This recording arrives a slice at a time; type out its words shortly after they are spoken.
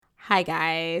Hi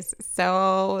guys.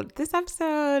 So this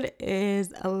episode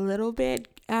is a little bit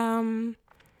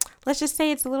let's just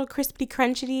say it's a little crispy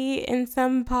crunchy in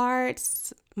some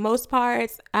parts. Most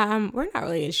parts. We're not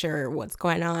really sure what's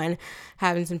going on.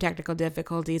 Having some technical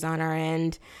difficulties on our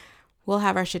end. We'll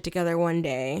have our shit together one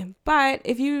day. But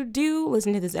if you do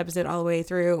listen to this episode all the way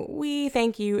through, we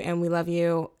thank you and we love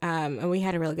you. And we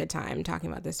had a really good time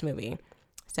talking about this movie.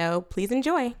 So please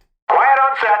enjoy. Quiet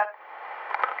on set.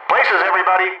 Places,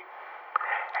 everybody.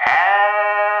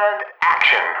 And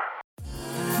action.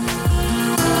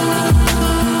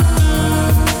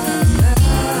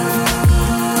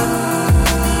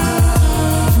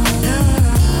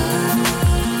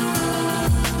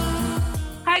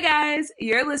 Hi guys,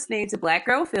 you're listening to Black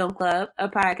Girl Film Club, a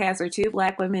podcast where two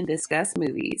Black women discuss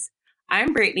movies.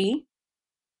 I'm Brittany.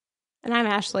 And I'm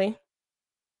Ashley.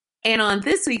 And on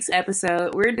this week's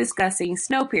episode, we're discussing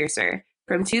Snowpiercer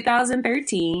from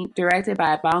 2013, directed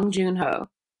by Bong Joon-ho.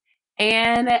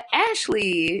 And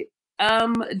Ashley,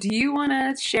 do you want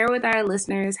to share with our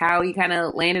listeners how you kind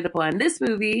of landed upon this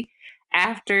movie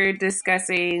after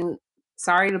discussing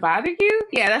Sorry to Bother You?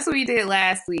 Yeah, that's what we did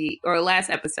last week, or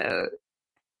last episode.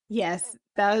 Yes,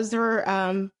 those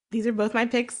were these are both my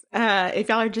picks. If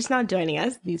y'all are just not joining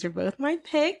us, these are both my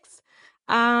picks.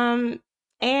 And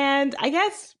I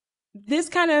guess this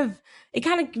kind of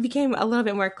became a little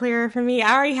bit more clear for me.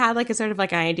 I already had like a sort of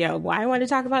like an idea of why I wanted to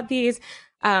talk about these.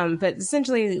 But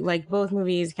essentially like both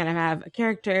movies kind of have a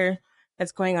character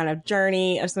that's going on a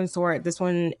journey of some sort. This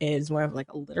one is more of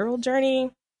like a literal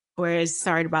journey, whereas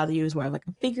Sorry to Bother You is more of like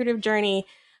a figurative journey.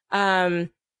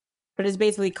 But it's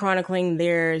basically chronicling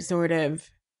their sort of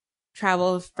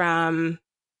travel from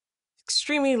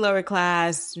extremely lower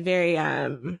class, very I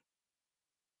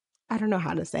don't know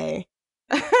how to say.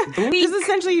 Just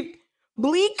essentially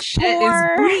bleak,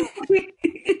 poor.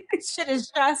 Shit is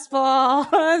stressful.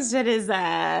 Shit is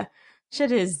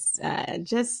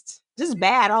just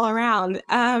bad all around.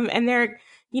 And they're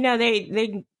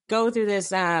they go through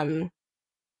this I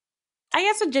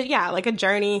guess like a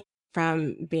journey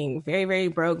from being very, very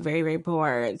broke, very, very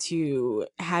poor to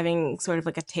having sort of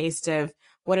like a taste of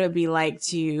what it would be like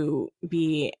to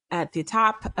be at the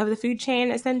top of the food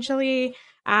chain, essentially,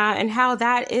 and how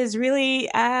that is really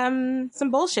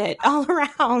some bullshit all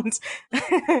around.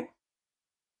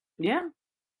 Yeah,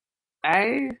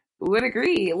 I would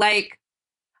agree. Like,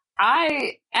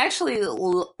 I actually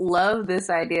love this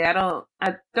idea.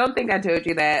 I don't think I told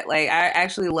you that. Like, I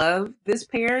actually love this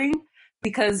pairing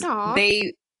because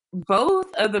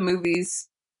both of the movies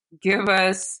give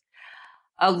us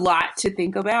a lot to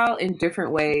think about in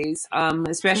different ways,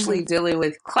 especially dealing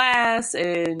with class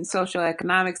and social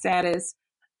economic status.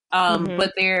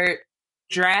 But they're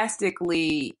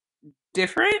drastically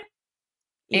different.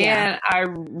 Yeah. And I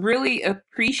really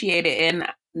appreciate it. And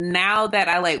now that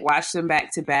I like watch them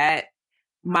back to back,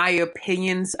 my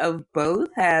opinions of both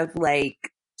have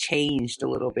like changed a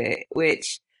little bit,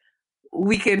 which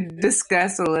we can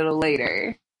discuss a little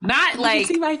later. Not you like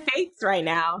can see my face right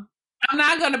now. I'm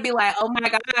not gonna be like, oh my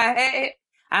god.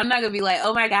 I'm not gonna be like,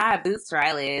 oh my god, Boots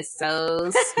Riley is so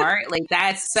smart. Like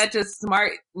that's such a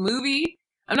smart movie.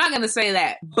 I'm not gonna say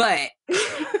that, but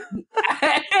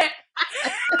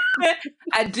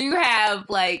I do have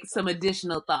like some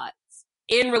additional thoughts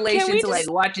in relation to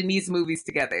like watching these movies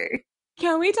together.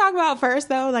 Can we talk about first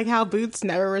though, like how Boots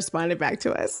never responded back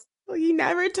to us? Well, he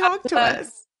never talked to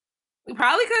us.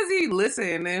 Probably because he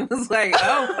listened and was like,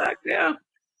 "Oh fuck yeah."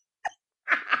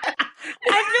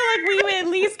 I feel like we would at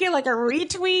least get like a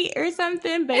retweet or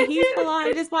something, but he full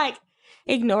on just like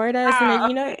ignored us,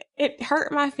 and it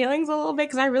hurt my feelings a little bit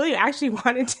because I really actually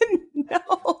wanted to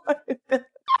know.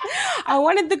 I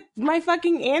wanted my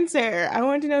fucking answer. I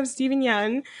wanted to know if Steven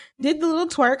Yeun did the little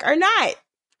twerk or not.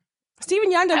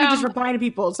 Steven Yeun doesn't just reply to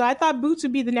people, so I thought Boots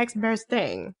would be the next best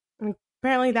thing. And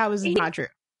apparently, that was not true.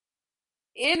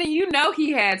 And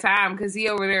he had time because he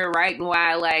over there writing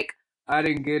why like I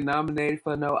didn't get nominated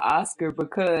for no Oscar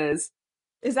because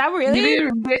is that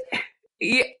really?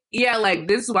 Yeah, like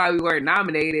this is why we weren't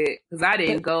nominated because I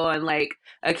didn't go on like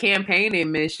a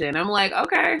campaigning mission. I'm like,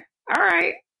 okay, all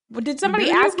right. Well, did somebody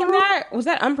ask him that? Was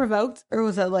that unprovoked or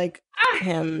was that like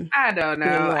him? I don't know.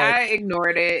 I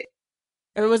ignored it.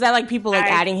 Or was that like people like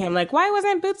adding him like, why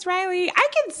wasn't Boots Riley? I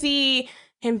can see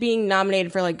him being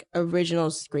nominated for like original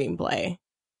screenplay.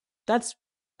 That's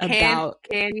can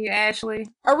you, Ashley?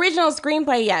 Original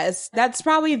screenplay, yes. That's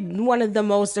probably one of the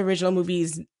most original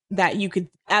movies that you could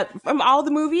from all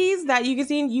the movies that you can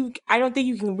see. I don't think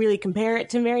you can really compare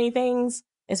it to many things.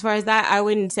 As far as that, I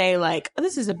wouldn't say like, oh,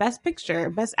 this is a best picture,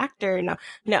 best actor.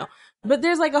 No. But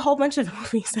there's like a whole bunch of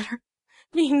movies that are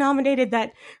being nominated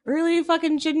that really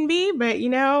fucking shouldn't be, but you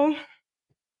know,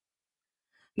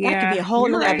 that could be a Yeah, whole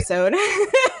you're nother right. episode.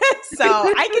 So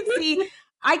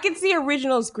I could see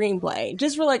original screenplay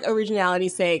just for like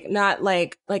originality's sake, not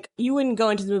like you wouldn't go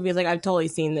into the movie as like I've totally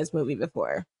seen this movie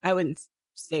before. I wouldn't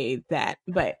say that,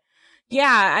 but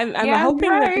yeah, I'm Yeah, you're hoping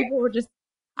that right. people would just.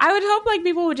 I would hope like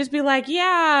people would just be like,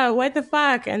 yeah, what the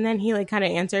fuck, and then he like kind of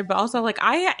answered, but also like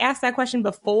I asked that question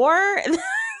before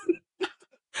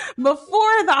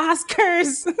before the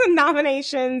Oscars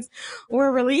nominations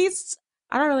were released.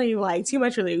 I don't really like too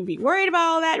much really be worried about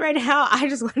all that right now. I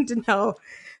just wanted to know.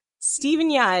 Steven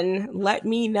Yeun, let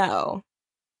me know.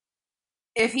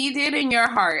 If he did in your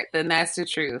heart, then that's the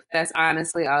truth. That's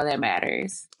honestly all that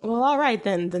matters. Well, all right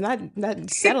then. Then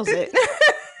that settles it.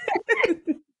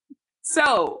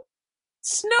 So,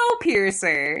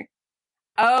 Snowpiercer.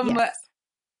 Yes.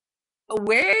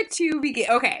 Where to begin?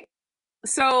 Okay,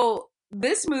 so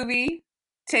this movie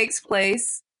takes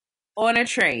place on a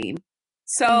train.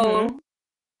 So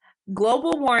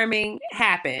global warming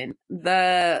happened.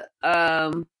 The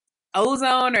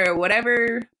ozone or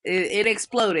whatever it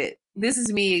exploded. This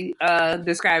is me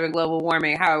describing global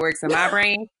warming, how it works in my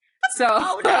brain. So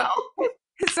Oh no.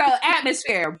 so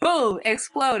atmosphere, boom,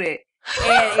 exploded,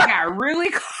 and it got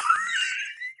really cold.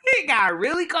 It got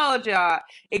really cold, y'all.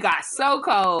 It got so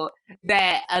cold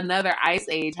that another ice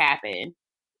age happened.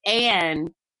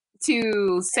 And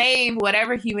to save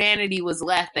whatever humanity was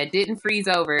left that didn't freeze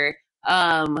over,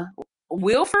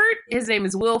 Wilford, his name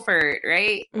is Wilford,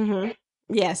 right?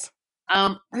 Yes.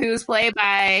 Who was played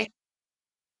by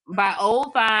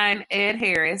old fine Ed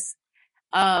Harris.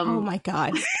 Oh my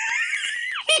god.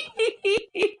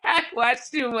 I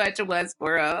watched too much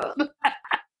Westworld.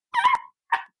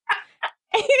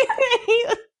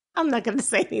 I'm not going to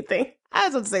say anything. I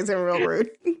was going to say something real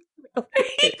rude.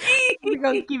 We're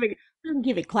going to keep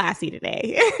it classy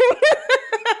today.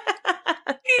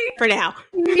 For now.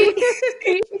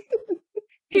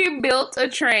 He built a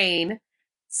train.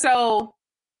 So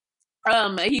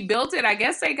he built it. I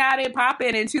guess they got it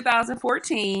popping in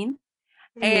 2014.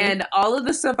 And all of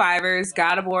the survivors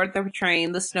got aboard the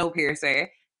train, the Snowpiercer.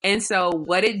 And so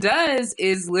what it does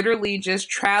is literally just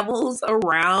travels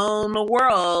around the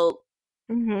world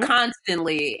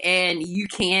constantly, and you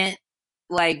can't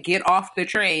like get off the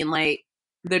train. Like,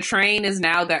 the train is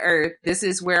now the Earth. This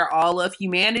is where all of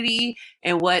humanity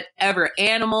and whatever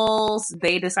animals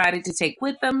they decided to take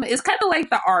with them. It's kind of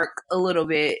like the Ark a little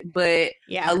bit, but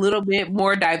a little bit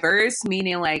more diverse,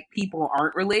 meaning like people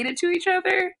aren't related to each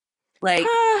other. Like,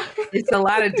 it's a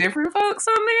lot of different folks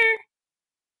on there.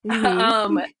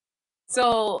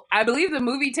 So I believe the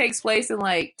movie takes place in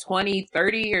like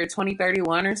 2030 or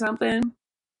 2031 or something.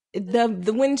 The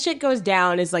when shit goes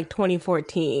down is like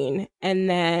 2014, and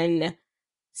then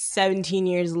 17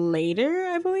 years later,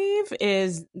 I believe,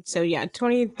 is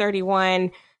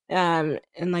 2031. In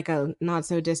like a not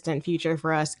so distant future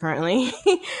for us currently,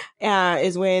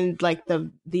 is when like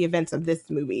the events of this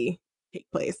movie take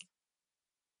place.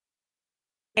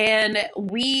 And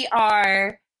we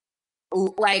are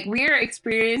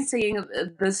experiencing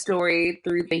the story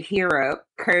through the hero,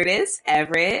 Curtis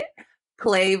Everett,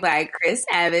 played by Chris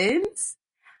Evans.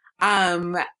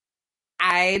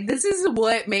 This is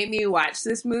what made me watch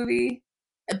this movie,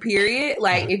 period.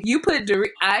 Like, if you put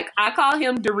I call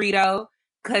him Dorito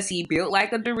because he built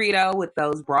like a Dorito with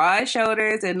those broad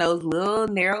shoulders and those little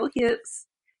narrow hips.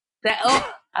 I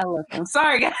love him.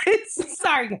 Sorry, guys.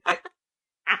 Sorry, guys.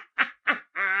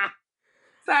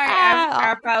 Sorry,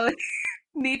 I probably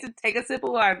need to take a sip of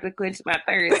water to quench my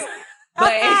thirst.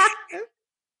 But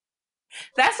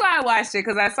that's why I watched it,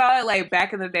 because I saw it like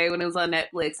back in the day when it was on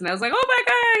Netflix, and I was like, "Oh my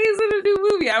god, he's in a new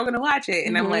movie! I'm gonna watch it."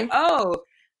 And I'm like, "Oh,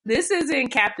 this isn't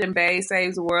Captain Bay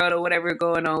Saves the World or whatever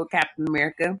going on with Captain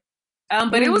America."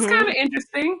 But it was kind of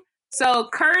interesting. So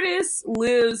Curtis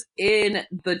lives in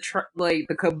the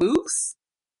caboose.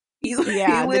 He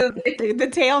lives in the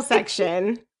tail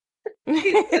section.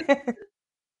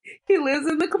 He lives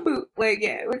in the caboose,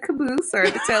 the caboose or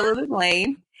the tail of the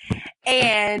lane,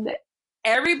 and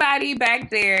everybody back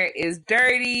there is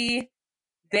dirty.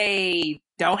 They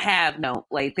don't have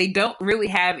they don't really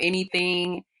have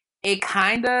anything. It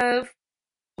kind of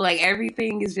like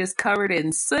everything is just covered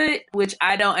in soot, which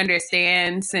I don't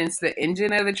understand since the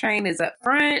engine of the train is up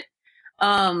front.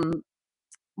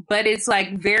 But it's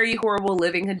like very horrible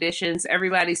living conditions.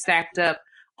 Everybody's stacked up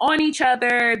on each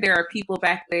other. There are people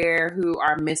back there who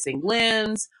are missing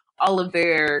limbs. All of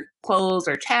their clothes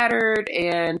are tattered,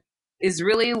 and it's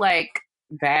really like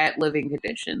bad living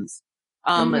conditions.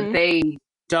 They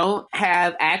don't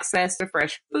have access to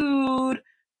fresh food.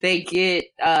 they get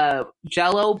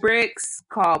Jello bricks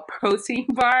called protein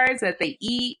bars that they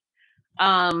eat.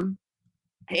 And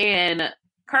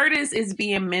Curtis is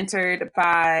being mentored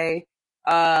by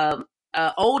an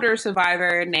older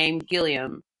survivor named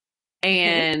Gilliam,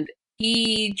 and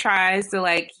he tries to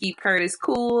like keep Curtis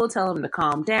cool, tell him to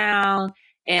calm down,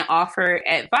 and offer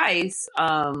advice,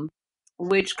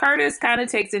 which Curtis kind of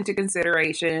takes into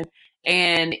consideration,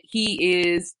 and he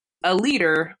is a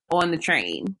leader on the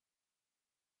train.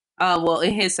 Well,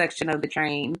 in his section of the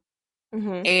train.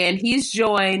 Mm-hmm. And he's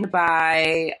joined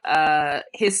by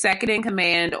his second in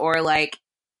command, or like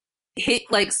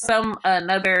some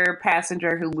another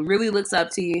passenger who really looks up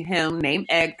to him, named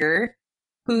Edgar,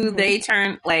 who they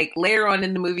turn like later on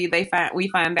in the movie we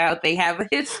find out they have a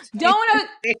history.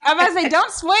 I'm about to say,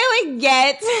 don't spoil it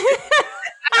yet.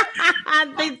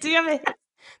 They do have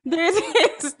there's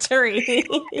history.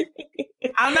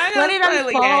 I'm not Let gonna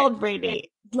it unfold,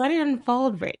 Brittany. Let it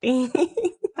unfold, Brittany.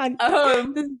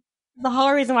 The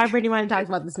whole reason why Brittany wanted to talk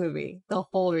about this movie. The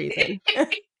whole reason.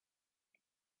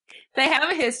 They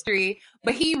have a history,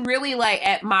 but he really like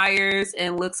admires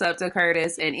and looks up to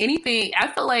Curtis, and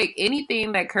I feel like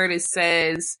anything that Curtis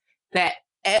says that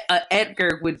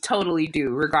Edgar would totally do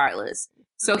regardless.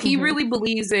 So he really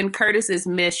believes in Curtis's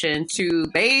mission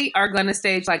they are going to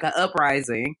stage like an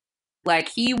uprising. Like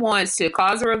he wants to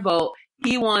cause a revolt.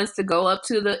 He wants to go up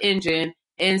to the engine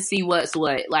and see what's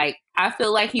what. Like, I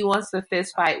feel like he wants to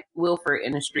fist fight Wilford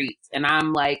in the streets, and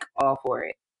I'm like all for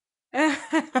it.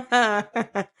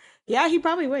 Yeah, he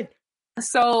probably would.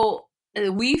 So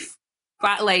we you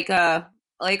kind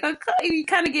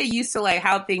of get used to like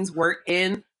how things work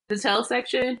in the tell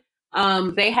section.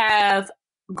 They have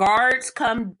guards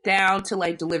come down to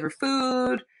like deliver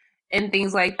food and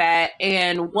things like that.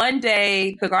 And one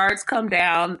day the guards come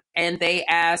down and they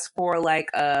ask for like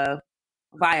a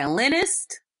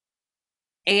violinist.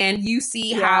 And you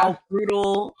see how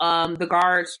brutal the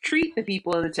guards treat the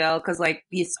people in the jail, because like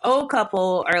this old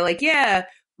couple are like, yeah,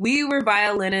 we were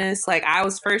violinists. Like I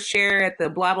was first chair at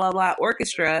the blah blah blah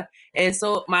orchestra, and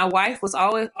so my wife was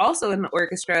always also in the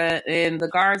orchestra. And the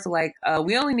guards are like,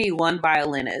 we only need one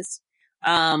violinist.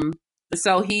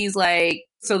 So he's like,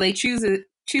 so they choose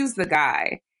the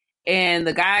guy, and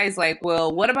the guy's like,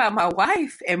 well, what about my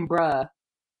wife? And bruh,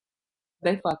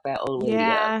 they fucked that old lady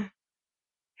up.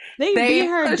 They beat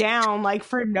her down like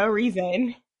for no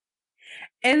reason.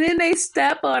 And then they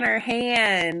step on her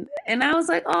hand. And I was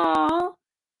like, oh,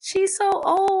 she's so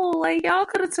old. Like, y'all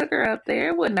could have took her up there.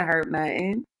 It wouldn't have hurt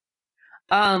nothing.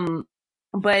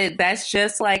 But that's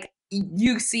just like,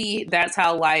 you see, that's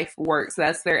how life works.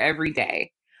 That's their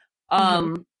everyday.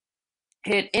 And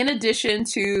in addition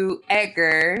to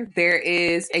Edgar, there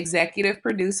is executive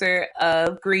producer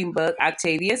of Green Book,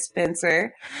 Octavia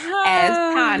Spencer, as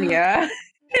Tanya.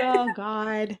 Oh,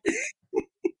 God.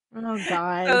 Oh,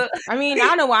 God. I mean, I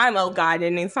don't know why I'm oh, God,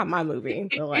 and it's not my movie.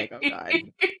 But like, oh, God.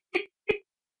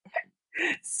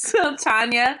 So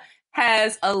Tanya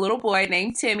has a little boy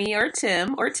named Timmy, or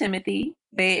Tim, or Timothy.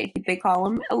 They call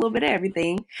him a little bit of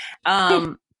everything.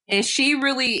 And she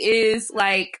really is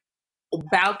like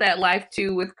about that life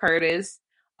too with Curtis.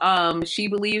 She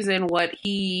believes in what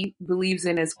he believes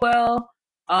in as well.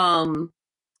 And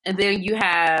then you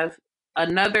have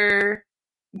another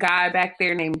guy back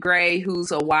there named Gray, who's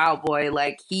a wild boy.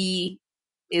 Like, he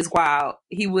is wild.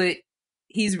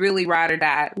 He's really ride or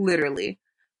die, literally.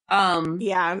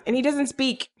 Yeah, and he doesn't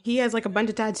speak. He has like a bunch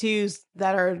of tattoos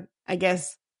that are, I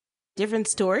guess, different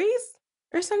stories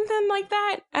or something like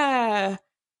that.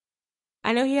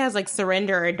 I know he has like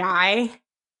surrender or die,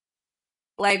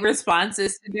 like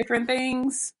responses to different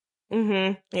things.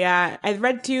 Yeah, I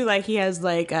read too. Like he has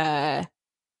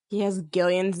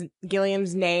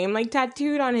Gilliam's name like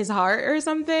tattooed on his heart or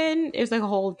something. It was like a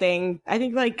whole thing. I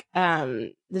think like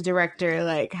the director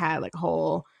like had like a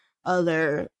whole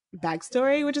other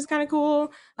backstory, which is kind of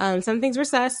cool. Some things were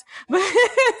sus, but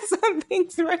some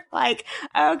things were like,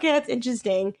 okay, that's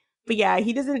interesting. But yeah,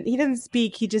 he doesn't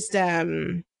speak. He's just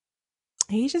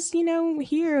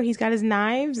here. He's got his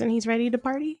knives and he's ready to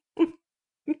party.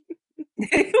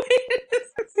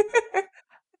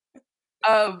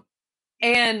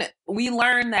 And we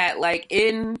learn that like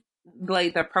in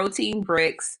like the protein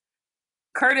bricks,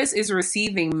 Curtis is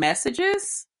receiving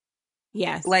messages.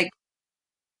 Yes. Like,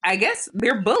 I guess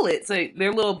they're bullets. Like,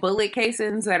 they're little bullet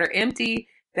casings that are empty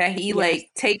that he like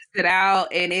takes it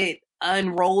out and it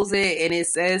unrolls it and it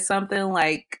says something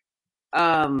like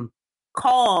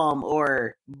calm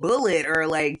or bullet or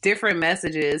like different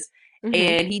messages.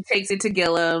 And he takes it to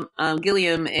Gilliam,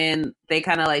 and they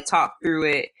kind of like talk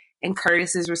through it, and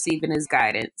Curtis is receiving his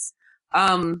guidance.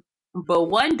 But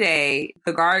one day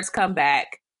the guards come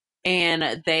back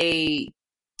and they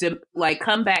like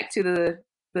come back to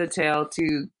the tail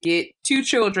to get two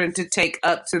children to take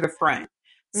up to the front.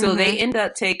 So they end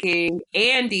up taking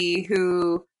Andy,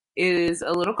 who is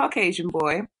a little Caucasian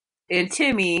boy, and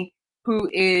Timmy, who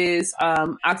is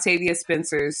Octavia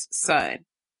Spencer's son.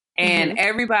 And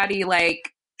everybody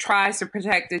like tries to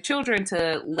protect the children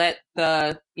to let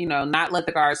not let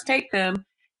the guards take them.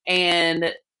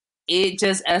 And it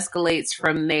just escalates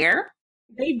from there.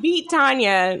 They beat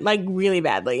Tanya like really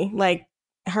badly. Like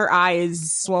her eye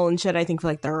is swollen shut, I think, for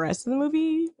like the rest of the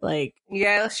movie. Like,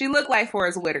 yeah, she looked like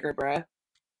Forrest Whitaker, bruh.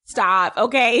 Stop.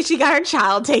 Okay, she got her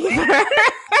child taken from her.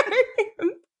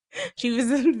 She was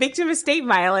a victim of state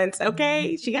violence.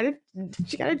 Okay, she got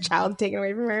a child taken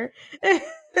away from her.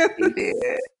 She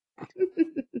did.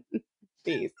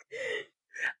 Please.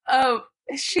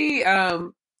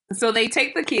 So they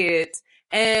take the kids,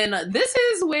 and this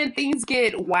is when things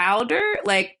get wilder.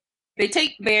 Like they're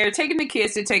taking the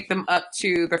kids to take them up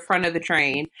to the front of the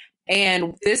train.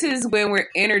 And this is when we're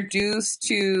introduced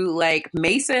to like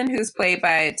Mason, who's played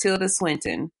by Tilda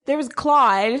Swinton. There was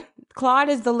Claude. Claude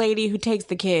is the lady who takes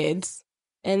the kids.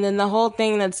 And then the whole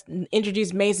thing that's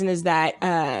introduced Mason is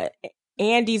that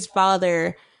Andy's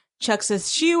father chucks a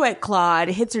shoe at Claude,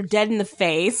 hits her dead in the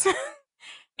face.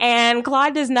 And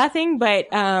Claude does nothing but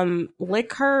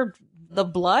lick the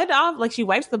blood off. Like she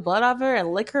wipes the blood off her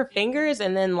and lick her fingers.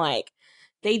 And then like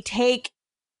they take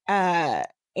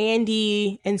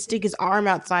Andy and stick his arm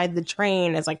outside the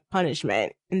train as like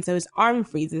punishment. And so his arm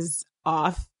freezes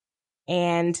off.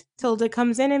 And Tilda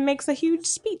comes in and makes a huge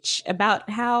speech about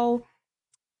how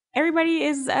everybody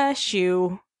is a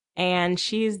shoe and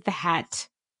she's the hat.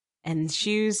 And the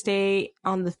shoes stay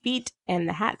on the feet and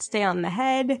the hats stay on the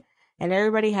head. And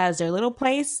everybody has their little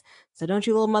place. So don't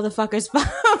you little motherfuckers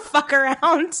fuck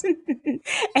around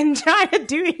and try to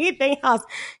do anything else.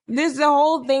 There's the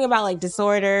whole thing about like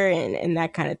disorder and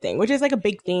that kind of thing, which is like a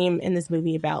big theme in this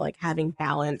movie about like having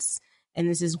balance. And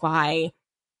this is why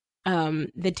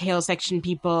the tail section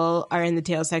people are in the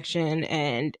tail section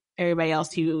and everybody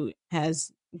else who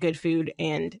has good food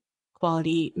and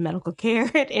quality medical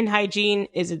care and hygiene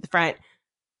is at the front.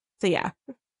 So yeah.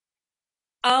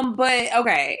 But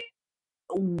okay.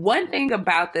 One thing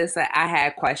about this that I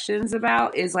had questions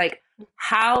about is like,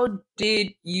 how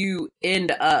did you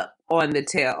end up on the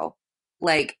tail?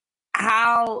 Like,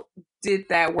 how did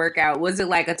that work out? Was it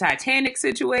like a Titanic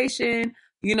situation?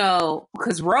 You know,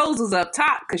 because Rose was up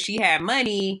top because she had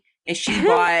money and she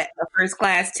bought a first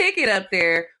class ticket up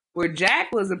there, where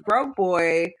Jack was a broke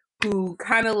boy who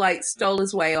kind of like stole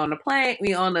his way on a plane.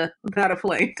 Not a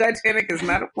plane. Titanic is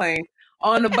not a plane.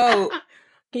 On the boat.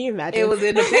 Can you imagine? It was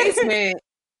in the basement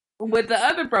with the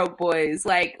other broke boys,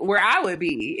 like where I would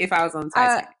be if I was on the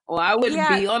Titanic. Well, I wouldn't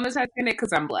be on the Titanic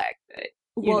because I'm black. But,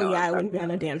 I wouldn't be on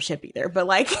a damn ship either. But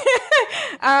like,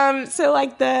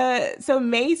 so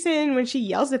Mason, when she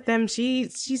yells at them, she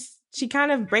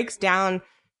kind of breaks down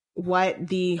what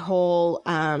the whole,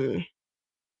 I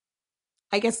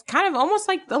guess kind of almost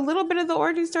like a little bit of the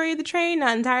origin story of the train,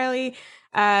 not entirely.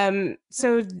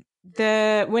 So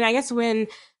when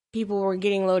people were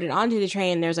getting loaded onto the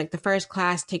train, there's like the first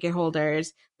class ticket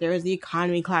holders, there was the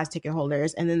economy class ticket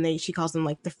holders, and then she calls them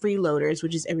like the freeloaders,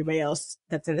 which is everybody else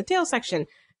that's in the tail section.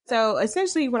 So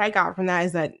essentially what I got from that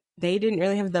is that they didn't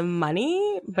really have the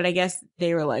money, but I guess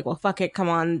they were like, well, fuck it, come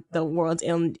on, the world's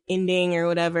ending or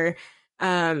whatever.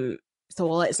 So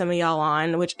we'll let some of y'all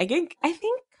on, which I think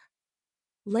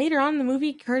later on in the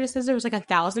movie, Curtis says there was like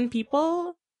 1,000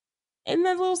 people in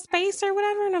that little space or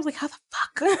whatever, and I was like, how the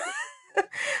fuck?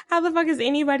 How the fuck is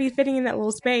anybody fitting in that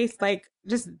little space? Like,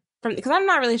 just from, because I'm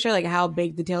not really sure like how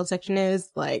big the tail section is.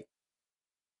 Like,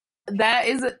 that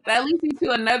leads me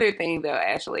to another thing though,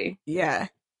 Ashley. Yeah.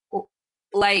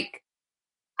 Like,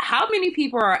 how many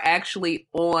people are actually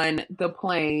on the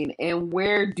plane and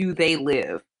where do they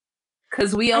live?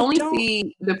 Because we only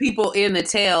see the people in the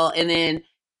tail and then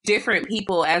different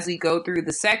people as we go through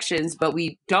the sections, but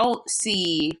we don't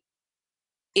see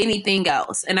anything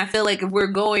else. And I feel like if we're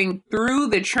going through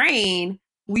the train,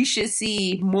 we should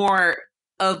see more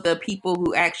of the people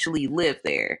who actually live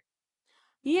there.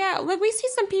 Yeah, like we see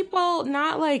some people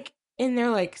not like in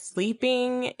their like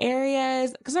sleeping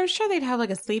areas, because I'm sure they'd have like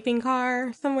a sleeping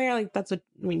car somewhere. Like that's what,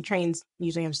 I mean, trains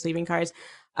usually have sleeping cars.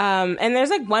 And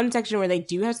there's like one section where they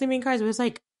do have sleeping cars, but it's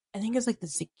like, I think it's like the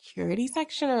security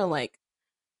section or like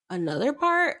another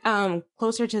part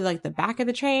closer to like the back of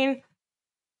the train.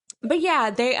 But yeah,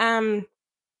 we don't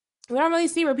really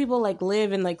see where people like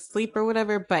live and like sleep or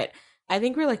whatever, but I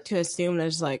think we're like to assume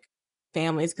there's like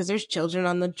families because there's children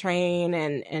on the train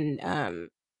and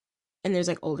there's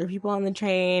like older people on the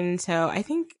train. So I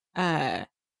think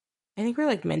I think we're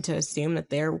like meant to assume that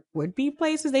there would be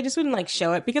places. They just wouldn't like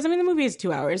show it because I mean the movie is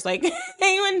 2 hours. Like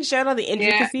they wouldn't show all the Yeah.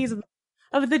 intricacies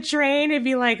of the train. It'd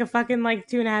be like a fucking like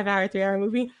 2.5 hour, 3 hour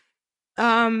movie.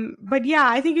 But yeah,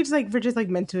 I think it's like we're just like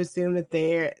meant to assume that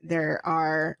there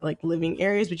are like living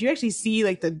areas, but you actually see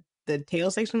like the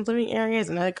tail section's living areas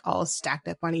and they're like all stacked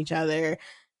up on each other.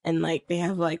 And like they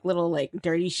have like little like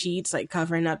dirty sheets like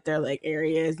covering up their like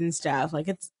areas and stuff. Like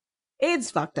it's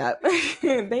fucked up.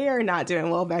 They are not doing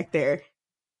well back there.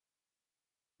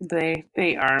 They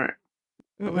aren't.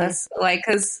 Mm-mm. Let's like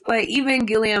because like even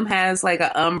Gilliam has like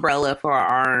an umbrella for an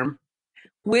arm,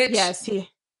 which Yes,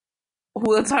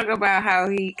 we'll talk about how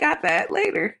he got that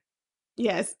later.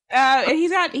 yes. And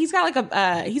he's got like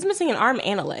a he's missing an arm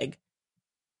and a leg,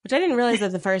 which I didn't realize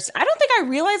that the first. I don't think I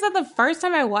realized that the first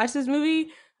time I watched this movie.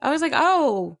 I was like,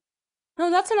 oh, no,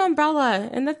 that's an umbrella,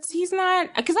 and he's not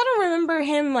because I don't remember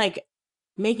him like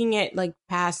making it like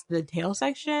past the tail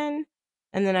section.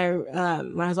 And then I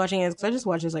when I was watching it, because I just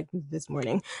watched this like this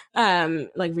morning,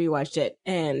 like rewatched it,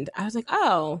 and I was like,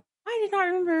 oh, I did not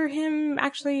remember him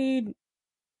actually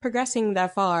progressing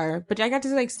that far, but I got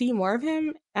to like see more of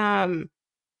him.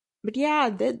 But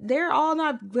yeah, they're all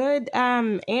not good.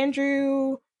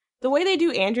 Andrew, the way they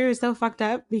do Andrew is so fucked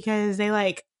up because they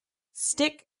like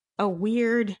stick a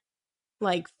weird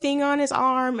like thing on his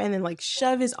arm and then like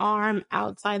shove his arm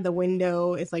outside the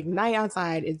window. It's like night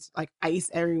outside. It's like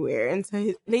ice everywhere. And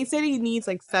so they said he needs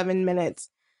like 7 minutes,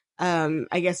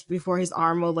 I guess before his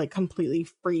arm will like completely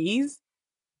freeze.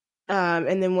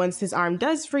 And then once his arm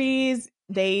does freeze,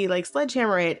 they like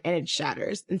sledgehammer it and it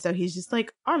shatters. And so he's just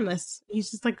like armless.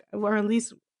 He's just like, or at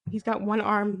least he's got one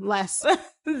arm less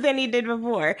than he did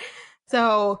before.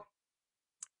 So,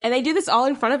 and they do this all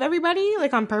in front of everybody,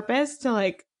 like on purpose to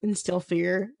like instill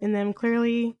fear in them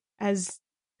clearly as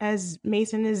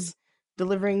Mason is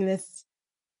delivering this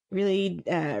really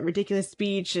ridiculous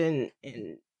speech and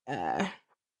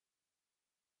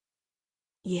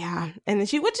yeah. And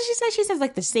then what did she say? She says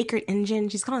like the sacred engine.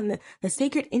 She's calling the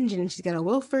sacred engine. She's got a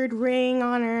Wilford ring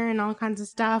on her and all kinds of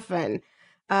stuff. And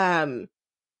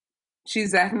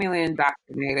She's definitely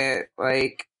indoctrinated.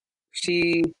 Like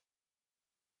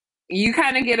you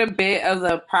kind of get a bit of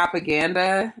the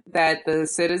propaganda that the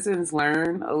citizens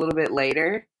learn a little bit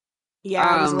later.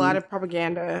 yeah, there's a lot of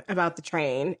propaganda about the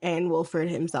train and Wilford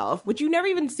himself, which you never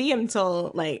even see him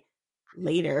until like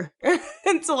later,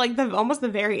 until like almost the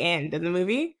very end of the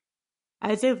movie.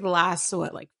 I'd say the last,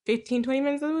 what, like 15, 20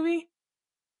 minutes of the movie?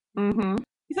 Mm-hmm.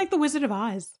 He's like the Wizard of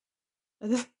Oz.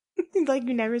 Like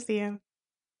you never see him.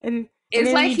 And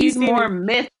it's like he's more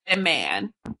myth than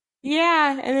man.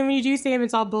 Yeah, and then when you do see him,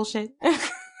 it's all bullshit.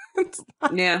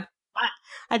 Yeah.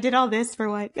 I did all this for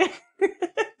what?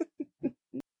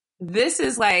 This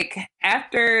is like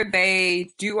after they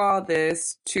do all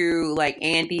this to like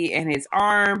Andy and his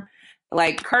arm,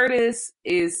 like Curtis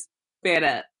is fed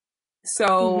up.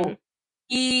 So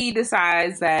he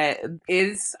decides that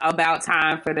it's about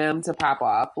time for them to pop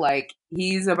off. Like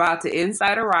he's about to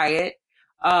incite a riot.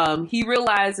 He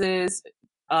realizes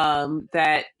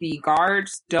that the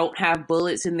guards don't have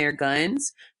bullets in their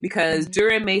guns because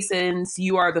during Mason's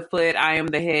 "You are the foot, I am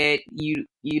the head, you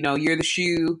know, you're the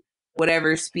shoe,"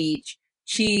 whatever speech,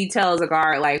 she tells a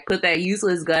guard like, "Put that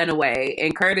useless gun away."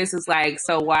 And Curtis is like,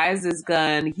 "So why is this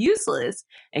gun useless?"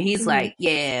 And he's like,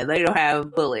 "Yeah, they don't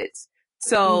have bullets."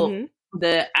 So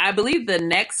I believe the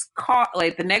next car,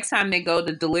 like the next time they go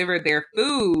to deliver their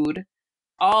food,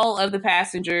 all of the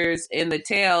passengers in the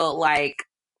tail like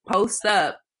post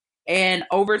up and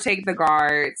overtake the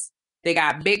guards. They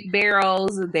got big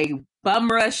barrels. They bum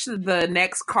rush the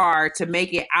next car to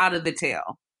make it out of the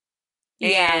tail.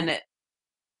 Yeah. And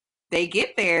they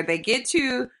get there. They get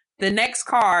to the next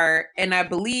car, and I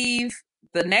believe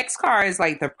the next car is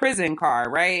like the prison car,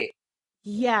 right?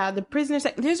 Yeah, the prisoners.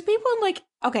 There's people in like,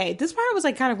 okay, this part was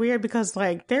like kind of weird because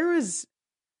like they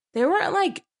weren't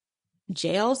like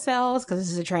jail cells because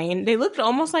this is a train. They looked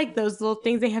almost like those little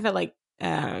things they have at like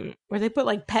where they put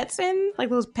like pets in, like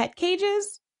those pet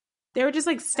cages. They were just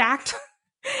like stacked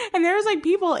and there was like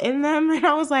people in them and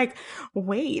I was like,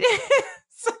 wait.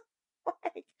 So,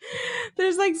 like,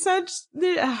 there's like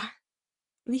the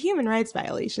human rights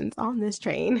violations on this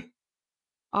train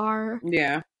are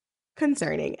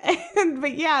concerning.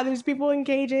 But yeah, there's people in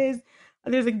cages.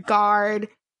 There's a guard.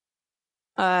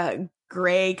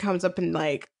 Gray comes up and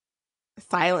like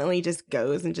silently just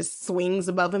goes and just swings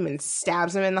above him and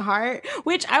stabs him in the heart,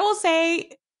 which I will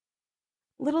say,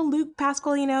 little Luke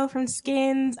Pasqualino from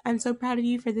Skins, I'm so proud of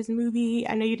you for this movie.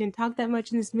 I know you didn't talk that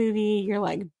much in this movie. You're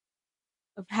like,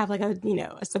 have like a, you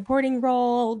know, a supporting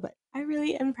role, but I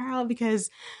really am proud because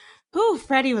Who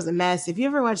Freddy was a mess. If you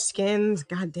ever watched Skins,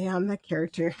 goddamn that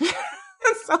character.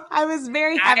 So I was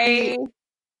very happy. I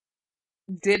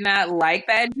did not like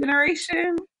that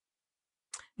generation.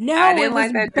 I No, it didn't was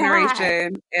like that bad.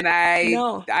 generation, and I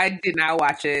No. I did not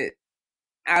watch it.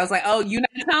 I was like, "Oh, you not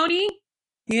Tony?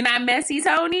 You not messy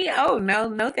Tony? Oh no,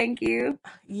 no, thank you."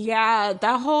 Yeah,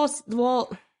 that whole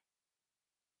well,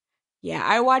 yeah,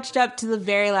 I watched up to the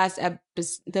very last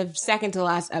episode, the second to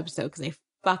last episode, because they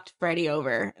fucked Freddy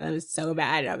over. And I was so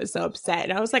mad. I was so upset.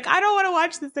 And I was like, I don't want to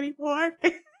watch this anymore.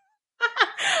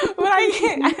 But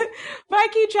I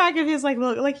keep track of his like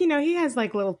little, like, he has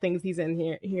like little things he's in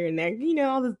here and there.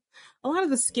 A lot of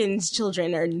the Skins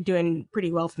children are doing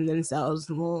pretty well from themselves.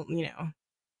 Well,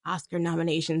 Oscar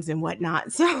nominations and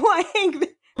whatnot. So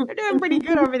like they're doing pretty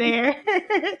good over there.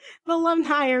 The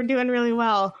alumni are doing really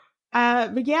well.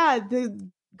 But yeah,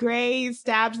 the Gray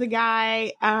stabs the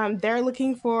guy. They're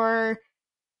looking for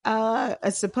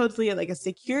a supposedly like a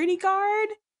security guard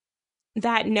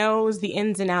that knows the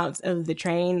ins and outs of the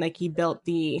train. Like he built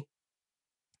the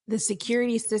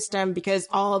security system because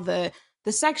all the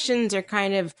sections are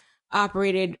kind of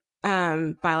operated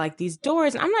by like these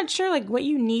doors. I'm not sure like what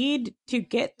you need to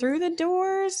get through the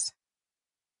doors.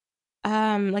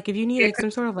 Like if you need like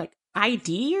some sort of like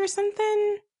ID or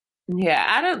something. Yeah,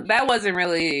 I don't. That wasn't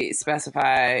really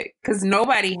specified because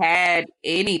nobody had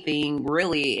anything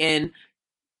really, and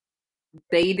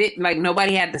they didn't like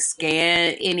nobody had to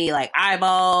scan any like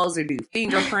eyeballs or do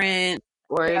fingerprint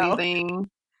or No. anything.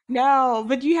 No,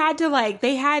 but you had to like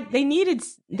they needed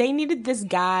this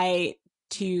guy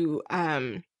to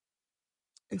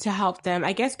help them.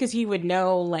 I guess because he would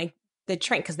know like the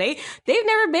train because they've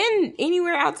never been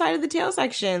anywhere outside of the tail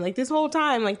section like this whole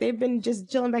time. Like they've been just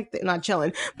chilling back there, not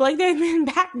chilling, but like they've been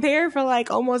back there for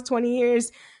like almost 20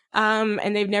 years.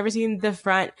 And they've never seen the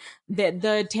front.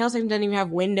 The tail section doesn't even have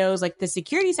windows. Like the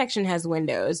security section has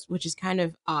windows, which is kind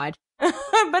of odd.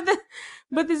 but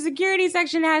the security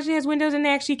section actually has windows and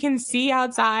they actually can see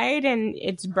outside and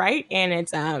it's bright and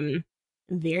it's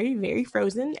very, very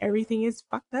frozen. Everything is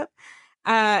fucked up.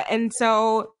 And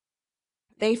so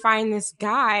they find this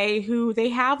guy who they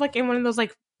have like in one of those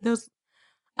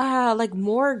like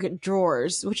morgue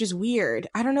drawers, which is weird.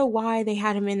 I don't know why they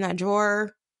had him in that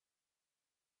drawer.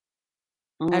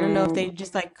 I don't know if they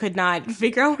just like could not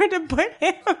figure out where to put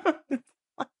him.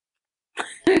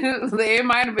 It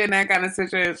might have been that kind of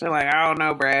situation. Like, I don't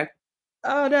know, bruh.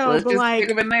 Oh no, Let's but just like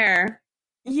stick him in there.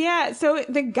 yeah, so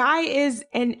the guy is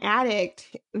an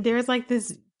addict. There's like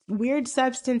this weird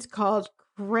substance called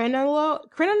crenolo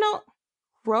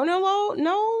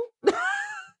no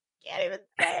can't even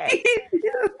say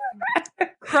it.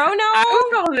 Chrono.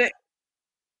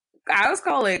 I was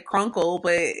calling it Crunkle,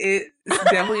 but it's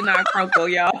definitely not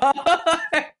Crunkle, y'all.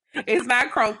 It's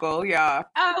not Crunkle, y'all.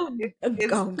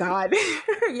 Oh God.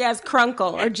 Yes,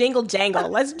 Crunkle or Jingle Jangle.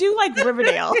 Let's do like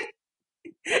Riverdale.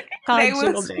 Call They it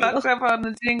Jingle was Jangle. fucked up on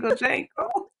the Jingle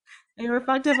Jangle. They were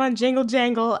fucked up on Jingle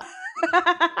Jangle.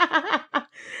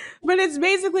 But it's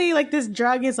basically like this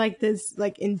drug is like this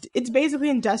like it's basically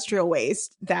industrial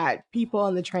waste that people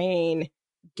on the train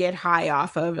get high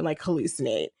off of and like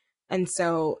hallucinate. And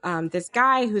so this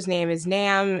guy whose name is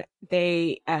Nam,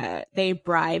 they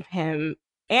bribe him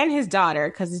and his daughter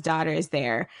because his daughter is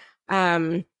there,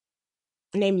 named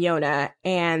Yona,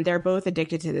 and they're both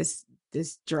addicted to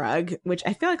this drug, which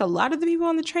I feel like a lot of the people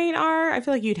on the train are. I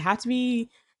feel like you'd have to be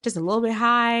just a little bit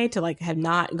high to like have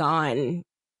not gone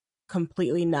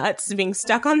completely nuts being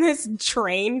stuck on this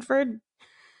train for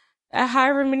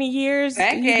however many years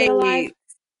you've been alive.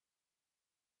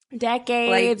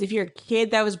 Decades. Like, if you're a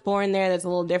kid that was born there, that's a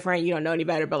little different. You don't know any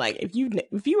better. But like, if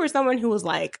you were someone who was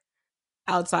like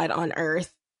outside on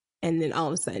Earth, and then all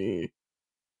of a sudden,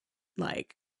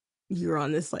 like you're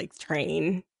on this like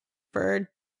train for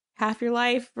half your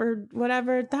life or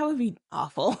whatever, that would be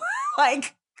awful.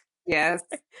 Like, yes.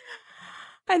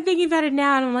 I'm thinking about it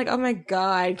now, and I'm like, oh my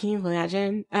God, can you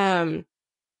imagine?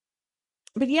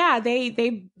 But yeah, they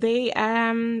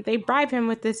bribe him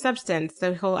with this substance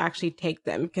so he'll actually take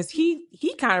them because he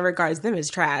kind of regards them as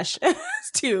trash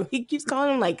too. He keeps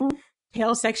calling them like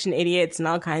tail section idiots and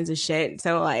all kinds of shit.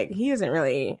 So like he doesn't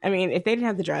really. I mean, if they didn't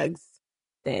have the drugs,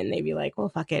 then they'd be like, well,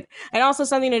 fuck it. And also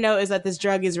something to note is that this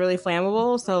drug is really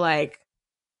flammable. So like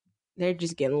they're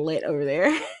just getting lit over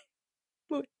there.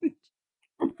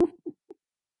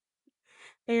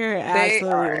 They're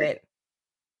absolutely lit.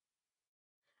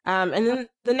 And then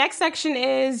the next section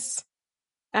is,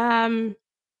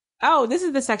 this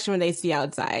is the section where they see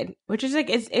outside, which is like,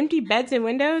 it's empty beds and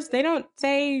windows. They don't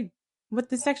say what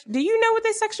the section, do you know what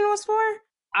this section was for?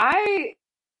 I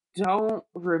don't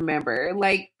remember,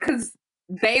 like, cause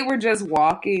they were just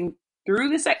walking through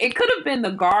the it could have been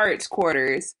the guards'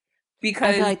 quarters I feel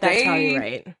because like that's probably they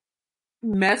right.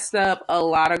 messed up a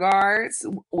lot of guards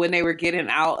when they were getting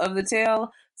out of the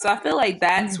tail. So I feel like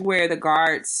that's Mm. where the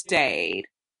guards stayed.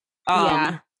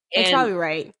 Yeah, that's And probably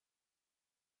right.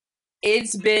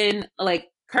 it's been like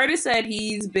Curtis said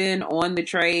he's been on the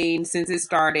train since it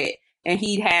started and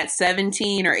he'd had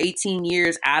 17 or 18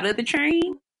 years out of the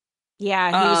train. Yeah,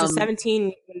 he was just Um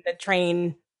 17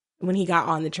 when he got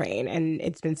on the train, and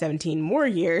it's been 17 more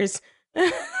years.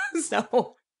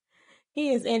 So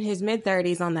he is in his mid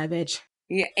 30s on that bitch.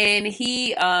 yeah, and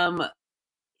he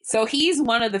so he's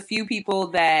one of the few people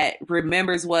that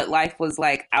remembers what life was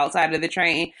like outside of the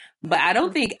train, but I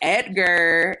don't think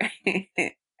Edgar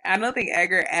I don't think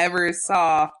Edgar ever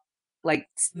saw like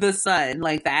the sun,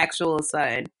 like the actual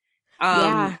sun. Um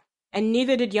Yeah, and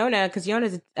neither did Yona, because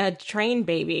Yona's a train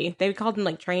baby. They called them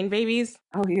like train babies.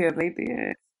 oh yeah, they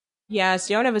did. Yeah,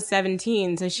 Siona was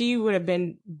 17, so she would have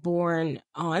been born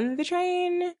on the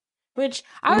train. Which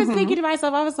I was Mhm. thinking to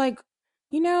myself, I was like,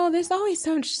 there's always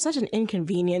such an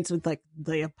inconvenience with like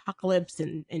the apocalypse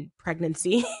and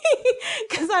pregnancy.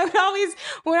 Because I would always,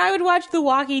 when I would watch The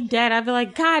Walking Dead, I'd be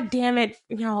like, God damn it,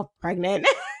 pregnant.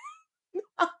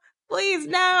 Please,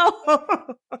 no.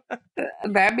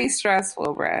 That'd be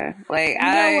stressful, bruh. Like You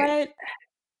know what?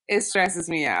 it stresses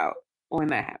me out when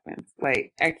that happens.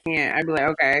 Like I can't. I'd be like,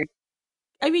 okay,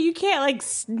 I mean, you can't like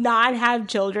not have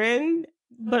children,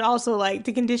 but also like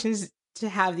the conditions to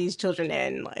have these children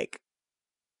in, like,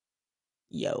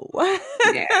 yo,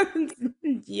 yeah,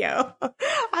 yo,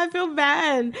 I feel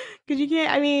bad because you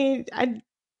can't. I mean,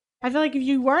 I feel like if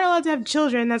you weren't allowed to have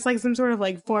children, that's like some sort of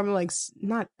like form of like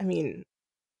not. I mean,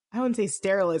 I wouldn't say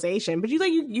sterilization, but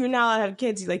you're not allowed to have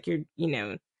kids. You're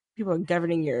people are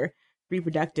governing your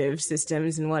reproductive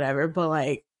systems and whatever. But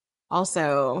like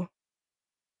also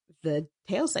the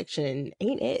tail section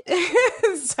ain't it.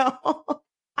 So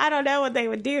I don't know what they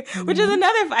would do, which is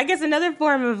another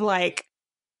form of like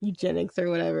eugenics or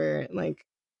whatever. Like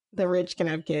the rich can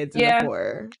have kids and the yeah,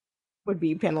 poor would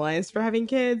be penalized for having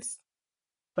kids.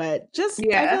 But I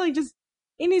yeah, feel like just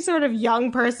any sort of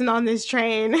young person on this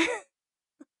train,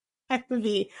 I'd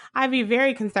be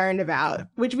very concerned about,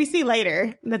 which we see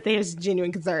later that there's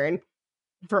genuine concern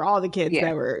for all the kids yeah.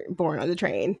 that were born on the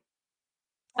train.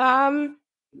 Um,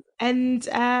 and this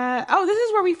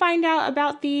is where we find out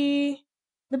about the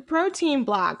protein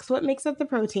blocks. What makes up the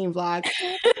protein blocks?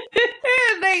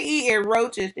 They eating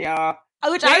roaches, y'all.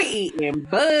 Which They eating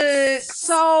bugs.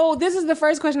 So this is the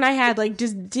first question I had. Like,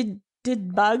 did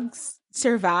bugs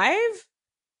survive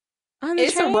on the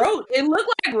It's train? a roach. It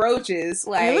looked like roaches.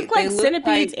 Like They look like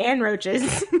centipedes and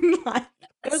roaches. Like,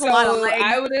 there's a lot of legs.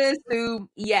 I would assume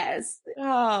yes.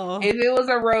 Oh, If it was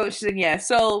a roach, then yes.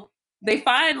 So they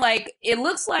find like it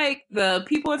looks like the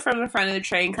people from the front of the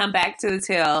train come back to the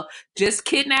tail, just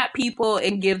kidnap people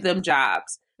and give them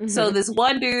jobs. So this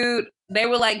one dude, they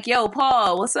were like, "Yo,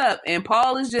 Paul, what's up?" And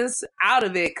Paul is just out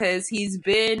of it because he's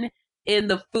been in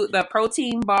the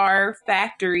protein bar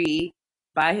factory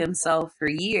by himself for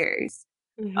years.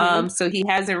 So he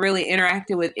hasn't really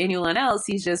interacted with anyone else.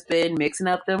 He's just been mixing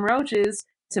up them roaches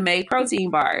to make protein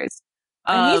bars.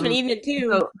 And he's been eating it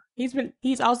too. So,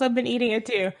 he's also been eating it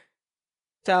too.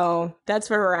 So that's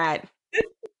where we're at.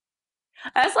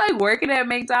 that's like working at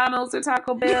McDonald's or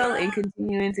Taco Bell and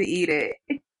continuing to eat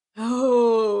it.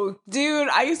 Oh, dude,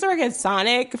 I used to work at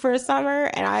Sonic for a summer,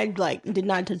 and I like did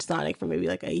not touch Sonic for maybe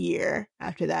like a year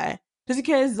after that. Just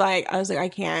because like I was like, I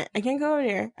can't go over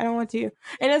there. I don't want to.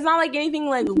 And it's not like anything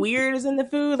like weird is in the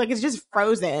food. Like it's just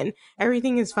frozen.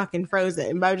 Everything is fucking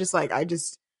frozen. But I was just like,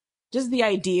 just the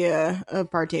idea of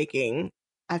partaking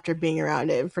after being around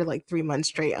it for like 3 months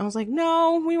straight. I was like,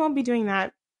 no, we won't be doing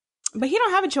that. But he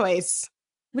don't have a choice,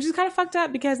 which is kind of fucked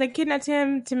up because they kidnapped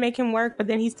him to make him work, but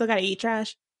then he still got to eat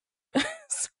trash.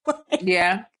 So, like,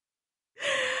 Yeah.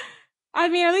 I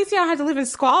mean, at least he don't have to live in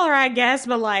squalor, I guess.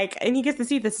 But like, and he gets to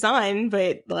see the sun.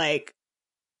 But like,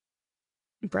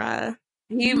 bruh,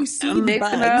 you see the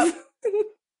mixing up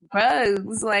bugs.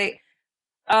 bugs. Like,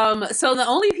 so the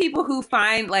only people who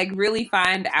really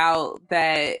find out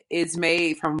that it's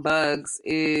made from bugs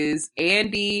is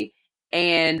Andy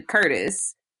and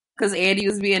Curtis. Because Andy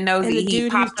was being nosy. And the He dude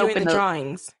who's popped doing open the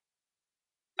drawings.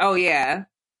 Oh yeah.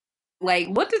 Like,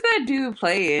 what did that dude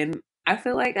play in? I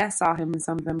feel like I saw him in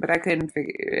something, but I couldn't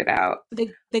figure it out. The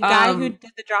guy who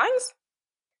did the drawings?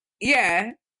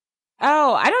 Yeah.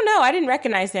 Oh, I don't know. I didn't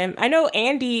recognize him. I know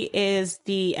Andy is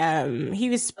the he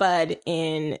was Spud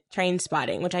in Train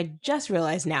Spotting, which I just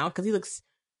realized now because he looks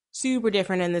super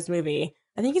different in this movie.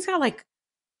 I think he's got like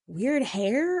weird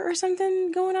hair or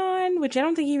something going on, which I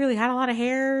don't think he really had a lot of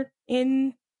hair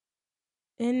in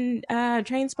in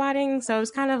Train Spotting, so it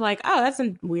was kind of like, oh, that's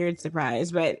a weird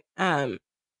surprise. But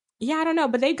yeah, I don't know.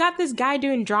 But they got this guy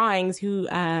doing drawings who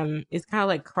is kind of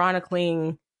like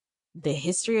chronicling the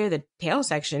history of the tail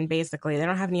section. Basically, they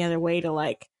don't have any other way to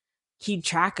like keep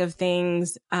track of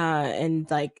things and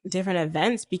like different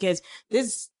events, because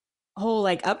this whole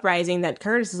like uprising that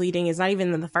Curtis is leading is not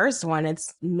even the first one.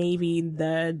 It's maybe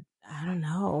the, I don't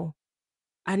know.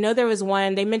 I know there was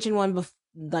one, they mentioned one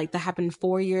like that happened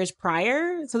 4 years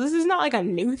prior. So this is not like a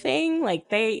new thing. Like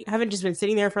they haven't just been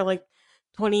sitting there for like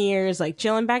 20 years, like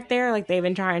chilling back there. Like they've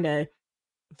been trying to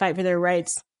fight for their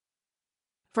rights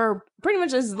for pretty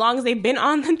much as long as they've been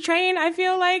on the train, I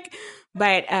feel like.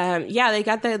 But yeah, they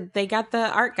got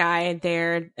the art guy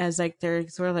there as like their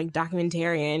sort of like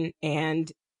documentarian, and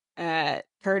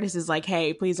Curtis is like,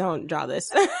 hey, please don't draw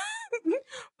this.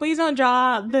 Please don't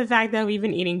draw the fact that we've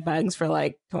been eating bugs for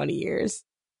like 20 years.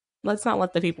 Let's not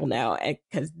let the people know,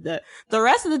 because the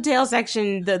rest of the tail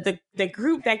section, the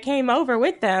group that came over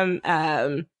with them,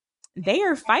 they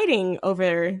are fighting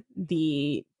over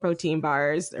the protein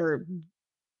bars or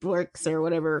blurks or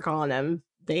whatever we're calling them.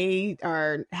 They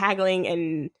are haggling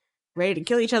and ready to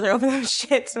kill each other over those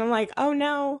shits. And I'm like, oh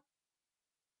no.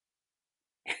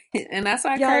 And that's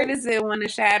why Curtis didn't want to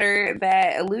shatter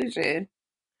that illusion.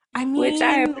 I mean, which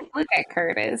I look at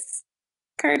Curtis.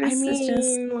 Curtis is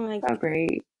just like, so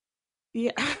great.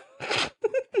 Yeah.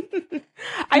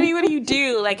 I mean, what do you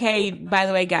do? Like, hey, by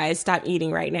the way, guys, stop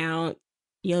eating right now.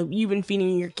 You've been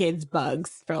feeding your kids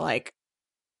bugs for like,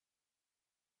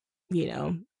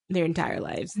 their entire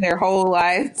lives, their whole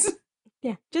lives.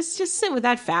 Yeah, just sit with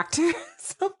that fact.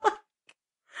 So,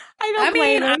 I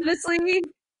mean, honestly,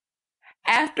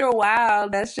 after a while,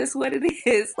 that's just what it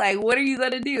is. Like, what are you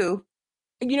gonna do?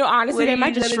 Honestly, they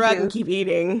might just shrug and keep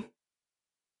eating,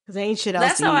 because there ain't shit else.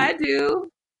 That's how I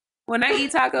do when I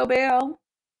eat Taco Bell.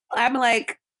 I'm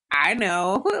like, I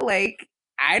know, like.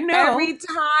 I know. Every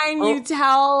time you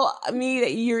tell me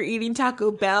that you're eating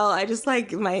Taco Bell, I just like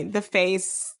the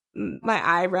face, my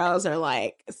eyebrows are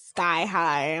like sky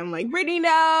high. I'm like, Brittany,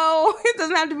 no, it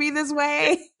doesn't have to be this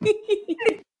way.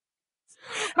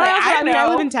 I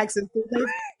live in Texas.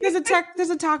 There's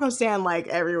a taco stand like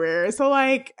everywhere. So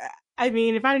like, I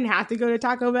mean, if I didn't have to go to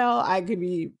Taco Bell, I could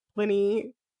be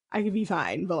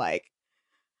fine. But like,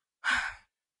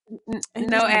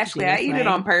 no, Ashley, I eat it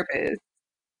on purpose.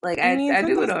 Like, I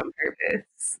do it on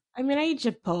purpose. I mean, I eat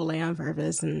Chipotle on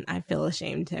purpose, and I feel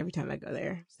ashamed every time I go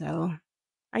there. So,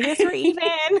 I guess we're even.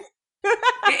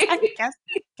 I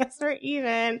guess we're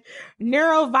even.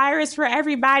 Neurovirus for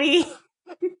everybody.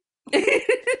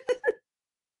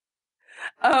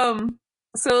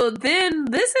 So then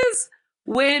this is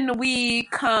when we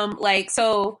come, like,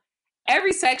 so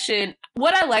every section,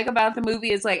 what I like about the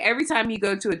movie is like every time you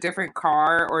go to a different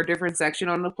car or a different section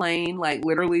on the plane, like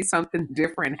literally something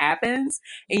different happens,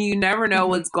 and you never know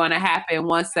what's going to happen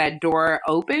once that door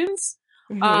opens.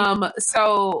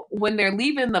 So when they're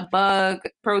leaving the bug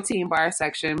protein bar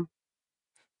section,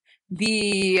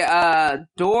 the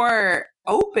door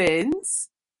opens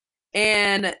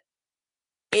and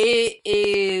it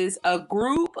is a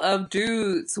group of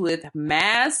dudes with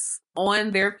masks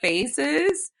on their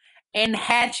faces and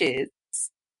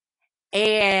hatchets,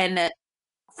 and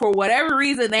for whatever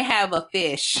reason they have a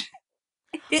fish.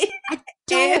 I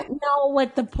don't know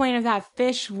what the point of that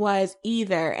fish was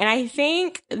either, and I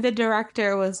think the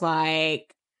director was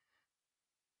like,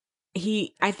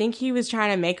 I think he was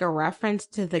trying to make a reference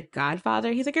to The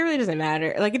Godfather. He's like, it really doesn't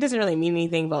matter, like it doesn't really mean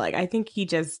anything, but like I think he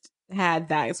just had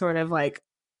that sort of like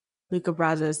Luca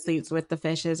Brasi sleeps with the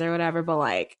fishes or whatever. But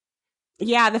like,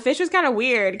 yeah, the fish was kind of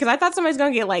weird because I thought somebody's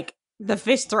gonna get like the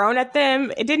fish thrown at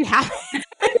them. It didn't happen.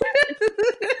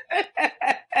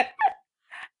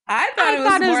 I thought it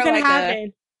was more gonna like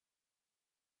happen.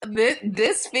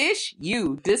 This fish,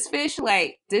 you. This fish,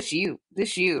 like this you.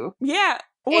 Yeah.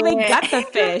 Well, they gut the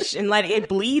fish and like it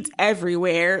bleeds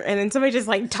everywhere, and then somebody just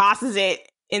like tosses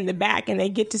it in the back, and they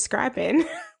get to scrapping.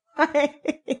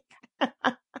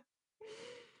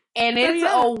 And it's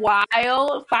a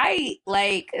wild fight.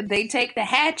 Like they take the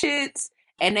hatchets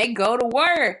and they go to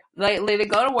work. Like they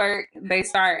go to work. They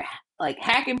start like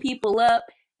hacking people up.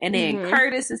 And then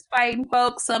Curtis is fighting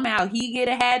folks. Somehow he get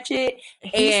a hatchet.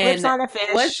 He slips on a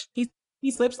fish.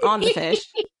 He slips on the fish.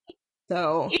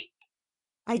 So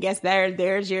I guess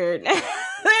there's your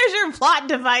there's your plot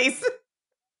device.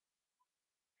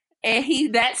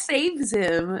 And that saves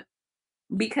him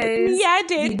because it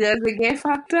did. He doesn't get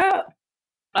fucked up.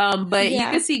 But you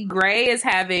can see Gray is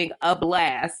having a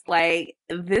blast. Like,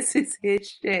 this is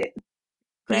his shit.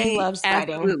 Gray loves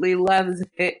fighting. Absolutely loves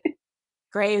it.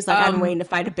 Gray is like, I've been waiting to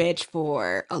fight a bitch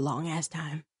for a long ass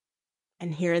time.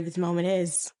 And here this moment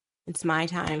is. It's my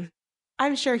time.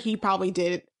 I'm sure he probably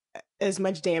did as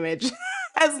much damage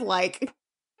as like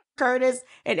Curtis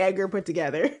and Edgar put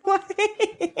together.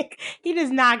 Like, he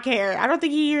does not care. I don't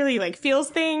think he really like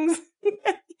feels things. He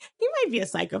might be a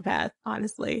psychopath,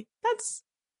 honestly. That's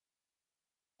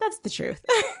the truth.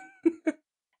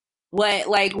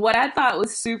 What I thought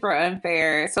was super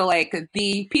unfair. So like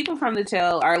the people from the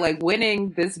tail are like winning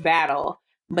this battle,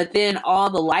 but then all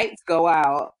the lights go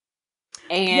out,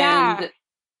 and Yeah.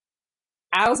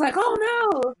 I was like,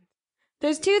 oh no.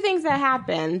 There's two things that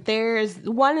happen. There's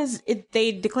one is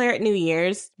they declare it New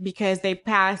Year's because they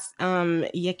pass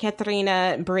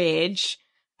Yekaterina Bridge,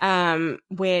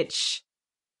 which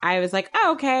I was like,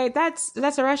 oh, okay, that's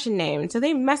a Russian name. So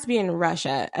they must be in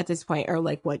Russia at this point, or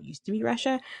like what used to be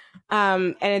Russia.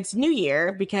 And it's New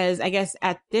Year because I guess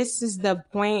this is the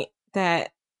point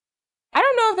that I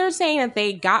don't know if they're saying that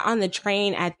they got on the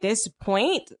train at this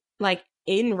point, like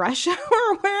in Russia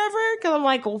or wherever. Cause I'm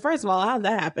like, well, first of all, how did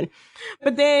that happen?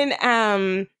 But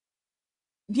then,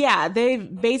 yeah,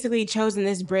 they've basically chosen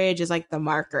this bridge as like the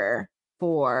marker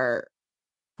for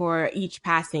each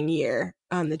passing year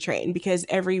on the train because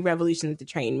every revolution that the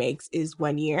train makes is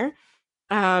 1 year.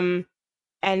 And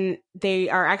they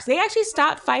actually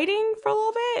stopped fighting for a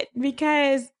little bit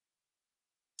because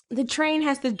the train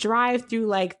has to drive through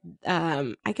like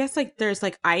I guess like there's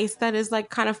like ice that is like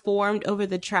kind of formed over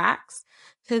the tracks.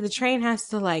 So the train has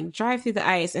to like drive through the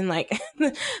ice and like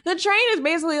the train is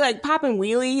basically like popping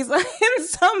wheelies in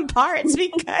some parts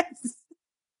because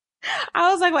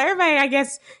I was like, well, everybody I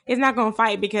guess is not gonna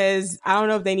fight because I don't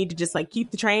know if they need to just like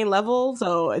keep the train level.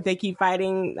 So if they keep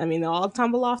fighting, I mean they'll all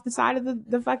tumble off the side of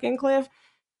the fucking cliff.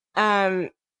 And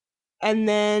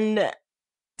then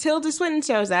Tilda Swinton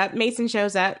shows up, Mason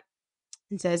shows up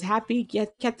and says, Happy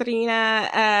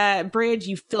Katerina Bridge,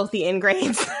 you filthy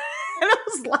ingrates. And I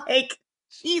was like,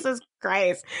 Jesus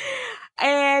Christ.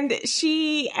 And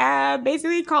she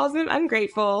basically calls them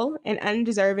ungrateful and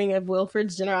undeserving of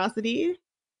Wilford's generosity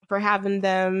for having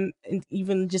them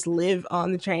even just live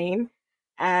on the train.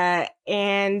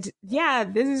 And yeah,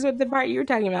 this is what the part you were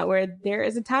talking about, where there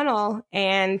is a tunnel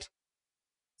and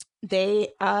they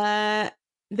I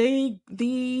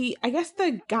guess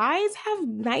the guys have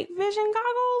night vision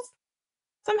goggles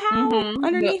somehow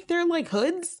underneath their like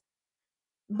hoods.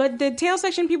 But the tail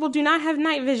section people do not have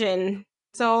night vision.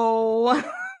 So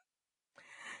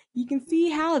you can see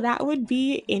how that would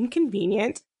be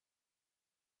inconvenient.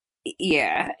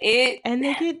 Yeah, it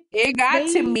got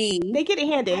to me. They get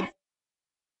handed.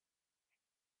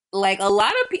 Like a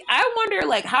lot of people, I wonder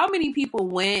like how many people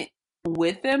went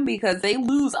with them because they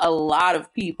lose a lot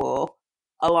of people,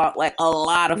 a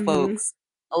lot of folks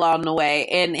along the way.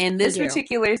 And in this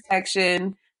particular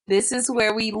section, this is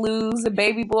where we lose a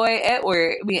baby boy,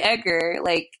 Edgar.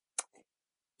 Like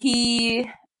he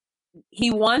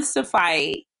wants to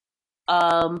fight,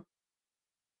 but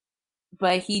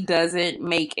he doesn't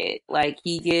make it. Like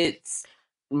he gets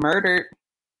murdered,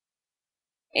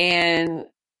 and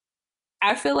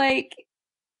I feel like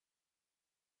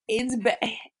it's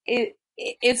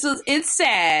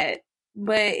sad,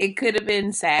 but it could have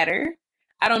been sadder.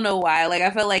 I don't know why. Like I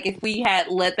felt like if we had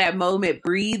let that moment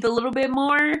breathe a little bit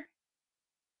more,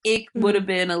 it would have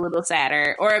been a little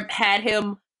sadder. Or had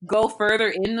him go further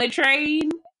in the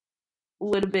train,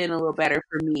 would have been a little better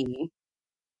for me.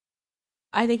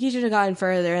 I think he should have gotten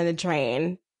further in the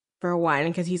train for one,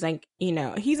 because he's like, you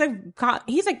know, he's a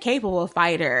capable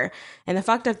fighter. And the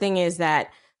fucked up thing is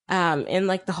that in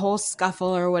like the whole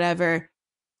scuffle or whatever,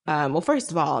 well,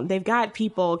 first of all, they've got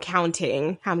people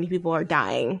counting how many people are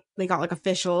dying. They got like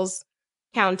officials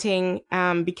counting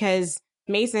because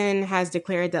Mason has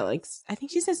declared that like, I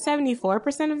think she said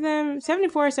 74% of them,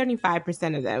 74 or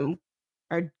 75% of them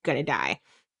are gonna die.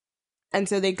 And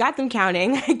so they got them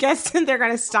counting. I guess they're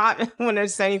going to stop when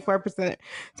there's 74%,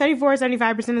 74,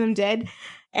 75% of them dead.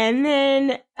 And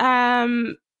then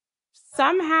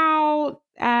somehow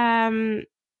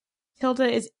Tilda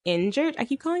is injured. I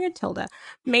keep calling her Tilda.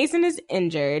 Mason is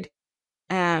injured.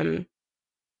 And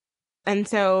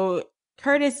so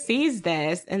Curtis sees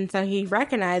this. And so he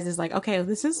recognizes like, okay,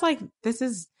 this is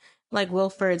like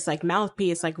Wilford's like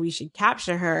mouthpiece. Like we should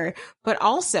capture her. But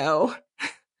also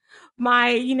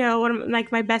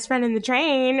my best friend in the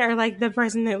train, or like the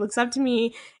person that looks up to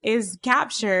me, is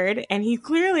captured and he's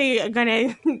clearly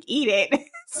gonna eat it.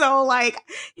 So like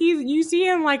you see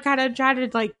him like kind of try to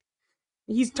like,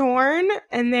 he's torn,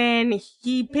 and then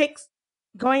he picks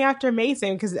going after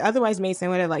Mason because otherwise Mason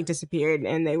would have like disappeared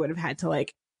and they would have had to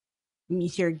like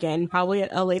meet here again probably at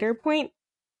a later point.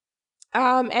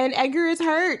 And Edgar is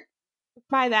hurt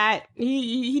by that.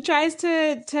 He tries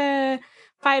to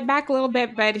fight back a little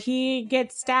bit, but he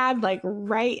gets stabbed like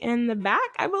right in the back,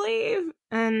 I believe,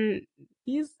 and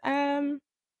he's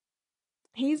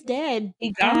dead.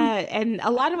 He gone. And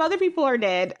a lot of other people are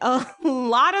dead. A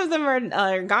lot of them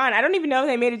are gone. I don't even know if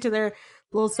they made it to their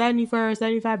little 74 or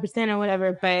 75% or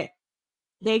whatever, but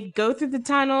they go through the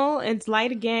tunnel. It's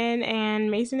light again, and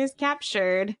Mason is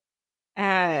captured.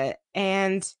 And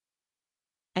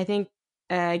I think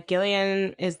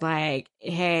Gillian is like,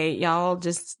 hey, y'all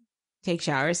just take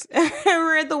showers.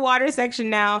 We're at the water section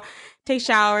now. Take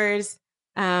showers.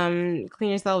 Clean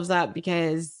yourselves up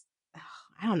because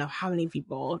I don't know how many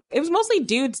people. It was mostly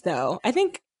dudes though. I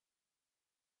think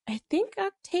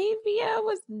Octavia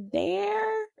was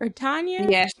there or Tanya.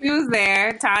 Yeah, she was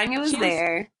there. Tanya was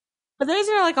there. But there's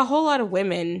like a whole lot of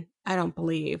women, I don't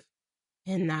believe,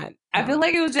 in that. I feel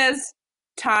like it was just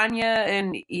Tanya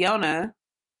and Yona.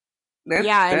 And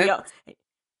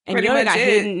Yona got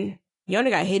hidden. Yona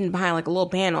got hidden behind like a little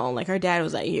panel. Like her dad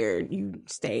was like, "Here, you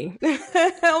stay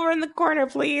over in the corner,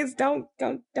 please. Don't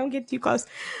get too close."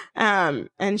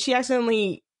 And she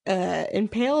accidentally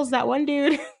impales that one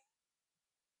dude.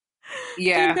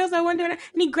 Yeah, she impales that one dude, and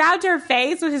he grabbed her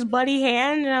face with his bloody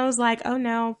hand. And I was like, "Oh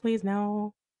no, please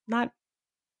no, not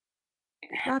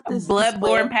this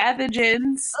bloodborne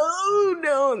pathogens." Oh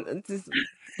no.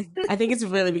 I think it's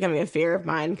really becoming a fear of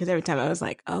mine because every time I was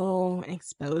like, oh,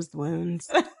 exposed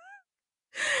wounds.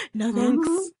 No thanks.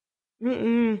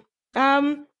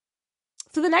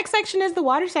 So the next section is the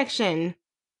water section.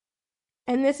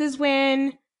 And this is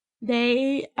when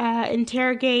they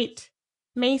interrogate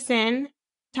Mason.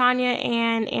 Tanya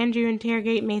and Andrew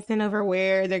interrogate Mason over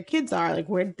where their kids are. Like,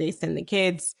 where did they send the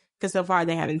kids? Because so far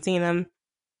they haven't seen them.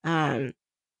 And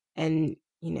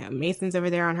you know, Mason's over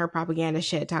there on her propaganda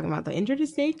shit, talking about the injured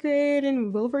is sacred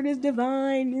and Wilford is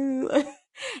divine.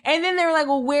 And then they were like,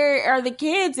 well, where are the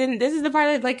kids? And this is the part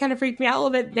that like kind of freaked me out a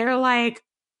little bit. They're like,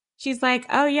 she's like,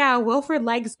 oh yeah, Wilford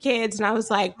likes kids. And I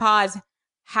was like, pause.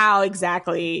 How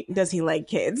exactly does he like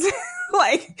kids?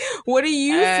 Like, what are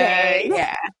you saying?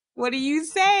 Yeah. What are you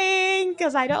saying?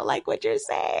 Because I don't like what you're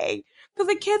saying. Because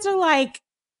the kids are like,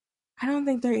 I don't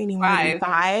think they're any more than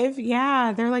 5.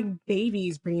 Yeah, they're like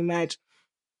babies pretty much.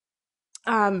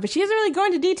 But she doesn't really go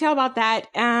into detail about that.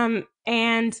 And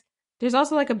there's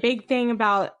also like a big thing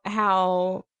about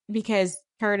how, because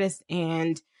Curtis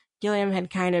and Gilliam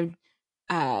had kind of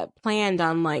planned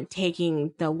on like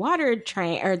taking the water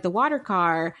train or the water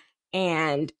car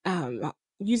and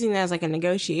using that as like a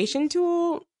negotiation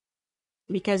tool,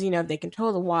 because, you know, if they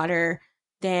control the water,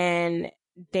 then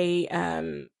they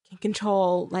can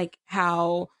control like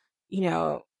how, you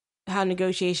know, how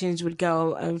negotiations would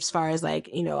go as far as like,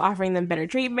 you know, offering them better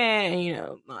treatment and, you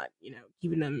know, not, you know,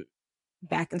 keeping them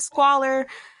back in squalor.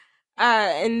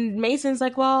 And Mason's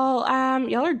like, well,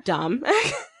 y'all are dumb.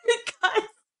 Because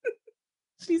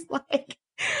she's like,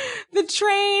 the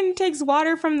train takes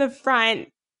water from the front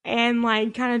and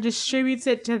like kind of distributes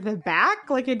it to the back.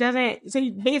 Like it doesn't, so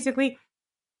basically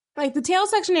like the tail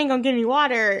section ain't gonna get any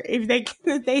water if they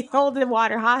hold the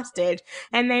water hostage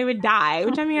and they would die.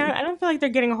 Which I mean, I don't feel like they're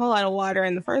getting a whole lot of water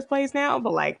in the first place now,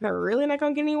 but like they're really not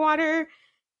gonna get any water.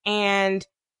 And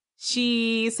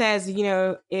she says, you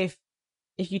know, if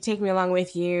you take me along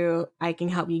with you, I can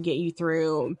help you get you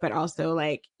through, but also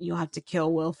like you'll have to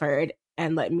kill Wilford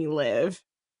and let me live.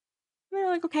 And they're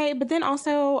like, okay, but then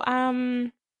also,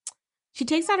 she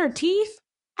takes out her teeth.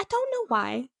 I don't know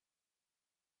why.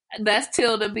 That's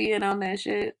Tilda being on that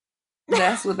shit.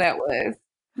 That's what that was.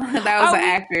 That was an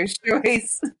actor's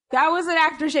choice. That was an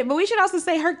actor's shit. But we should also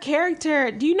say her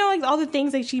character. Do you know like all the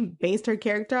things that she based her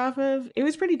character off of? It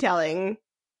was pretty telling.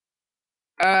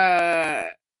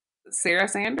 Sarah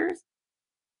Sanders?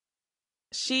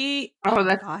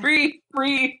 That's God. free.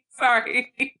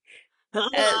 Sorry.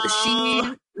 She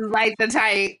like the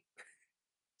type.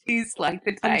 She's like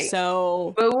the type. I'm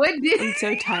so tired.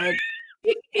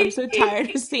 I'm so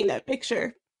tired of seeing that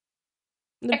picture.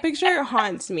 The picture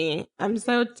haunts me. I'm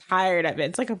so tired of it.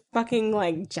 It's like a fucking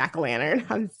like jack-o'-lantern.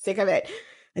 I'm sick of it.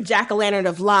 A jack-o'-lantern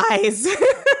of lies. I'm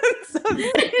so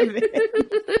sick of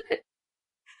it.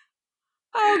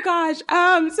 Oh gosh.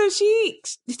 So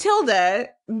Tilda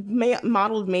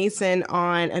modeled Mason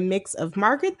on a mix of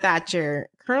Margaret Thatcher,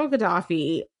 Colonel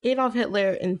Gaddafi, Adolf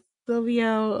Hitler, and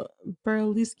Silvio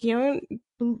Berlusconi.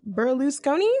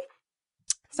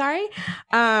 Sorry.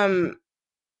 And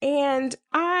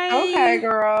okay,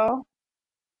 girl.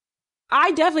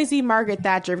 I definitely see Margaret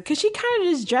Thatcher because she kind of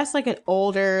just dressed like an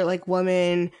older like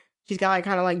woman. She's got like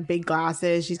kind of like big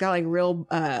glasses. She's got like real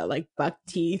like buck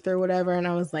teeth or whatever. And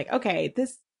I was like, okay,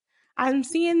 I'm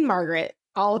seeing Margaret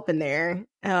all up in there.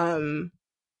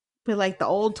 with like the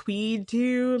old tweed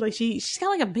too. Like she's got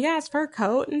like a big ass fur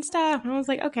coat and stuff. And I was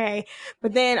like, okay.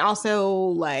 But then also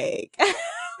like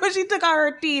when she took out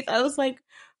her teeth, I was like,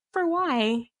 for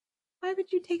why? Why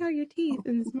would you take out your teeth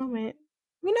in this moment?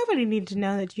 I mean, nobody needed to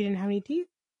know that you didn't have any teeth.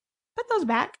 Put those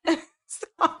back. So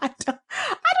I don't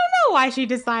know why she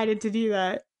decided to do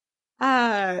that.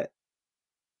 But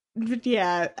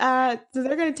yeah, so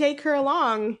they're gonna take her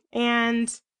along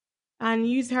and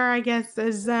use her, I guess,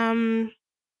 as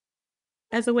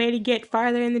a way to get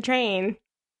farther in the train.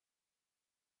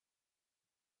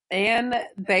 And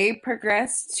they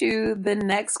progress to the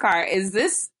next car. Is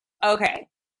this okay?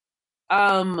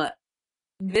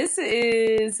 This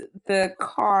is the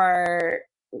car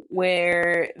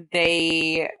where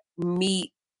they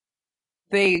meet.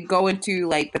 They go into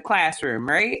like the classroom,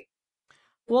 right?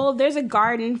 Well, there's a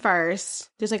garden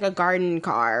first. There's like a garden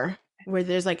car where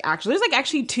there's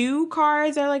actually two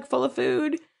cars that are like full of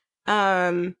food.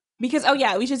 Because oh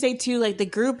yeah, we should say too, like the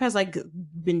group has like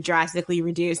been drastically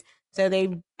reduced. So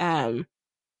they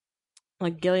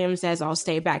like Gilliam says, I'll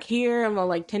stay back here and we'll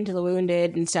like tend to the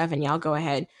wounded and stuff, and y'all go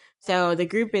ahead. So the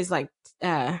group is like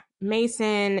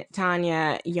Mason,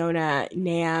 Tanya, Yona,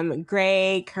 Nam,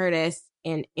 Gray, Curtis,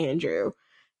 and Andrew.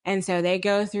 And so they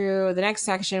go through the next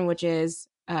section, which is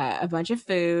a bunch of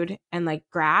food and like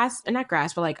grass, not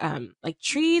grass, but like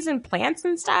trees and plants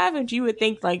and stuff, which you would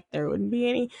think like there wouldn't be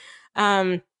any.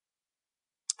 And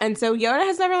so Yona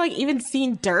has never like even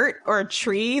seen dirt or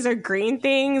trees or green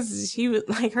things. She was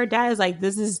like, her dad is like,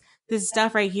 this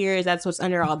stuff right here, that's what's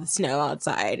under all the snow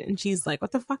outside. And she's like,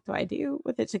 what the fuck do I do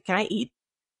with it? So can I eat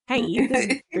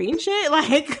this green shit?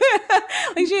 Like,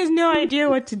 like she has no idea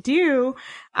what to do.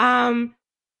 And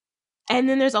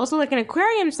then there's also like an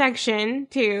aquarium section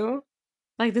too,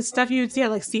 like the stuff you would see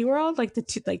at like SeaWorld, like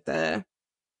the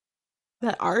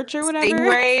arch or whatever.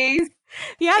 Stingrays.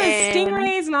 Yeah, the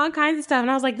stingrays and all kinds of stuff. And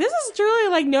I was like, this is truly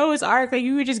like Noah's Ark. Like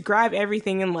you would just grab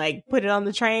everything and like put it on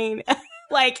the train.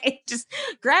 Like just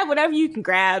grab whatever you can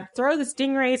grab, throw the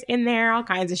stingrays in there, all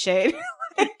kinds of shit.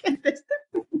 I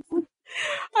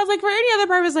was like, for any other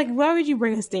purpose, like why would you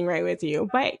bring a stingray with you?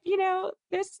 But you know,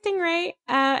 there's a stingray,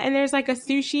 and there's like a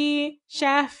sushi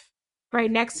chef right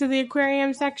next to the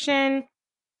aquarium section.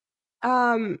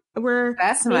 Where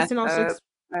That's Mason messed also up.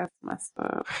 That's messed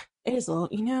up. it is a little,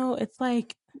 you know, it's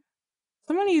like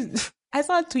I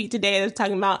saw a tweet today that was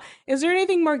talking about, is there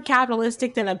anything more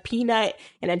capitalistic than a peanut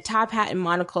and a top hat and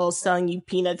monocle selling you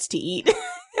peanuts to eat?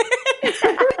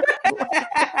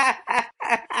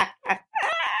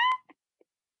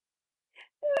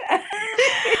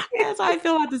 That's how I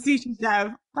feel about the sushi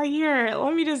chef. Like, here,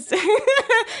 let me just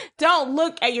don't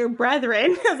look at your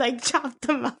brethren as I chop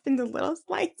them up into little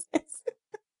slices.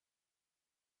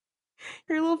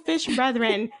 Your little fish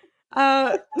brethren.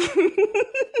 But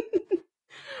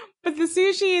the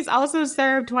sushi is also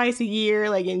served twice a year,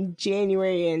 like in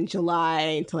January and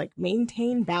July, to like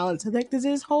maintain balance. So like there's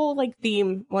this whole like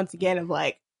theme once again of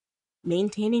like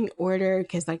maintaining order,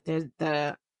 because like there's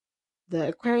the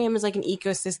aquarium is like an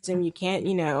ecosystem. You can't,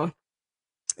 you know,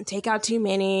 take out too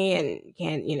many, and you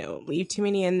can't, you know, leave too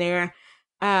many in there.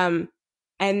 And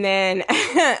then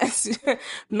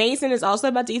Mason is also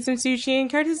about to eat some sushi, and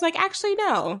Curtis is like, actually,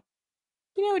 no.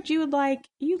 You know what you would like?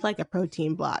 You'd like a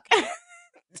protein block.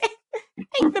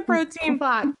 Take the protein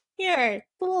block. Here,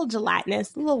 it's a little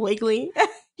gelatinous, a little wiggly.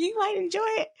 You might enjoy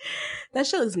it. That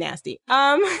shit is nasty.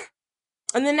 And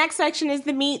the next section is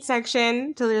the meat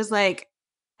section. So there's like,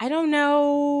 I don't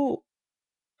know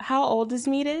how old this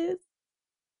meat is,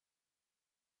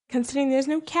 considering there's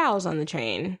no cows on the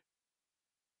train.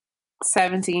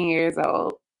 17 years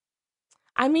old.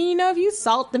 I mean, you know, if you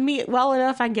salt the meat well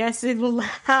enough, I guess it will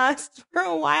last for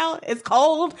a while. It's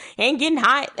cold, ain't getting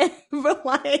hot, but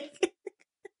like,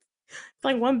 it's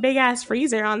like one big ass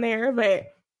freezer on there, but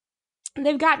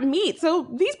they've got meat. So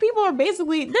these people are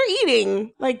basically, they're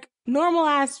eating like normal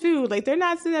ass food. Like they're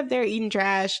not sitting up there eating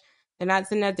trash. They're not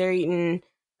sitting up there eating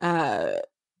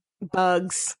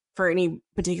bugs for any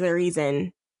particular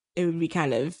reason. It would be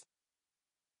kind of,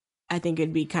 I think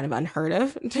it'd be kind of unheard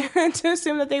of to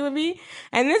assume that they would be.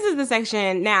 And this is the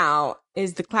section now,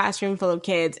 is the classroom full of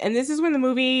kids. And this is when the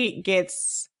movie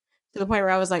gets to the point where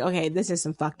I was like, okay, this is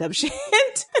some fucked up shit.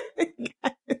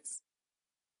 Yes.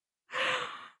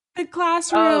 The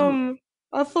classroom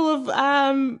full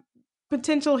of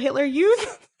potential Hitler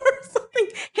youth or something.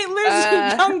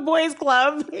 Hitler's Young Boys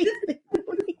Club.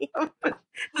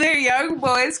 Their Young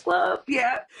Boys Club,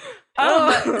 yeah.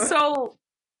 So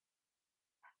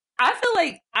I feel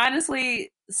like,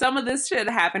 honestly, some of this should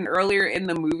happen earlier in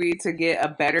the movie to get a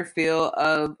better feel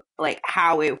of like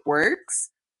how it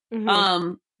works.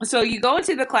 Mm-hmm. So you go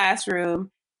into the classroom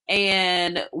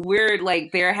and we're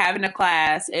like, they're having a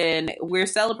class and we're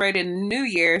celebrating New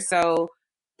Year. So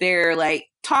they're like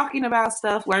talking about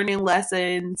stuff, learning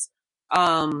lessons.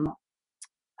 Um,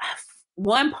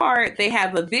 one part they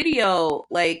have a video,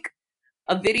 like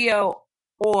a video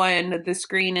on the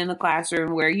screen in the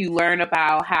classroom where you learn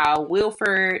about how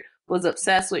Wilford was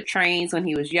obsessed with trains when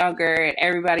he was younger, and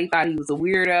everybody thought he was a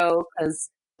weirdo because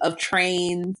of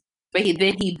trains. But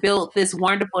then he built this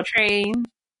wonderful train.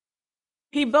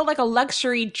 He built like a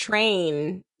luxury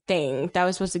train thing that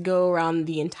was supposed to go around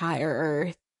the entire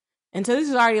Earth. And so this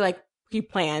is already like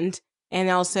pre-planned. And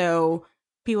also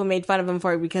people made fun of him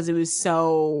for it because it was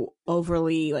so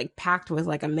overly like packed with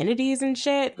like amenities and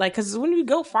shit. Like, cause when you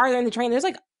go farther in the train, there's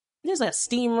a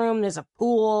steam room, there's a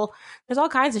pool, there's all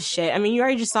kinds of shit. I mean, you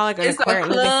already just saw like It's a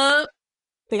club.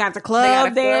 They got the They club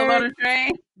got a there. club on the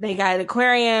train. They got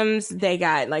aquariums. They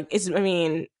got like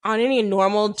on any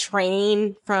normal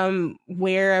train from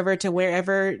wherever to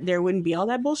wherever, there wouldn't be all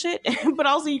that bullshit. But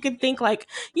also you could think like,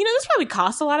 this probably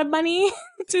costs a lot of money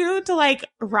to like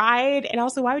ride. And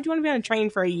also, why would you want to be on a train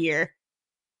for a year?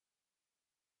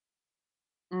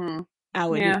 I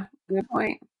wouldn't. Yeah, good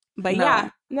point. But No, yeah,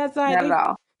 that's why not at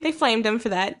all. they flamed him for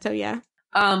that. So yeah.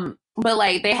 But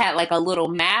like they had like a little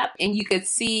map, and you could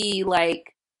see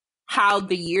like how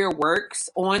the year works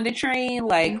on the train.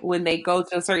 Like when they go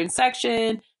to a certain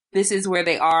section, this is where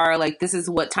they are. Like this is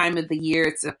what time of the year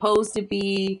it's supposed to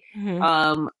be.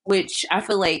 Which I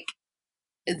feel like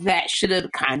that should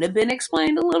have kind of been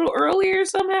explained a little earlier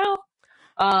somehow.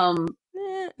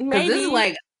 Because this is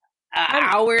like an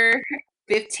hour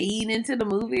 15 into the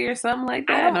movie or something like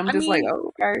that, and I'm just like,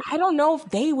 oh, okay. I don't know if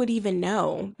they would even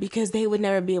know because they would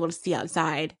never be able to see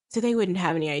outside, so they wouldn't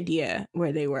have any idea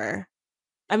where they were.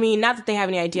 I mean, not that they have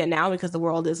any idea now because the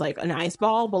world is like an ice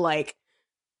ball, but like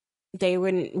they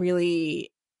wouldn't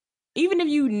really, even if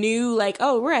you knew like,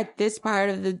 oh, we're at this part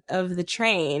of the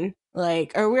train,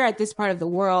 like, or we're at this part of the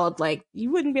world, like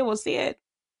you wouldn't be able to see it.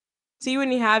 So you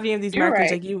wouldn't have any of these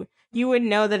markers. Right. Like you wouldn't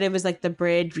know that it was like the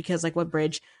bridge because like what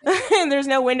bridge? And there's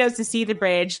no windows to see the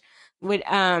bridge.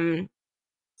 And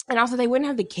also they wouldn't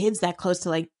have the kids that close to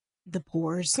like the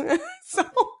pores. So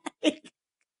like,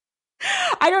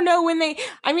 I don't know when I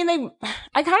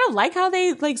kind of like how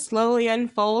they like slowly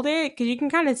unfold it because you can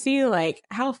kind of see like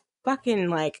how fucking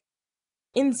like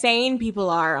insane people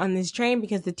are on this train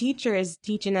because the teacher is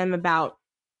teaching them about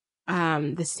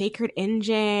the sacred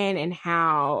engine and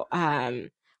how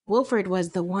Wilford was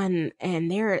the one,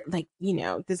 and they're like,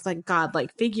 this like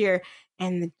godlike figure,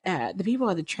 and the people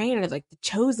of the train are like the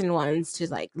chosen ones to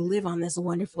like live on this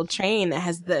wonderful train that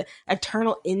has the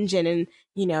eternal engine, and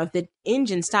if the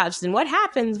engine stops, then what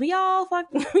happens? We all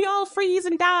freeze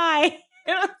and die.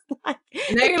 Like,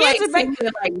 they're like singing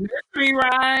like nursery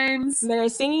rhymes. They're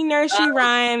singing nursery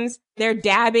rhymes. They're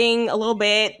dabbing a little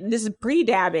bit. This is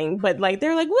pre-dabbing, but like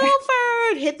they're like,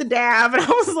 Wilford, hit the dab, and I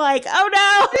was like,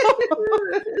 oh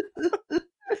no,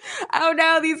 oh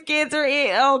no, these kids are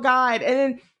oh god. And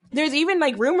then there's even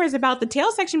like rumors about the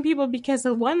tail section people because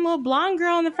the one little blonde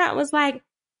girl in the front was like,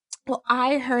 well,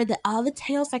 I heard that all the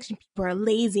tail section people are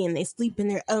lazy and they sleep in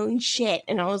their own shit,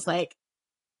 and I was like,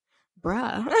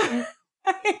 bruh.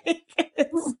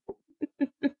 It's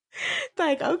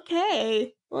like,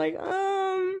 okay, like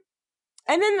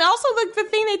and then also like the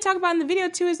thing they talk about in the video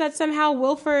too is that somehow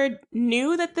Wilford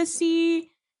knew that the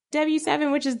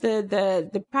CW7, which is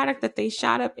the product that they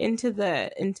shot up into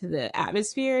the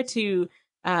atmosphere to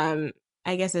I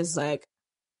guess is like,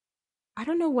 I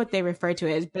don't know what they refer to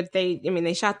it as, but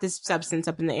they shot this substance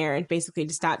up in the air and basically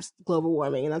to stop global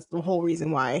warming, and that's the whole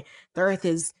reason why the Earth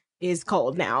is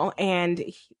cold now. And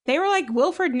they were like,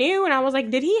 Wilford knew, and I was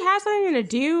like, did he have something to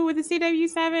do with the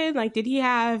CW7? Like, did he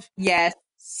have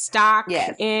stock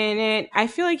in it? I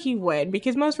feel like he would,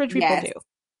 because most rich people do.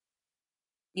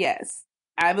 Yes.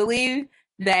 I believe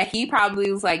that he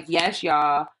probably was like, yes,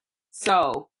 y'all.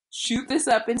 So shoot this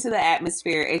up into the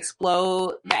atmosphere,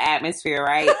 explode the atmosphere,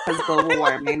 right? Because global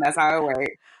warming, that's how it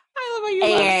works. I love how you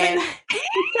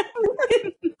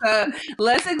love it.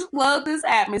 Let's explode this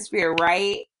atmosphere,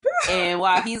 right? And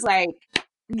while he's like,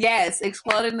 yes,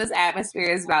 exploding this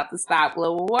atmosphere is about to stop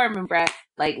global warming, bruh.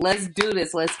 Like, let's do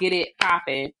this. Let's get it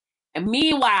popping. And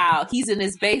meanwhile, he's in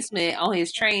his basement on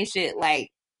his train shit,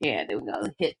 like, yeah, then we're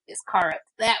gonna hit this car up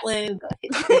that way. We're gonna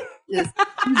hit this.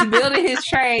 He's building his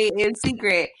train in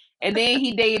secret. And then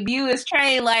he debut his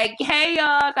train like, hey,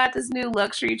 y'all, got this new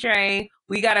luxury train.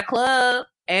 We got a club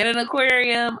and an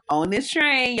aquarium on this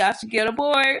train. Y'all should get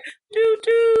aboard.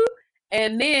 Doo-doo.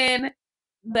 And then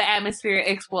the atmosphere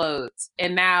explodes.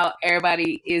 And now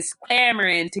everybody is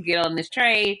clamoring to get on this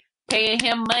train, paying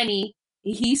him money.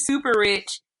 He's super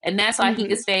rich. and that's why he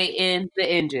could stay in the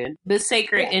engine, the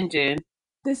sacred engine.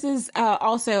 This is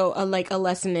also a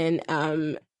lesson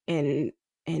in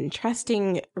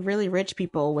trusting really rich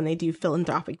people when they do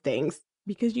philanthropic things,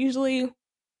 because usually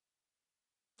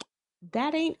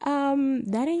that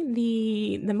ain't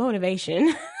the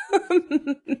motivation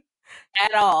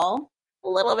At all. a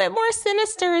little bit more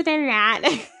sinister than that.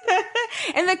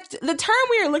 And the term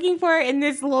we are looking for in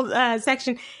this little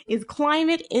section is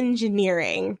climate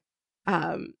engineering.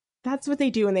 That's what they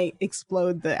do when they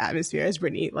explode the atmosphere, as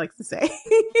Brittany likes to say.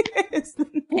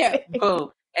 Yeah,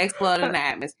 boom. Explode in the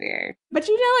atmosphere. But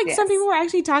some people were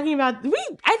actually talking about,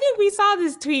 I think we saw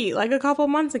this tweet like a couple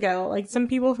months ago. Like some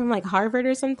people from like Harvard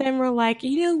or something were like,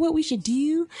 you know what we should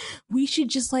do? We should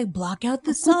just like block out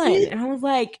the sun. And I was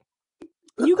like,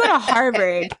 you go to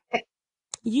Harvard,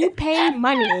 you pay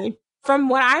money. From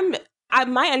what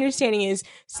my understanding is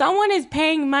someone is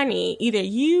paying money, either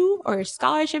you or a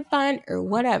scholarship fund or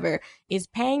whatever is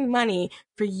paying money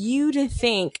for you to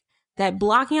think that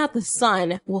blocking out the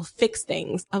sun will fix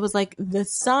things. I was like, the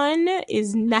sun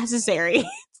is necessary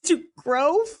to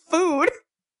grow food.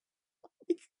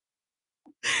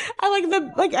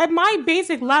 I like at my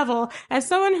basic level, as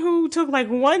someone who took like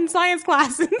one science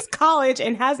class in college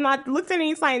and has not looked at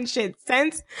any science shit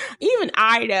since, even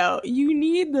I know you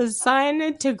need the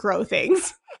sun to grow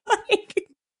things.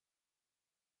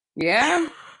 Yeah,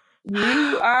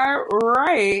 you are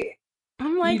right.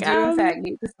 I'm like, you do in fact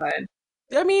need the sun.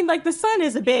 I mean, like, the sun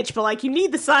is a bitch, but like, you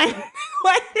need the sun.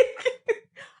 Like,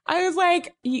 I was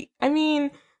like, I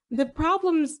mean, the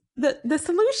problems, the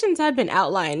solutions have been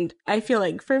outlined, I feel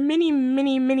like, for many,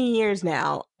 many, many years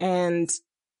now. And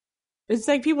it's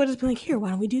like people just be like, here,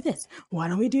 why don't we do this? Why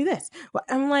don't we do this? Well,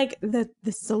 I'm like, the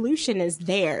solution is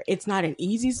there. It's not an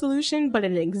easy solution, but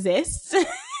it exists. And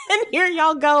here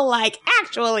y'all go, like,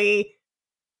 actually,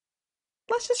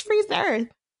 let's just freeze the earth.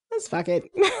 Let's fuck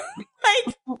it.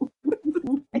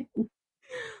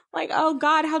 Like, oh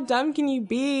God, how dumb can you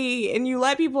be? And you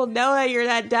let people know that you're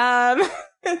that dumb.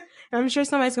 And I'm sure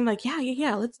somebody's gonna be like,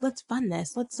 yeah, let's fund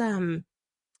this. Let's do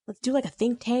like a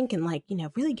think tank and like,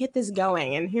 really get this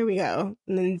going. And here we go.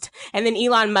 And then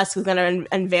Elon Musk is gonna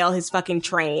unveil his fucking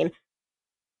train.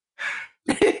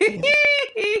 He's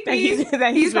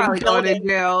probably going to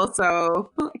jail,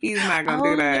 so he's not gonna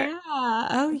do that.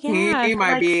 Yeah. He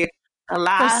might be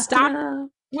alive.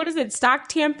 What is it? Stock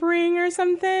tampering or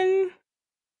something?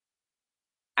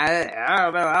 I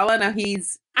don't know. All I know,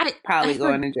 he's probably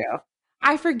going to jail.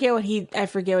 I forget what he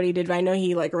did, but I know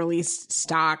he like released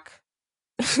stock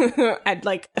at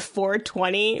like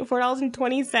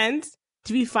 $4.20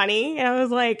 to be funny. And I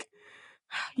was like,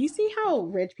 you see how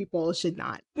rich people should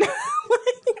not.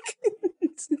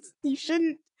 You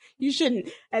shouldn't.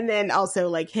 And then also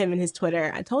like him and his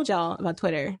Twitter. I told y'all about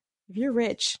Twitter. If you're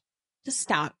rich, just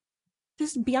stop.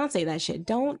 Just Beyonce that shit.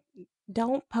 Don't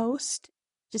post.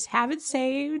 Just have it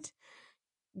saved.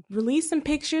 Release some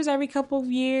pictures every couple of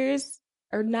years.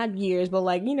 Or not years, but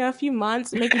like, a few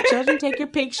months. Make your children take your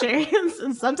pictures.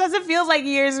 Sometimes it feels like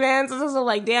years, man. Sometimes I'm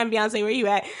like, damn, Beyonce, where you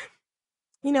at?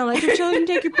 Let your children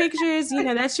take your pictures.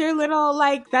 That's your little,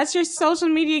 like, that's your social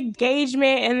media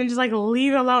engagement. And then just, like,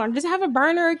 leave it alone. Just have a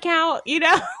burner account, and,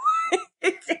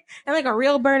 like, a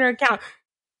real burner account.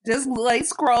 Just, like,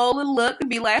 scroll and look and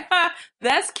be like,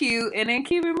 that's cute. And then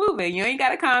keep it moving. You ain't got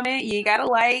to comment. You ain't got to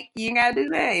like. You ain't got to do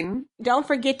that. Don't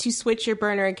forget to switch your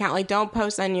burner account. Like, don't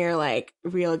post on your, like,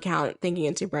 real account thinking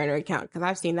it's your burner account. Because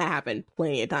I've seen that happen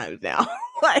plenty of times now.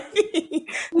 Like,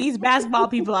 these basketball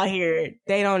people out here,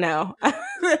 they don't know.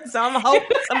 So I'm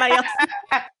hoping somebody else.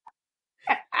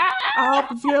 I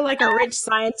hope if you're like a rich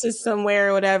scientist somewhere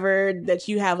or whatever, that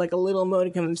you have like a little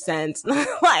modicum of sense,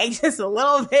 like just a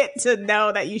little bit to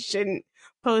know that you shouldn't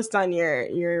post on your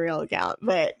real account.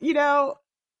 But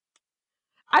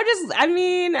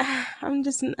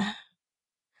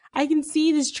I can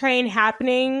see this train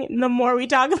happening the more we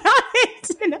talk about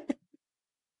it.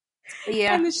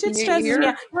 Yeah, and the shit stresses me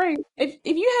out. Right. If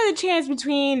you had a chance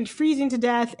between freezing to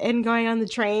death and going on the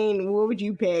train, what would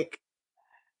you pick?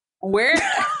 Where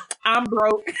I'm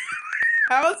broke.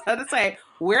 I was going to say,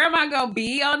 where am I going to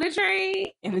be on the train?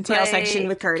 In the tail section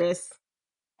with Curtis.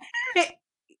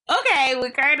 Okay,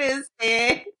 with Curtis.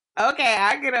 Okay,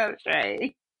 I get on the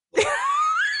train.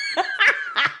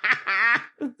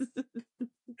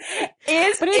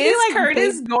 Is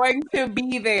Curtis going to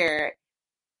be there?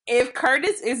 If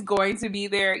Curtis is going to be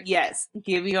there, yes,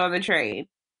 get me on the train.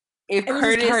 If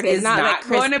Curtis is not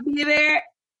going to be there,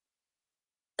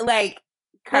 like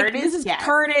Curtis, this is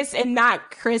Curtis and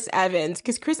not Chris Evans,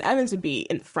 because Chris Evans would be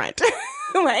in front.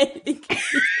 Like,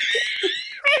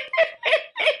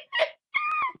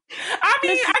 I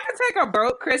mean, I could take a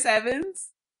broke Chris Evans.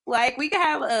 Like, we could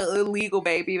have a illegal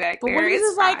baby back But there. what if this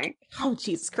It's is fine. like, oh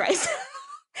Jesus Christ!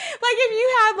 Like if you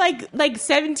had like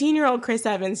 17-year-old Chris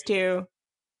Evans too.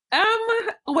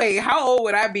 Wait, how old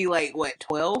would I be? Like, what,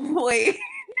 12? Wait,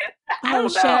 I Oh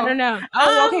don't shit, I know. don't know.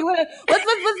 Oh, okay.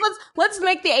 Let's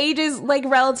make the ages like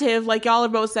relative. Like y'all are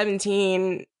both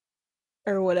 17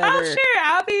 or whatever. Oh, sure.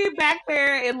 I'll be back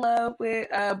there in love with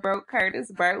broke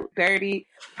Curtis, broke, dirty.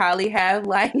 Probably have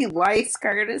like lice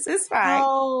Curtis. It's fine.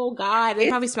 Oh God, it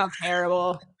probably smells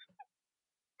terrible.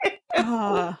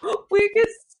 We can.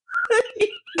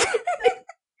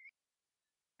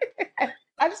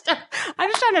 I'm just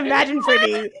trying to imagine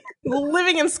Brittany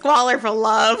living in squalor for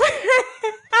love.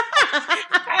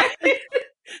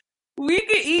 We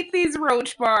could eat these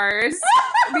roach bars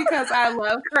because I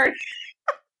love Curtis.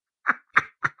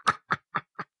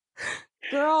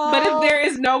 Girl. But if there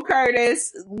is no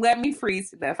Curtis, let me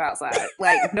freeze to death outside.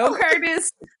 Like, no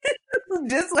Curtis,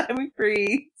 just let me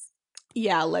freeze.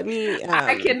 Yeah, let me.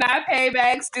 I cannot pay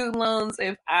back student loans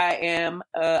if I am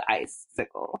a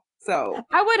icicle. So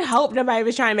I would hope nobody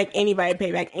was trying to make anybody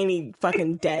pay back any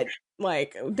fucking debt.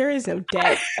 Like, there is no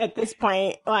debt at this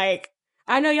point. Like,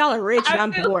 I know y'all are rich and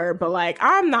I'm poor, but like,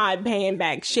 I'm not paying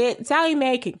back shit. Sally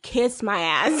Mae can kiss my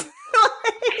ass.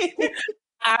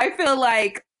 I feel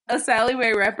like a Sally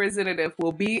Mae representative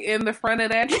will be in the front of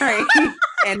that train.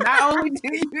 And not only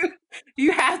do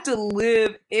you have to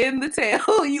live in the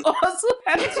town, you also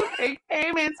have to make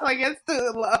payments on your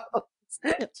student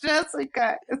loans. Just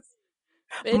because.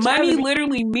 Bitch, money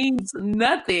literally means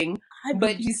nothing,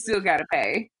 but you still gotta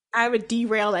pay. I would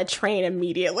derail that train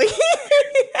immediately.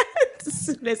 As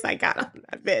soon as I got on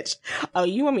that bitch. Oh,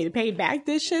 you want me to pay back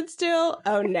this shit still?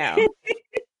 Oh no.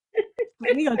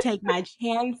 Let me go take my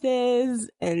chances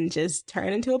and just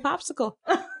turn into a popsicle.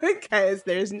 Because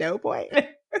there's no point.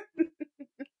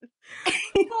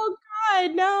 Oh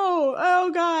God, no.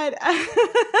 Oh God.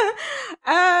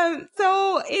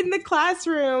 So in the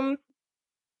classroom,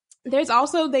 there's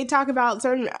also, they talk about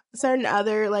certain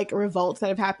other like revolts that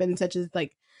have happened, such as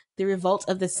like the revolt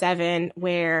of the Seven,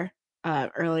 where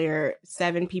earlier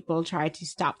 7 people tried to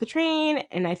stop the train,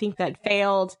 and I think that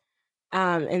failed.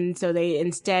 And so they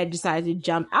instead decided to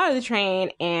jump out of the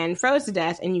train and froze to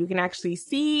death. And you can actually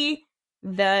see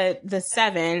the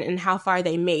 7 and how far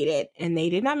they made it, and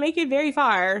they did not make it very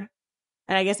far.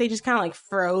 And I guess they just kind of like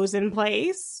froze in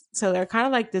place. So they're kind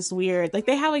of like this weird, like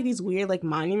they have like these weird like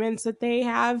monuments that they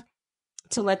have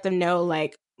to let them know,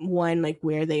 like, one, like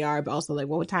where they are, but also like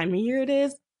what time of year it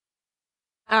is.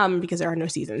 Because there are no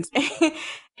seasons.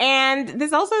 And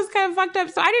this also is kind of fucked up.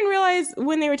 So I didn't realize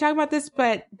when they were talking about this,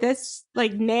 but this,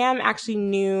 like, Nam actually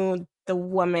knew the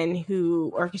woman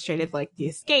who orchestrated like the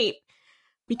escape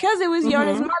because it was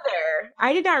Yona's mother.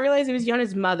 I did not realize it was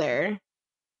Yona's mother.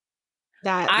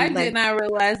 That I did not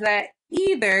realize that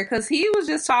either, because he was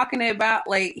just talking about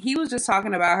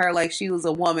her like she was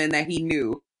a woman that he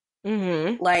knew.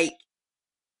 Mm-hmm.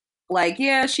 Like,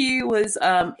 yeah, she was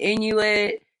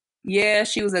Inuit. Yeah,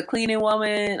 she was a cleaning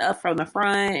woman up from the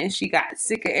front, and she got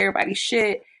sick of everybody's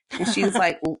shit, and she was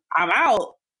like, I'm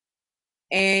out.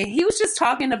 And he was just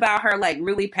talking about her like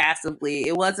really passively.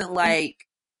 It wasn't like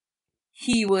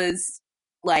he was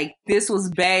like, this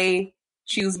was Bae.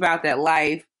 She was about that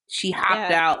life. She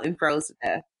hopped out and froze to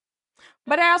death.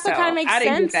 But it also kind of makes sense. I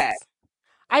didn't get that.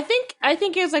 I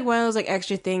think it was like one of those like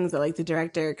extra things that like the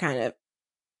director kind of,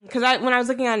 because when I was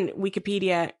looking on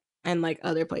Wikipedia and like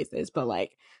other places, but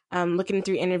like looking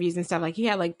through interviews and stuff, like he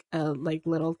had like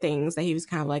little things that he was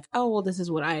kind of like, oh well, this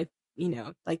is what I,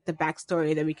 like the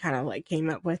backstory that we kind of like came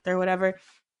up with or whatever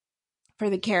for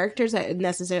the characters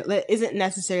that isn't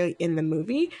necessarily in the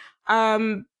movie.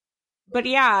 But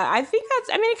yeah, I think it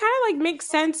kind of like makes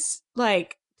sense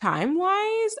like time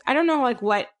wise. I don't know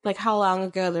like how long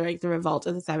ago the revolt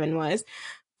of the 7 was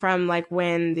from like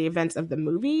when the events of the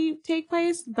movie take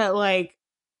place, but like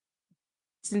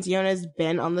since Yona's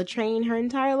been on the train her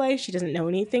entire life, she doesn't know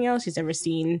anything else. She's never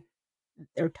seen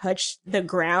or touched the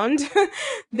ground.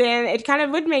 Then it kind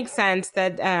of would make sense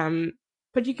that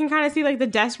but you can kind of see like the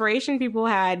desperation people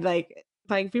had, like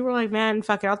people were like, man,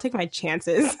 fuck it, I'll take my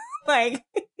chances. Like,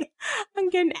 I'm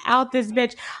getting out this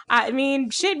bitch. I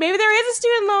mean, shit, maybe there is a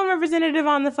student loan representative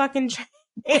on the fucking train.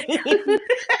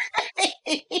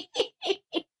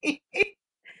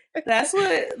 That's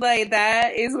what, like,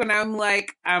 that is when I'm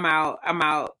like, I'm out.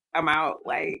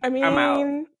 Like, I mean, I'm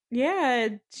out. Yeah,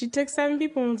 she took 7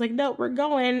 people and was like, no, we're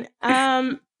going.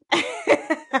 And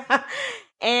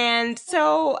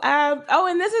so,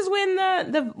 and this is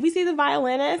when we see the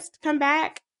violinist come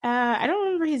back. I don't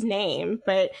remember his name,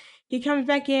 but he comes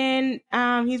back in.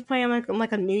 He's playing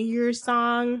like a New Year's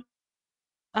song.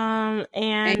 And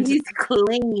And he's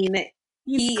clean.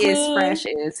 he's He is clean. fresh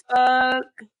as fuck.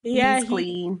 Yeah, He's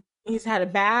clean. he's had a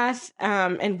bath.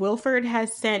 And Wilford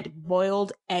has sent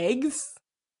boiled eggs,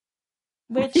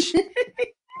 which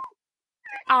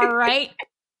all right.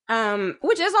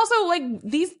 Which is also like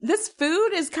this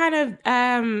food is kind of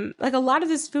like a lot of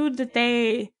this food that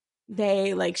they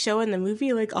like show in the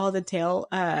movie, like all the tail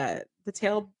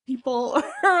people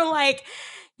are like,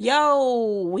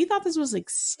 yo, we thought this was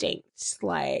extinct.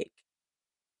 Like,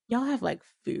 y'all have like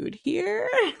food here?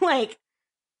 like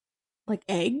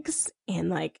eggs and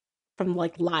like from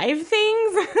like live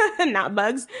things, not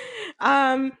bugs.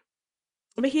 Um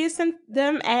but he has sent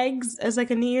them eggs as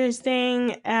like a New Year's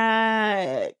thing.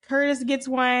 Curtis gets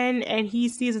one and he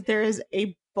sees that there is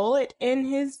a bullet in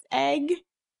his egg.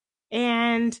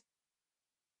 And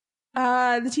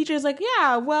the teacher is like,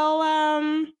 yeah, well,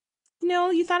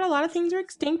 you thought a lot of things were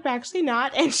extinct, but actually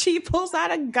not. And she pulls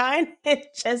out a gun and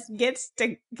just gets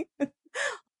to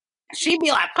She'd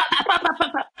be like, pop, pop, pop, pop,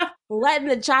 pop, pop. letting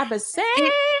the chopper sing.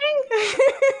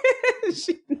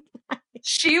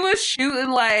 She was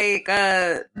shooting like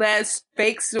that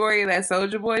fake story that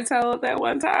Soulja Boy told that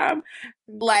one time.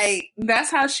 Like,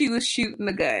 that's how she was shooting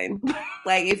the gun.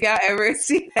 Like, if y'all ever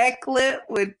see that clip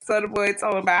with Soulja Boy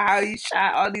talking about how he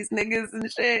shot all these niggas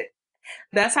and shit,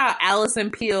 that's how Allison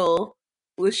Peel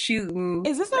was shooting.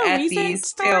 Is this a recent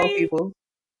story? People.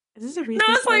 Is this a recent?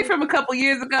 No, it's like from a couple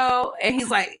years ago, and he's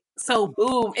like, "So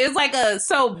boom." It's like a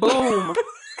 "so boom"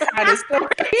 kind of story.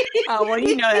 Oh well,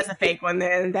 that's a fake one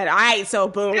then. That I ain't so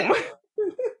boom.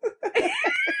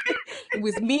 It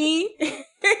was me,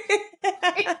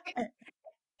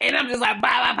 and I'm just like,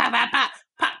 bah, bah, bah, bah, bah,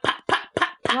 pop, pop, pop, pop,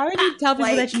 pop. Why would you tell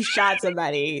people that you shot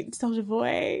somebody, Soulja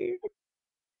Boy?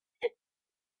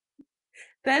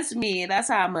 That's me. That's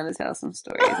how I'm gonna tell some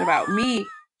stories about me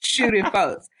shooting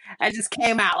folks. I just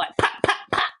came out like pop, pop,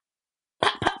 pop, pop,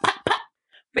 pop, pop, pop.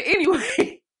 But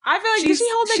anyway, I feel like did she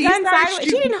hold the gun sideways?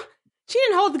 She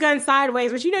didn't hold the gun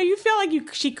sideways, but you feel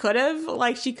like she could have,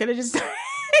 just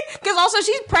because also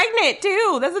she's pregnant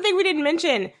too. That's the thing we didn't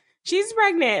mention. She's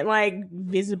pregnant, like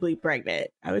visibly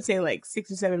pregnant. I would say like 6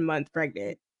 or 7 months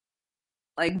pregnant.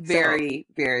 Like very,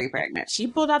 very pregnant. She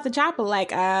pulled out the chopper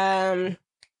like,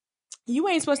 you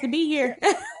ain't supposed to be here.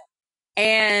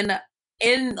 And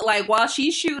in like while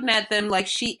she's shooting at them, like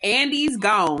Andy's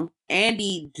gone.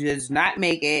 Andy does not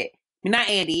make it. Not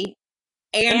Andy.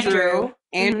 Andrew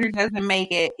mm-hmm. doesn't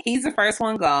make it. He's the first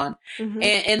one gone. Mm-hmm.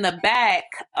 And in the back,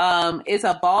 is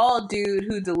a bald dude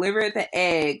who delivered the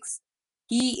eggs.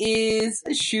 He is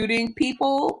shooting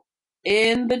people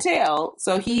in the tail.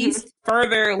 So he's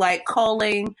further like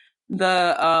calling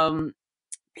the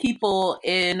people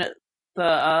in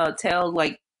the tail,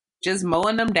 like just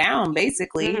mowing them down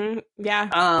basically. Mm-hmm.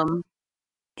 Yeah.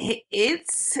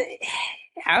 It's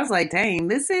I was like, dang,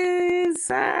 this is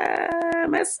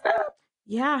messed up.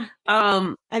 Yeah.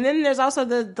 And then there's also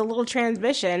the little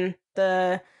transmission,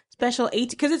 the special 18,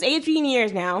 because it's 18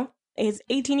 years now. It's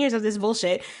 18 years of this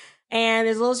bullshit. And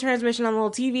there's a little transmission on the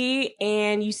little TV,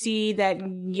 and you see that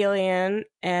Gillian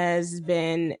has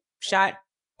been shot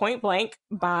point blank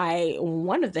by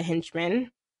one of the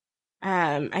henchmen.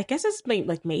 I guess it's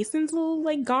like Mason's little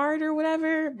like guard or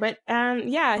whatever. But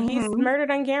yeah, he's murdered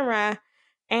on camera,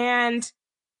 and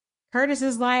Curtis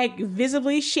is like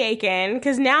visibly shaken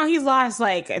because now he's lost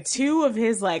like 2 of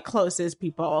his like closest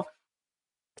people.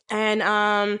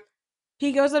 And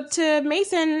he goes up to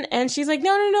Mason and she's like,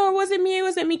 no, it wasn't me,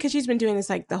 because she's been doing this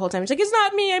like the whole time. She's like, it's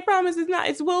not me, I promise, it's not,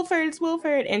 it's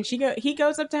Wilford. And he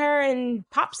goes up to her and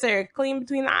pops her clean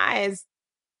between the eyes.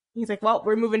 He's like, well,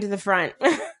 we're moving to the front.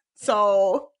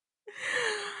 So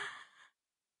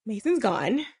Mason's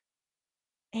gone,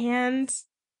 and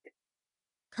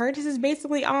Curtis is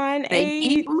basically on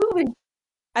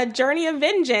a journey of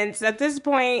vengeance at this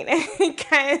point,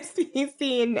 because he's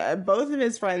seen both of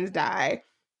his friends die.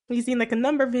 He's seen like a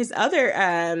number of his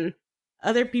other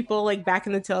people like back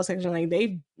in the tail section, like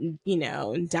they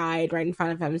died right in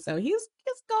front of him. So he's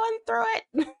just going through it,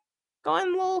 going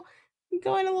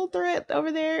a little through it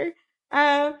over there.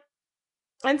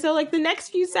 And so like the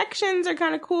next few sections are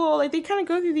kind of cool. Like they kind of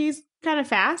go through these kind of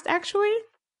fast, actually.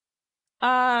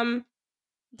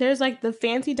 There's like the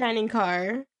fancy dining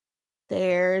car.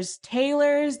 There's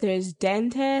tailors. There's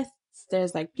dentists.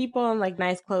 There's like people in like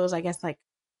nice clothes. I guess like,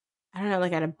 I don't know,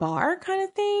 like at a bar kind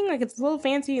of thing. Like it's a little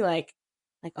fancy, like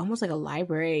almost like a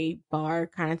library bar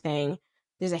kind of thing.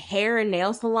 There's a hair and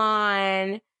nail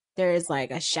salon. There's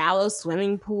like a shallow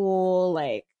swimming pool.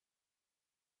 Like,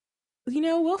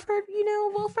 Wilford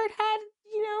had,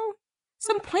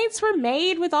 some points were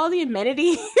made with all the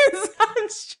amenities. I'm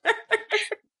sure.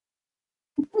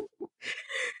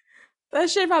 That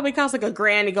shit probably costs like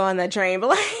 $1,000 to go on that train, but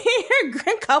like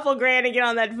a couple grand to get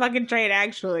on that fucking train,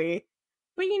 actually.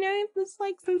 But you know, it's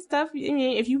like some stuff. I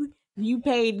mean, if you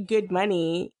paid good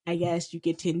money, I guess you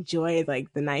get to enjoy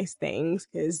like the nice things.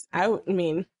 Because I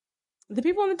mean, the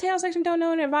people in the tail section don't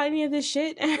know about any of this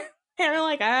shit. They're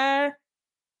like,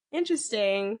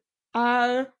 interesting.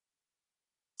 And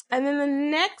then the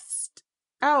next,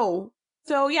 so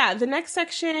yeah, the next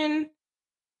section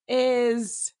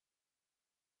is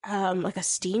like a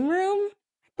steam room,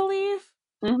 I believe.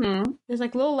 Mm-hmm. There's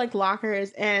like little like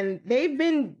lockers, and they've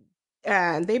been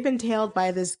tailed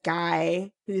by this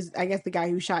guy who's, I guess, the guy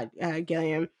who shot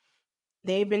Gilliam.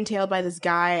 They've been tailed by this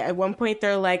guy. At one point,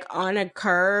 they're like on a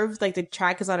curve, like the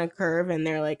track is on a curve, and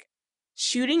they're like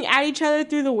shooting at each other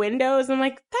through the windows. I'm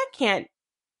like, that can't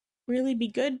really be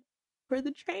good for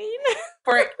the train.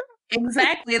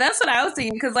 Exactly, that's what I was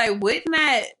thinking. Because like, wouldn't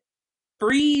that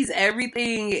freeze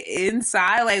everything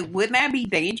inside? Like, wouldn't that be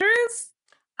dangerous?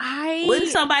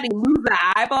 Wouldn't somebody lose the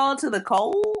eyeball to the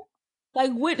cold?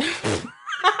 Like, what?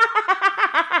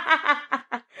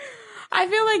 I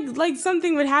feel like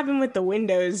something would happen with the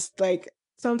windows, like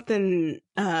something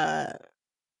like,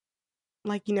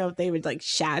 you know, if they would like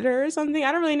shatter or something.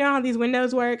 I don't really know how these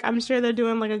windows work. I'm sure they're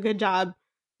doing like a good job,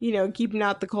 you know, keeping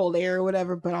out the cold air or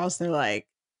whatever, but also like,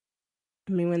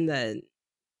 I mean,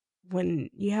 when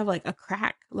you have like a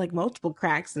crack, like multiple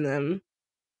cracks in them,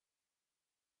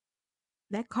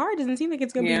 that car doesn't seem like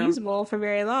it's gonna be usable for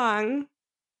very long.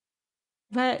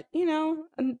 But, you know,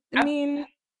 I mean,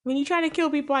 when you try to kill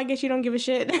people, I guess you don't give a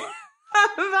shit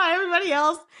about everybody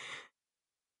else.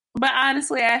 But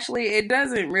honestly, Ashley, it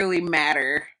doesn't really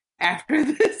matter after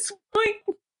this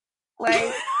point.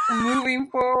 Like, moving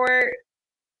forward,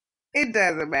 it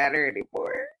doesn't matter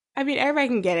anymore. I mean, everybody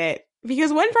can get it.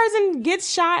 Because one person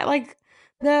gets shot, like,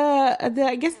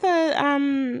 I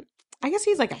guess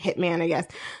he's like a hitman, I guess.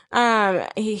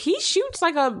 He shoots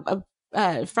like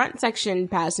a front section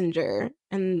passenger,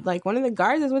 and like one of the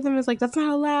guards is with him is like, that's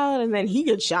not allowed, and then he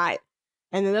gets shot.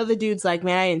 And then the other dude's like,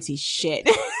 man, I didn't see shit.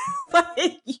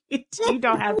 Like, you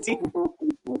don't have to.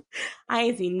 I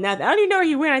ain't seen nothing. I don't even know where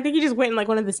he went. I think he just went in like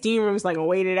one of the steam rooms, like, and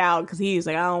waited out because he's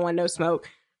like, I don't want no smoke.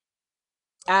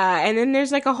 And then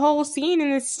there's like a whole scene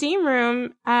in the steam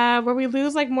room where we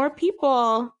lose like more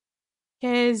people,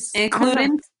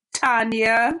 including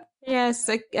Tanya. Yes,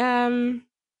 like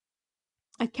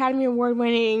Academy Award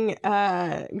winning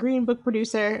Green Book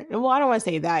producer. Well, I don't want to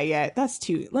say that yet. That's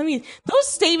too. Those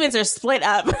statements are split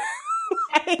up.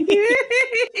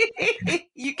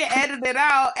 You can edit it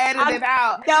out. It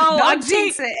out. No, don't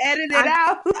jinx it. Edit it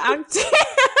out.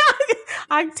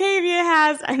 Octavia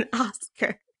has an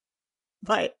Oscar,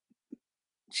 but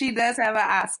she does have an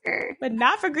Oscar, but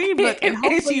not for Green Book. And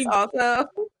hopefully she's also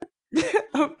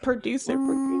a producer.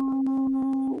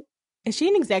 Is she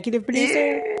an executive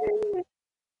producer?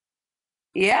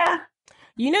 Yeah.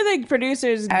 You know the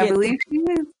producers. I believe she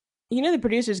is. You know the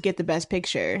producers get the best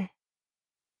picture.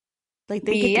 Like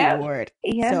they get the award.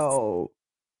 Yes.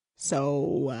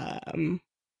 So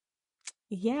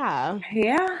yeah.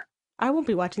 Yeah. I won't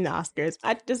be watching the Oscars.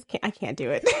 I can't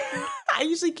do it. I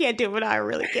usually can't do it, but I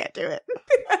really can't do it.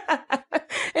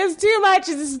 It's too much.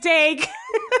 It's a stake.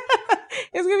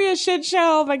 It's gonna be a shit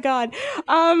show. Oh my god.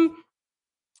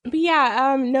 But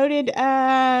yeah, noted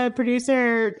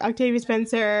producer Octavia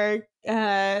Spencer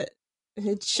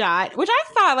shot, which I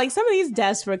thought like some of these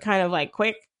deaths were kind of like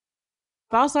quick.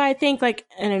 But also, I think, like,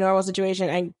 in a normal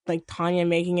situation, like Tanya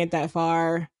making it that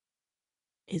far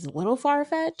is a little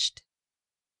far-fetched.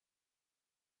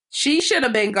 She should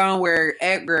have been gone where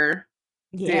Edgar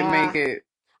didn't make it.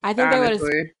 I think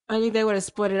they would have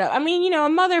split it up. I mean, you know, a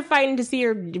mother fighting to see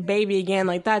her baby again,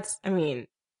 like, that's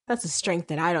a strength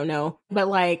that I don't know. But,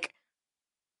 like,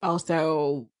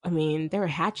 also, I mean, there were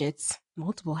hatchets,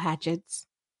 multiple hatchets,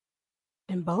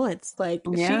 and bullets. Like,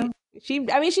 yeah. She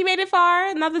made it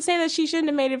far. Not to say that she shouldn't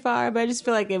have made it far, but I just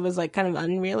feel like it was like kind of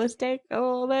unrealistic a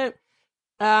little bit.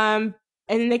 And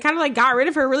then they kind of like got rid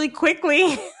of her really quickly.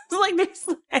 It's like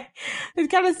it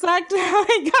kind of sucked how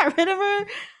they got rid of her.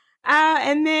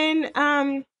 And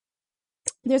then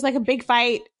there's like a big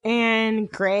fight,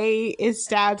 and Gray is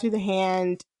stabbed through the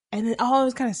hand. And then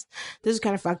this is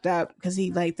kind of fucked up because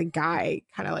he like the guy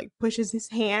kind of like pushes his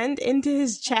hand into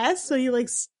his chest, so he like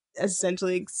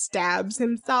essentially stabs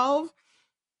himself.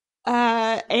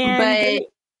 But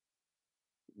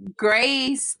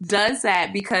Grace does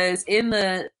that because in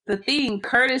the thing,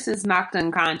 Curtis is knocked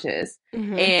unconscious,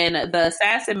 and the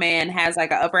assassin man has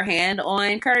like an upper hand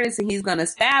on Curtis, and he's gonna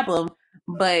stab him.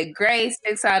 But Grace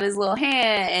sticks out his little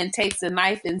hand and takes a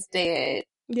knife instead.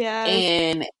 Yeah,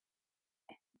 and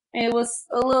it was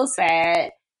a little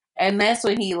sad. And that's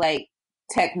when he like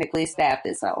technically stabbed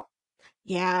himself.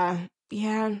 Yeah.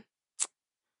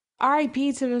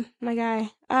 R.I.P. to my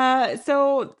guy.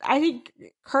 So I think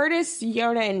Curtis,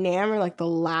 Yoda, and Nam are like the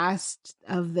last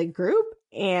of the group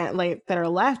and like that are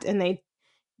left, and they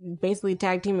basically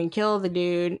tag team and kill the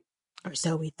dude, or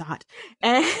so we thought.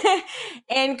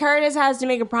 And Curtis has to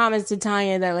make a promise to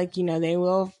Tanya that like, you know, they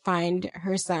will find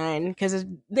her son, because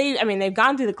they've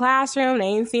gone through the classroom, they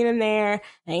ain't seen him there,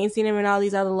 they ain't seen him in all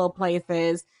these other little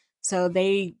places, so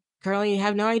they currently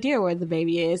have no idea where the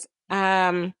baby is.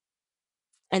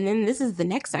 And then this is the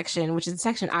next section, which is the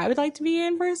section I would like to be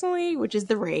in personally, which is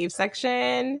the rave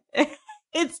section.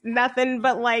 It's nothing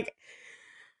but like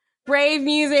rave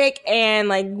music and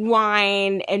like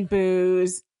wine and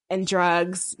booze and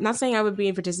drugs. Not saying I would be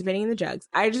participating in the drugs.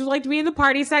 I just would like to be in the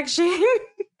party section.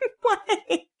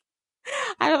 Like,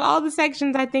 out of all the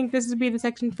sections, I think this would be the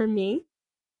section for me.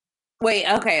 Wait,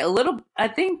 okay, I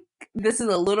think this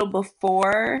is a little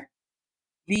before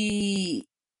the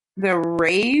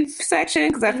rave section,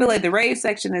 because I feel like the rave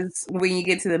section is when you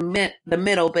get to the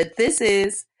middle, but I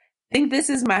think this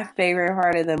is my favorite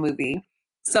part of the movie.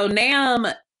 So Nam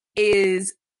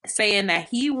is saying that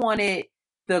he wanted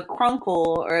the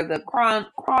crunkle or the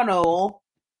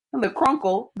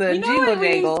the jingle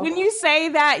jangle. When you say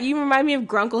that, you remind me of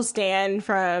Grunkle Stan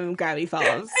from Gravity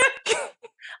Falls.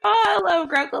 Oh, I love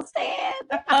Grunkle Stan.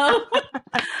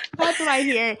 That's what I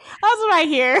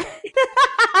hear.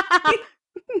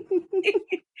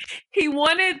 He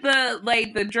wanted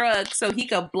the drug so he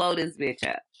could blow this bitch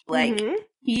up. Like,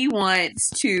 he wants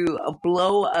to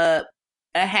blow up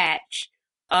a hatch,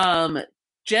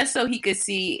 just so he could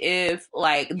see if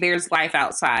like there's life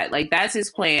outside. Like, that's his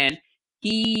plan.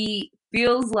 He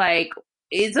feels like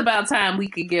it's about time we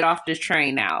could get off this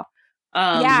train now.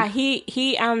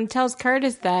 He tells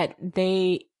Curtis that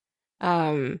there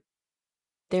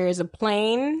is a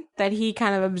plane that he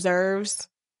kind of observes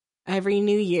every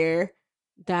New Year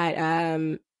that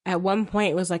at one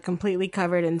point was like completely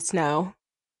covered in snow,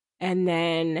 and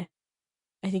then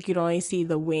I think you'd only see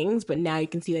the wings, but now you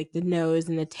can see like the nose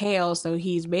and the tail. So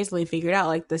he's basically figured out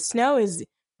like the snow is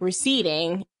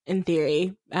receding in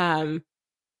theory. I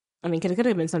mean, it could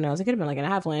have been something else. It could have been like an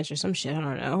avalanche or some shit. I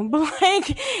don't know. But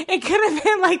like, it could have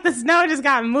been like the snow just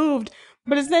got moved.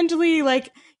 But essentially,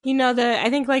 like, you know, I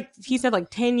think like he said like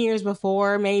 10 years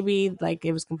before, maybe like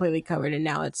it was completely covered, and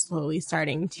now it's slowly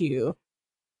starting to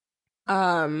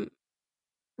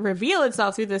reveal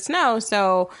itself through the snow.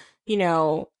 So, you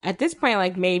know, at this point,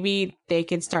 like maybe they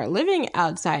could start living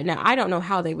outside. Now, I don't know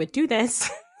how they would do this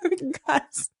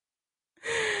because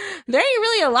there ain't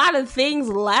really a lot of things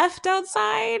left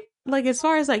outside, like as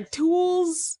far as like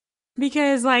tools,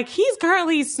 because like he's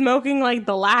currently smoking like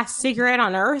the last cigarette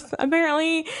on Earth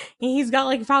apparently, and he's got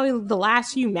like probably the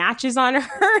last few matches on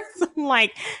Earth. I'm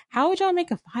like, how would y'all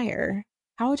make a fire?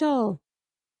 How would y'all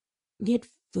get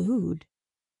food?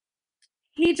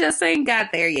 He just ain't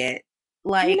got there yet.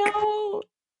 Like, you know,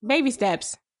 baby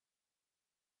steps.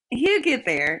 He'll get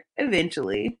there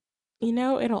eventually. You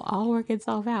know, it'll all work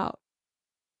itself out,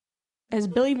 as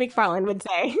Billy McFarland would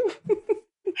say.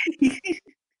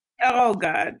 Oh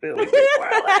God, Billy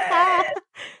McFarland.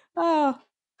 Oh,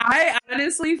 I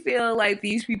honestly feel like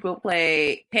these people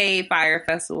pay Fire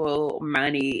Festival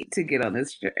money to get on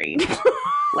this train.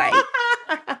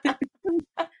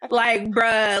 like,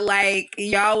 bruh, like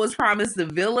y'all was promised the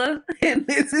villa, and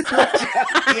this is what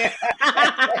y'all get.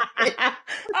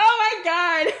 Oh my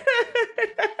God.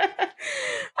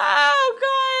 Oh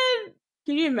God.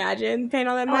 Can you imagine paying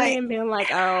all that money and being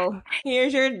like, oh,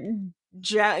 here's your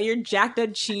jacked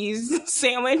up cheese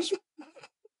sandwich?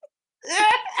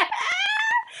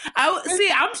 I'm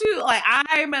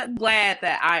glad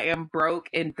that I am broke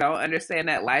and don't understand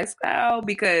that lifestyle,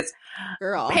 because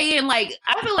paying like,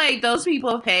 I feel like those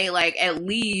people pay like at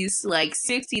least like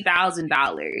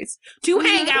 $60,000 to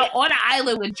hang out on an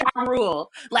island with Ja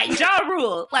Rule. Like Ja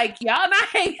Rule, like y'all not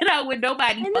hanging out with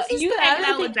nobody, but you hanging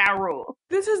out with Ja Rule.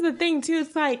 This is the thing too.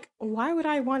 It's like, why would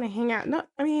I want to hang out? No,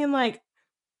 I mean, like,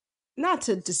 not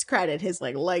to discredit his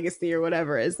like legacy or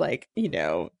whatever, is like, you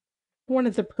know, one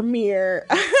of the premier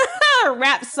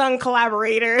rap song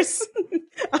collaborators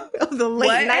of the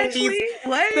late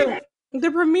 90s.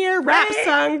 The premier rap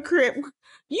song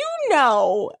you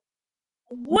know,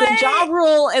 the Ja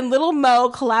Rule and Lil Mo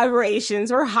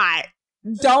collaborations were hot.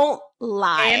 Don't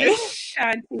lie.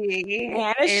 And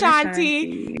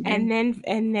Ashanti. And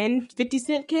then 50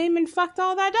 Cent came and fucked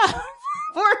all that up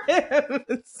for him.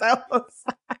 So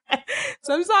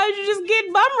sometimes you just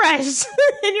get bum rushed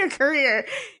in your career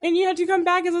and you have to come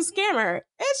back as a scammer.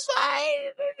 It's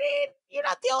fine. You're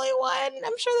not the only one.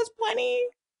 I'm sure there's plenty.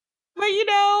 But you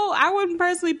know, I wouldn't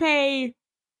personally pay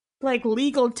like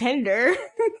legal tender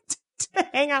to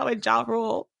hang out with Ja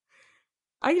Rule.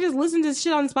 I can just listen to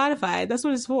shit on Spotify. That's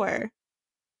what it's for.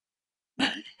 Like,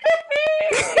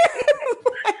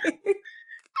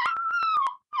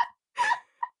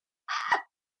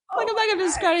 I'm not gonna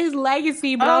discredit his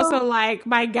legacy, but also like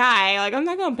my guy. Like I'm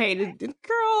not gonna pay the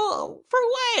girl for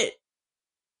what?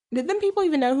 Did them people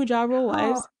even know who Ja Rule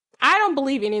was? I don't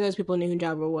believe any of those people knew who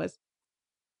Ja Rule was.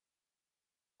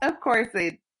 Of course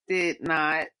they did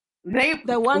not.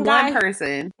 One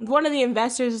person, one of the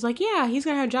investors was like, yeah, he's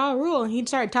gonna have Ja Rule, and he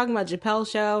started talking about Chappelle's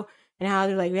show and how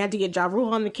they're like, we had to get Ja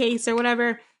Rule on the case or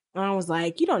whatever. And I was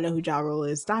like, you don't know who Ja Rule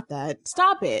is. Stop that.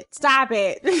 Stop it. Stop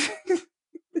it.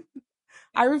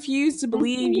 I refuse to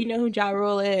believe you know who Ja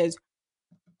Rule is,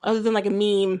 other than like a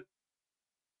meme.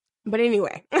 But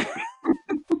anyway.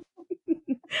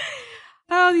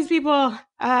 Oh, these people.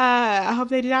 I hope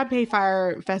they did not pay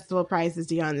Fire Festival prices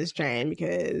to get on this train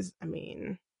because, I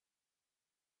mean...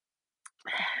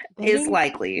 It's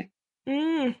likely.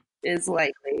 It's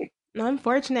likely.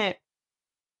 Unfortunate.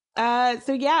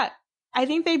 So yeah, I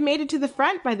think they've made it to the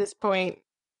front by this point.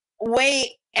 Wait,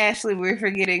 Ashley, we're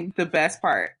forgetting the best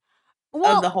part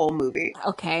of the whole movie.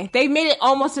 Okay, they've made it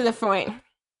almost to the front.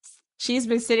 She's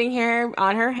been sitting here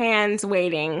on her hands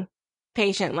waiting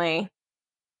patiently.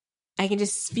 I can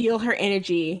just feel her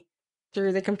energy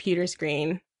through the computer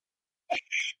screen.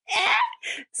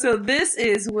 So this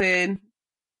is when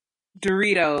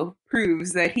Dorito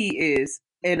proves that he is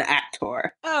an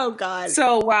actor. Oh God.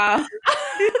 So while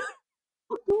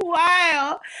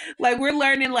like we're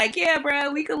learning like, yeah,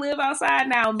 bro, we can live outside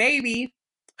now, maybe.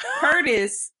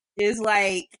 Curtis is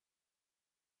like,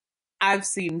 I've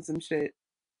seen some shit.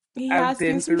 He has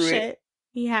seen some shit.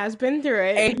 He has been through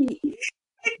it. And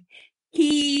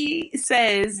he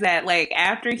says that like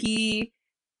after he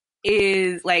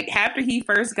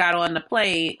first got on the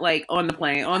plane, on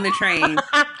the train,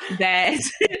 that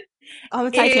on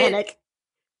the Titanic.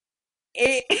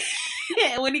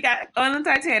 When he got on the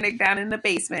Titanic down in the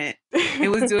basement, it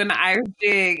was doing the Irish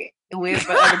jig with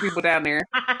the other people down there.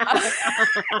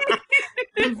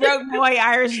 The broke boy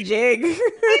Irish jig.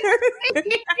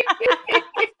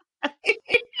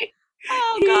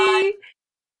 Oh God.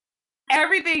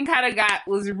 Everything kind of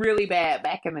was really bad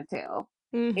back in the town.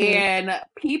 Mm-hmm. And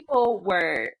people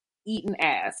were eating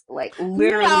ass. Like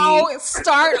literally. No,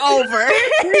 start over.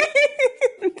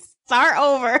 Start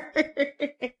over.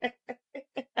 The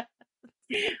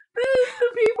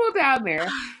people down there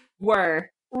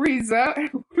were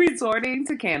resorting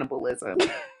to cannibalism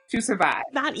to survive.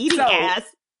 Not eating ass.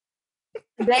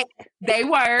 They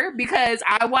were, because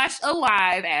I watched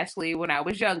Alive, Ashley, when I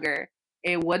was younger.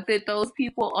 And what did those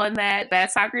people on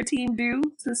that soccer team do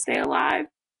to stay alive?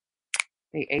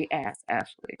 They ate ass,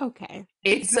 Ashley. Okay.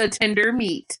 It's a tender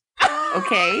meat.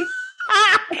 Okay?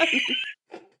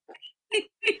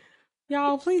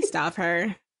 Y'all, please stop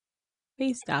her.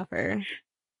 Please stop her.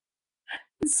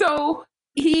 So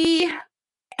he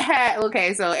had,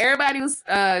 so everybody was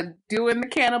doing the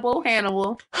cannibal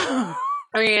Hannibal.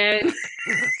 And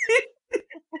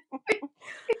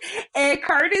and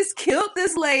Curtis killed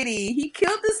this lady. He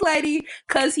killed this lady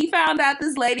because he found out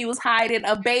this lady was hiding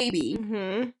a baby.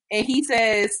 Mm-hmm. And he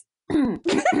says,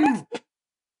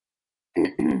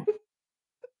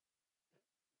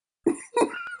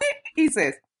 he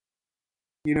says,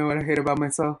 you know what I hate about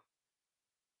myself?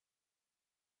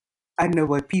 I know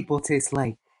what people taste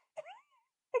like.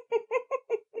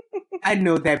 I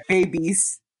know that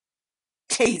babies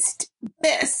taste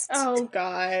best. Oh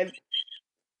God.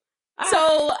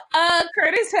 So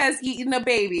Curtis has eaten a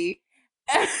baby.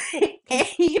 And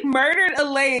he murdered a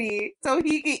lady so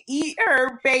he could eat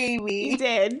her baby.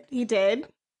 He did.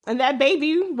 And that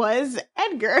baby was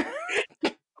Edgar.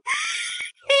 He killed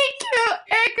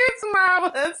Edgar's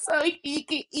mama so he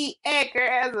could eat Edgar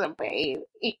as a baby.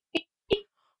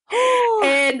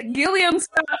 And Gilliam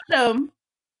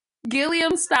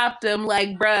stopped him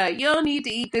like, bruh, you don't need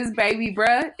to eat this baby,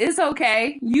 bruh. It's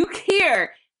okay. You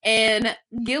here. And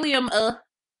Gilliam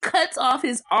cuts off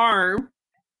his arm.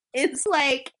 It's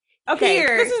like, okay,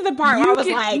 here, this is the part where I was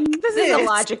like, this is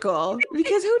illogical.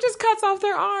 Because who just cuts off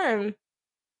their arm?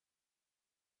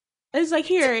 It's like,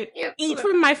 here, eat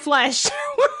from my flesh.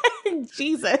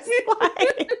 Jesus.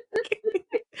 Like,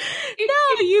 no,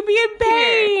 you be in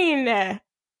pain.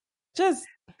 Just.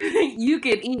 You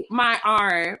can eat my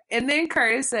arm. And then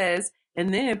Curtis says,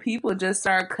 and then people just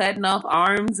start cutting off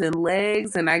arms and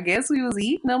legs. And I guess we was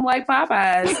eating them like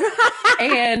Popeyes.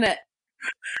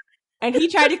 And he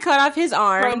tried to cut off his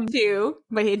arm too,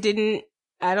 but he didn't.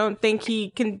 I don't think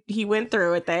he went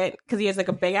through with it because he has like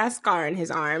a big ass scar in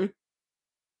his arm.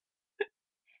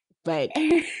 but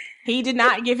he did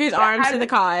not give his arms to the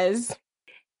cause.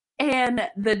 And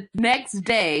the next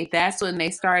day, that's when they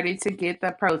started to get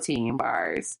the protein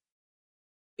bars.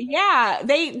 Yeah,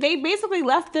 they basically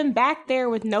left them back there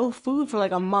with no food for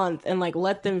like a month and like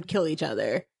let them kill each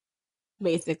other,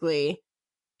 basically.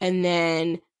 And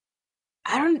then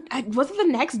was it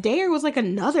the next day or was like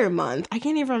another month? I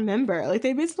can't even remember. Like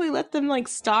they basically let them like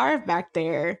starve back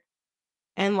there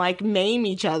and like maim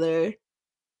each other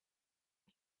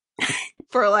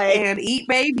for like and eat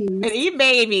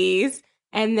babies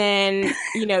and then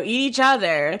eat each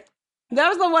other. That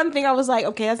was the one thing I was like,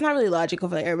 okay, that's not really logical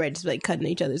for like everybody just like cutting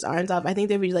each other's arms off. I think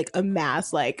they'd be like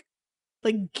amass like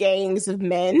gangs of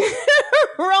men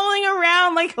rolling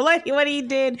around like what he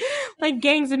did, like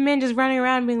gangs of men just running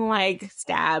around being like,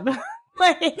 stab,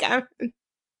 like I'm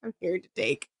here to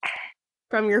take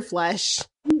from your flesh.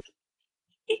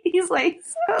 He's like,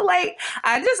 so like,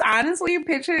 I just honestly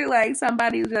picture like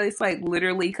somebody just like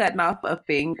literally cutting off a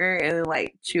finger and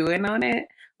like chewing on it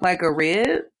like a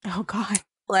rib. Oh God.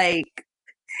 Like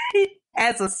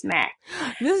as a snack.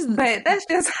 But that's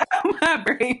just how my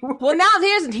brain works. Well, now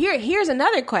here's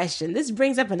another question. This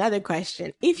brings up another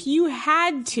question. If you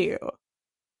had to,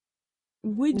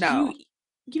 would you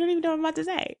don't even know what I'm about to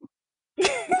say.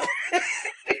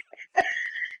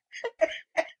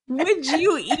 Would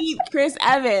you eat Chris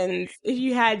Evans if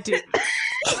you had to?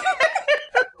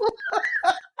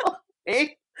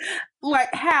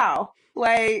 Like how?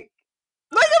 Like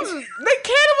the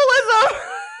cannibalism.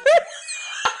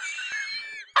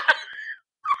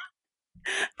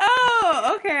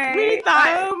 Oh, okay. Really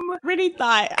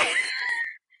thought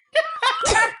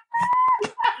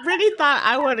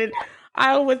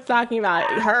I was talking about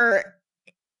her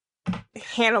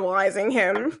cannibalizing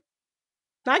him.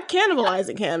 Not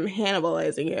cannibalizing him,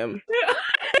 Hannibalizing him.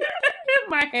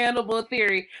 My Hannibal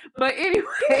theory. But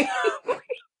anyway.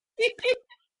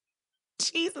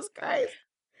 Jesus Christ.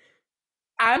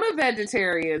 I'm a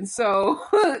vegetarian, so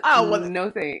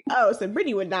no thanks. Oh, so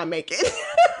Brittany would not make it.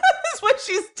 That's what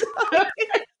she's doing.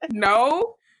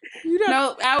 No.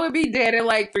 No, I would be dead in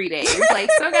like 3 days. Like,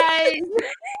 so guys.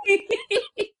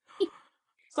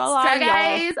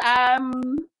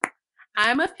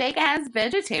 I'm a fake ass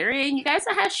vegetarian. You guys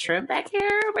don't have shrimp back here?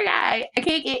 Oh my God. I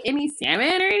can't get any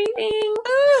salmon or anything.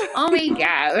 Oh my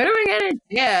God. What am I going to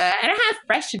do? I don't have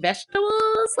fresh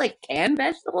vegetables, like canned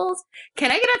vegetables. Can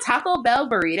I get a Taco Bell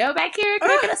burrito back here? Can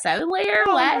I get a 7-layer?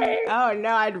 What? Oh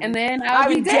no. I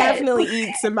would definitely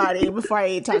eat somebody before I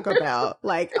eat Taco Bell.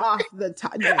 Like off the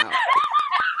top. No.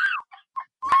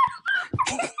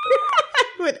 I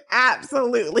would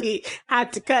absolutely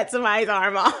have to cut somebody's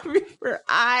arm off before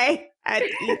I had to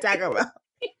eat Taco Bell.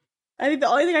 I think the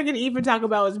only thing I could eat from Taco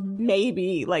Bell is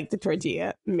maybe like the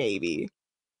tortilla. Maybe.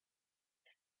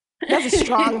 That's a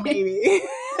strong maybe.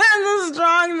 That's a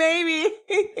strong maybe.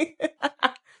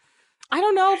 I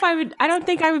don't know if I don't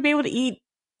think I would be able to eat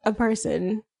a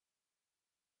person.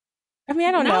 I mean,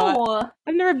 I don't know.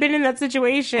 I've never been in that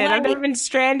situation. I've never been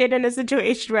stranded in a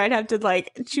situation where I'd have to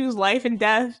like choose life and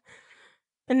death,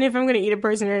 and if I'm going to eat a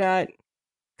person or not.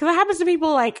 Because it happens to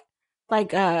people like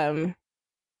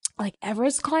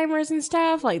Everest climbers and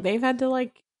stuff. Like they've had to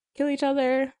like kill each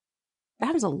other. That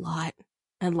happens a lot,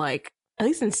 and like at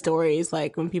least in stories,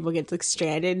 like when people get like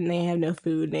stranded and they have no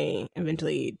food, and they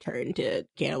eventually turn to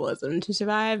cannibalism to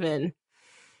survive. And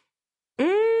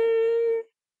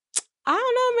I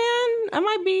don't know, man. I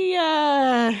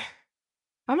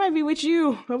might be with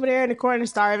you over there in the corner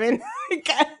starving.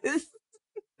 Because,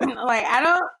 like, I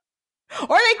don't.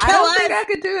 Or they kill us. I don't think I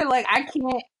could do it. Like, I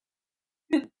can't.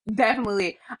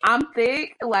 Definitely. I'm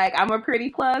thick. Like, I'm a pretty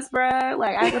plus, bruh.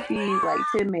 Like, I could feed like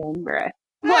 10 men, bruh.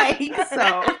 Like,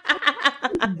 so.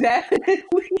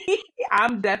 Definitely.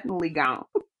 I'm definitely gone.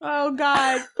 Oh,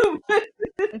 God.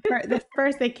 The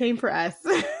first they came for us.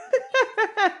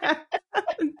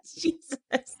 Jesus.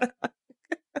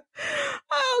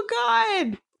 Oh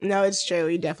God. No, it's true.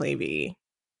 We'd definitely be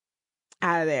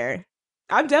out of there.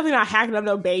 I'm definitely not hacking up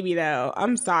no baby though.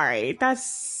 I'm sorry.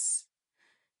 That's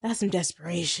some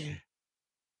desperation.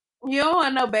 You don't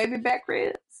want no baby back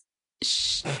ribs?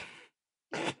 Shh.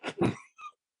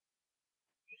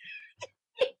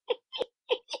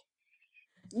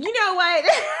 You know what?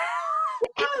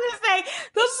 I was gonna say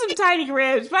those are some tiny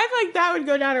ribs, but I feel like that would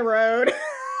go down a road.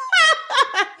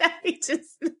 That'd be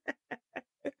just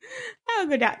that would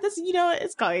go down. This,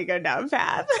 it's going to go down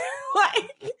path.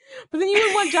 Like, but then you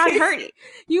wouldn't want John Hurt.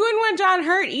 You wouldn't want John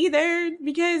Hurt either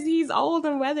because he's old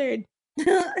and weathered.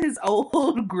 His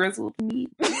old grizzled meat.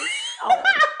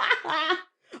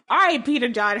 All right, Peter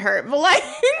John Hurt, but like,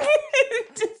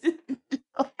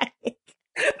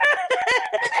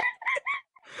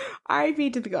 R.I.P.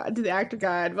 to the god, to the actor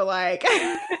god, but like,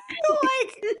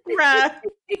 like, bruh,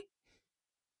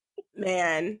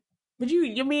 man. But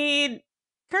you mean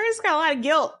Curtis got a lot of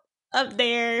guilt up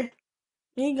there.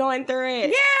 He going through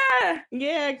it.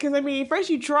 Yeah, because I mean, first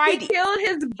you tried. He killed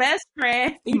his best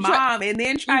friend's mom, and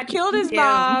then tried to killed his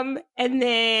mom, and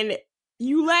then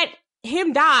you let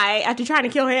him die after trying to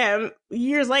kill him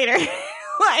years later.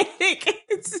 Like,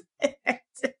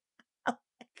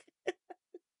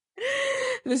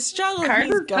 the struggle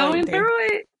he's going through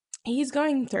it. He's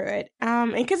going through it.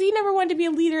 And because he never wanted to be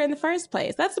a leader in the first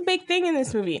place. That's the big thing in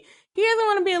this movie. He doesn't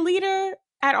want to be a leader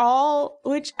at all,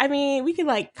 which, I mean, we could,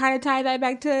 like, kind of tie that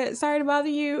back to Sorry to Bother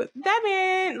You. That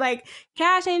man, like,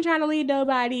 Cash ain't trying to lead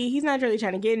nobody. He's not really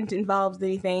trying to get involved with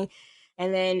anything.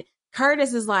 And then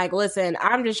Curtis is like, listen,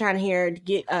 I'm just trying to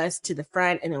get us to the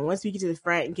front. And then once we get to the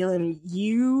front, Gilliam,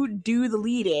 you do the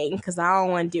leading because I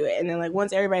don't want to do it. And then, like,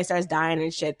 once everybody starts dying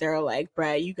and shit, they're like,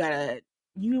 bruh, you gotta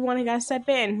step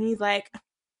in. And he's like,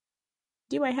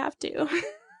 do I have to?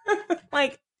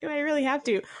 Like, do I really have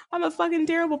to? I'm a fucking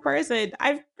terrible person.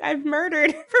 I've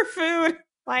murdered for food.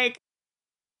 Like,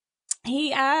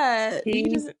 he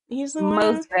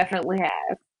most definitely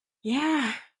has.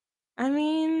 Yeah. I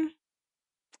mean,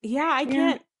 yeah, I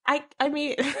can't. I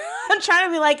mean, I'm trying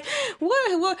to be like,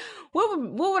 what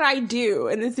would I do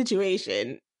in this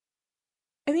situation?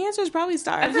 And the answer is probably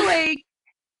starve. I feel like,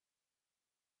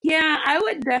 yeah, I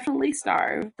would definitely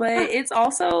starve, but it's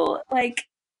also like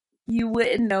you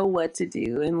wouldn't know what to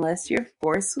do unless you're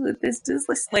forced with this. Just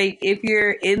like if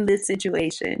you're in this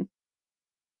situation,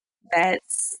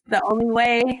 that's the only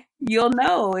way you'll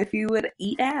know if you would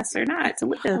eat ass or not to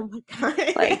live. Oh my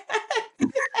god! Like,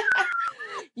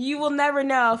 you will never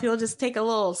know if you'll just take a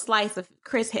little slice of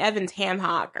Chris Evans ham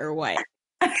hock or what.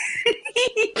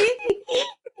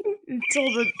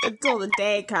 until the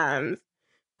day comes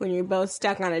when you're both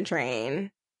stuck on a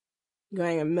train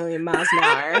going 1,000,000 miles an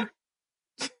hour.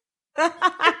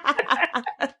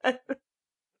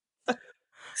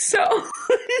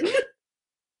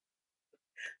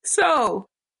 So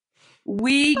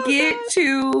we get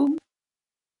to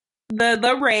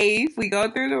the rave. We go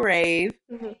through the rave,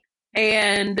 mm-hmm.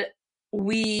 and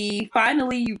we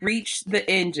finally reach the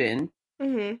engine.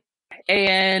 Mm-hmm.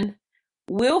 And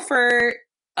Wilford,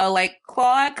 like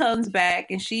Claude comes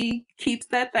back, and she keeps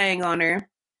that thing on her.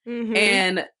 Mm-hmm.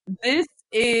 And this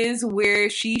is where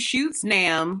she shoots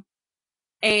Nam,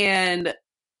 and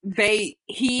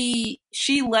she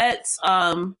lets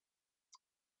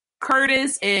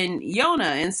Curtis and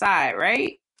Yona inside,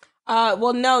 right?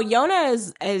 Well, no,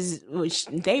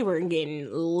 Yona they were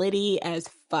getting litty as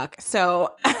fuck.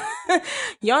 So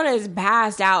Yona is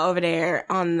passed out over there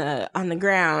on the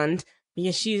ground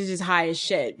because she's just high as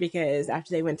shit. Because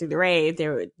after they went through the rave, they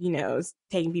were,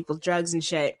 taking people's drugs and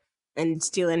shit and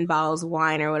stealing bottles of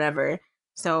wine or whatever.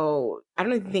 So I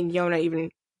don't even think Yona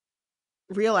even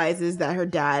realizes that her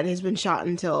dad has been shot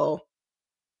until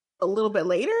a little bit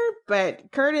later.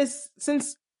 But Curtis,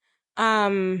 since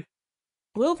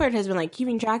Wilford has been like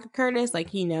keeping track of Curtis, like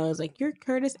he knows, like, you're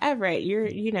Curtis Everett,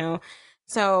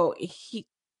 so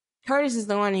Curtis is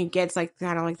the one who gets like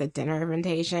kind of like the dinner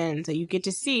invitation, so you get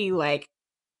to see like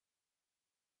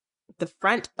the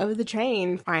front of the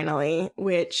train finally,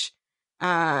 which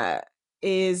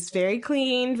is very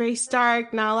clean, very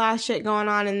stark, not a lot of shit going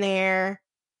on in there.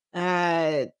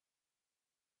 I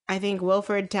think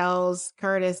Wilford tells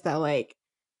Curtis that like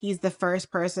he's the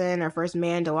first person or first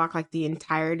man to walk like the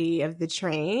entirety of the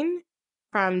train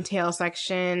from tail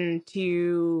section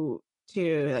to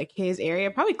like his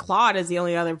area. Probably Claude is the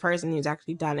only other person who's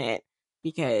actually done it,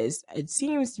 because it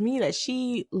seems to me that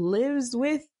she lives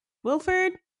with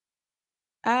Wilford.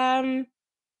 I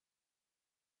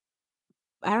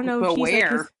don't know. But if she's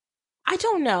where? Like I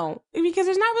don't know, because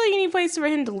there's not really any place for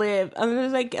him to live,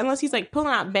 unless he's like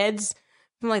pulling out beds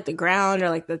from like the ground or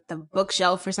like the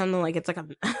bookshelf or something. Like it's like a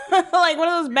like one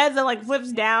of those beds that like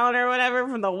flips down or whatever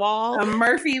from the wall. A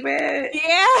Murphy bed.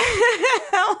 Yeah.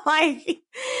 like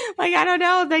I don't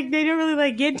know. Like they don't really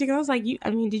like get into. I was like,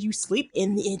 did you sleep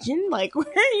in the engine? Like, where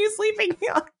are you sleeping?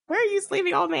 Where are you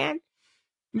sleeping, old man?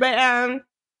 But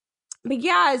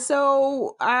yeah,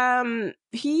 so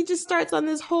he just starts on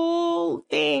this whole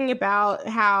thing about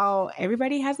how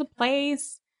everybody has a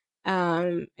place.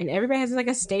 And everybody has like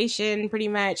a station pretty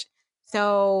much.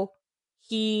 So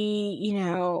he,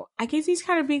 I guess he's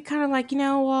kind of like,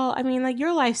 well, I mean, like,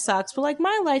 your life sucks, but like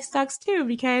my life sucks too,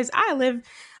 because I live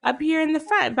up here in the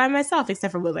front by myself,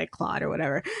 except for with like Claude or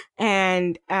whatever.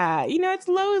 And, it's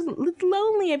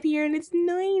lonely up here and it's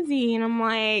noisy. And I'm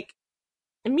like,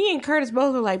 and me and Curtis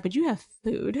both are like, but you have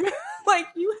food. Like,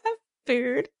 you have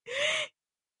food.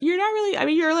 you're not really, I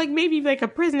mean, you're like maybe like a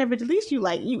prisoner, but at least you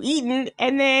eaten.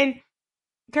 And then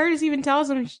Curtis even tells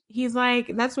him, he's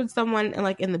like, that's what someone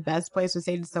like in the best place would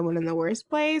say to someone in the worst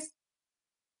place.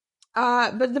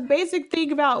 But the basic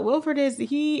thing about Wilford is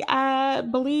he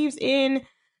believes in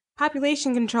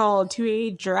population control to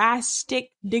a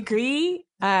drastic degree,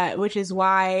 which is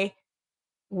why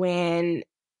when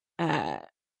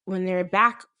they're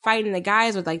back fighting the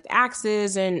guys with like the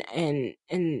axes and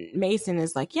Mason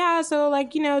is like, yeah, so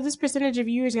like, you know, this percentage of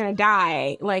you is gonna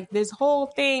die. Like this whole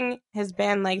thing has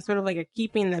been like sort of like a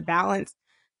keeping the balance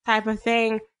type of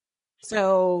thing.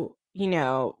 So, you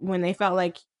know, when they felt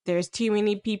like there's too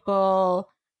many people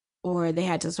or they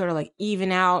had to sort of like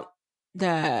even out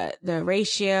the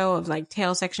ratio of like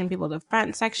tail section people to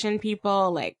front section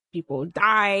people, like people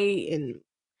die and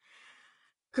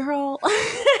girl.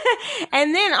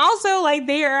 And then also like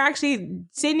they are actually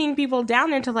sending people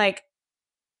down there to like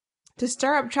to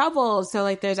stir up trouble. So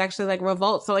like there's actually like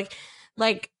revolt. So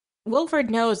like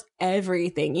Wilford knows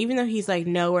everything, even though he's like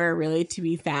nowhere really to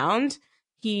be found.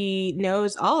 He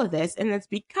knows all of this, and that's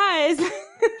because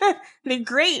the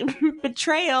great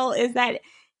betrayal is that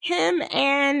him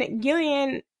and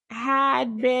Gillian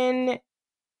had been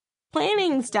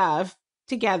planning stuff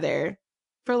together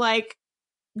for like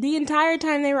the entire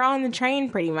time they were on the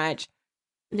train, pretty much.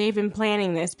 They've been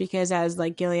planning this because as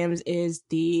like Gilliam's is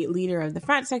the leader of the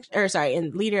front section, or sorry,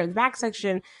 and leader of the back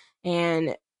section,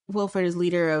 and Wilford is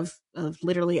leader of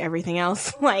literally everything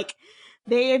else. Like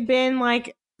they had been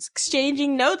like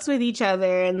exchanging notes with each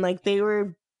other, and like they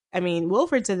were, I mean,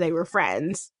 Wilford said they were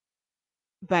friends,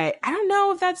 but I don't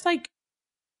know if that's like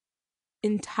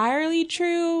entirely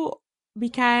true,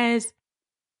 because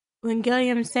when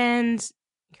Gilliam sends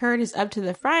Curtis up to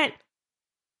the front,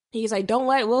 he's like, don't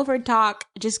let Wilford talk,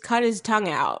 just cut his tongue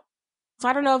out. So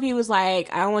I don't know if he was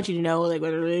like, I don't want you to know like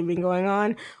what really been going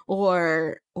on,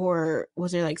 or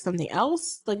was there like something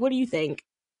else? Like, what do you think?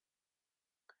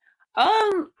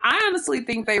 I honestly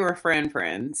think they were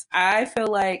friends. I feel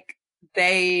like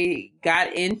they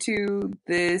got into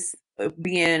this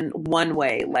being one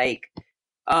way. Like,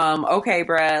 okay,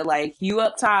 bruh, like you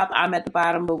up top, I'm at the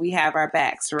bottom, but we have our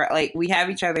backs, right? Like we have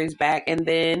each other's back. And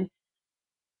then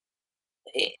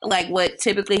like what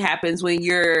typically happens when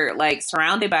you're like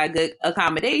surrounded by good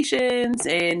accommodations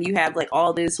and you have like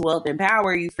all this wealth and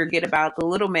power, you forget about the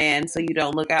little man, so you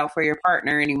don't look out for your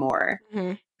partner anymore.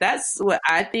 Mm-hmm. That's what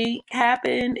I think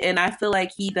happened, and I feel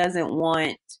like he doesn't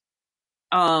want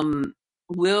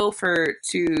Wilford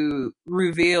to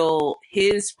reveal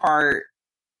his part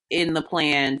in the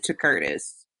plan to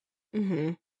Curtis.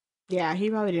 Mm-hmm. Yeah, he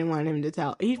probably didn't want him to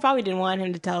tell. He probably didn't want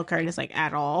him to tell Curtis like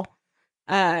at all.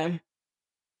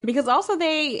 Because also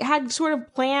they had sort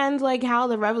of planned like how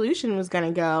the revolution was going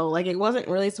to go. Like it wasn't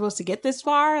really supposed to get this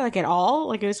far, like at all.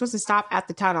 Like it was supposed to stop at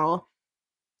the tunnel.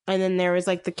 And then there was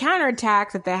like the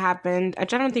counterattack that happened,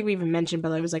 which I don't think we even mentioned,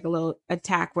 but it was like a little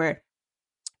attack where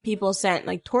people sent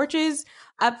like torches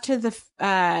up to the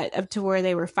up to where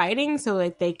they were fighting, so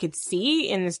like they could see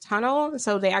in this tunnel.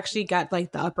 So they actually got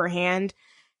like the upper hand,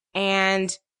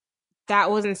 and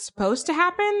that wasn't supposed to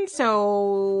happen.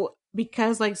 So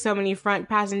because like so many front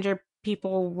passenger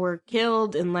people were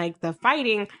killed in like the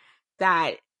fighting,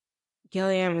 that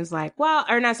Gilliam was like, well,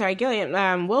 or not, sorry,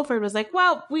 Gilliam, Wilford was like,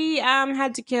 well, we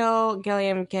had to kill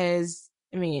Gilliam because,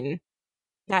 I mean,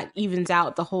 that evens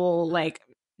out the whole like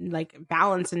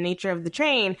balance and nature of the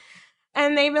train.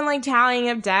 And they've been like tallying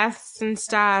up deaths and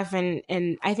stuff,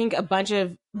 and I think a bunch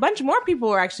more people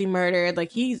were actually murdered.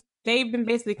 Like they've been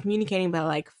basically communicating by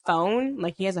like phone.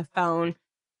 Like he has a phone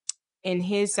in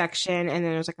his section, and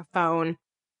then there's like a phone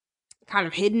kind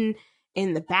of hidden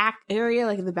in the back area,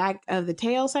 like in the back of the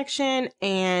tail section.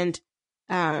 And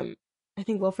I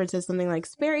think Wilford says something like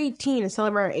spare 18 to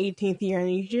celebrate our 18th year,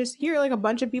 and you just hear like a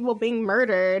bunch of people being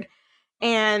murdered.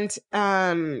 And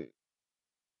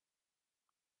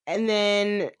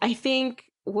then I think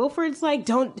Wilford's like,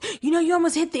 don't, you know, you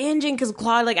almost hit the engine, because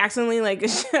Claude like accidentally like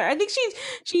I think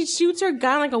she shoots her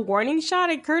gun like a warning shot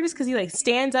at Curtis because he like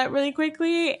stands up really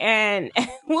quickly, and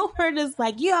Wilford is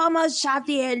like, you almost shot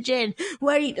the engine.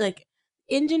 What do you like?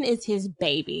 Engine is his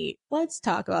baby. Let's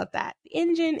talk about that. The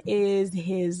engine is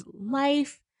his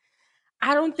life.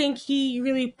 I don't think he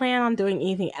really planned on doing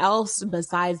anything else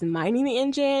besides mining the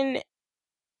engine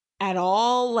at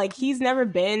all. Like I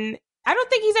don't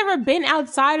think he's ever been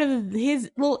outside of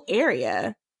his little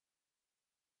area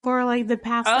for like the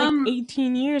past like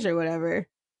 18 years or whatever.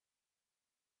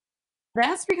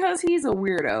 That's because he's a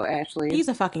weirdo, Ashley. He's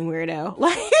a fucking weirdo.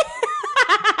 Like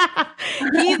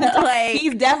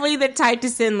he's definitely the type to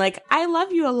send like, I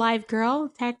love you alive girl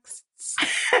texts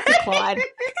to Claude.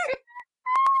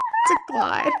 to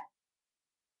Claude.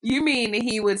 You mean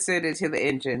he would send it to the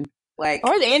engine? Like,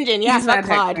 Or the engine, yeah, he's fuck not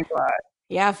Claude. texting Claude.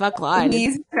 Yeah, fuck Claude.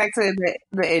 He's texting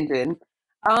the engine.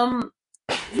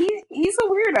 He's a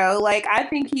weirdo. Like, I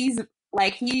think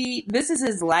this is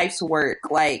his life's work.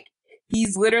 Like,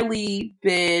 he's literally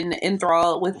been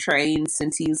enthralled with trains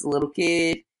since he was a little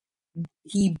kid.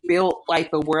 He built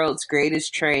like the world's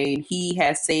greatest train. He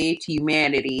has saved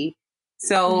humanity.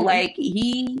 So like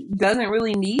he doesn't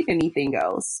really need anything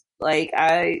else. Like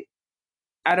I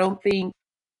don't think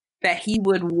that he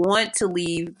would want to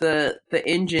leave the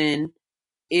engine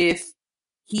if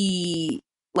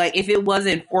if it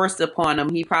wasn't forced upon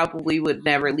him, he probably would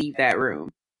never leave that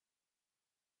room.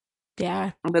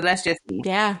 Yeah. But that's just me.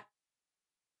 Yeah.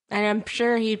 And I'm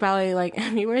sure he'd probably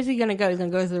where's he gonna go? He's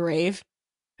gonna go to the rave.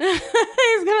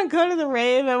 He's gonna go to the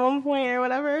rave at one point or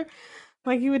whatever.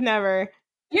 Like he would never.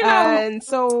 And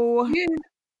so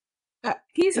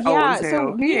he's old as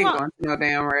hell. He ain't going to no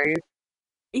damn rave.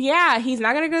 Yeah, he's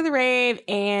not gonna go to the rave,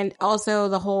 and also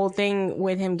the whole thing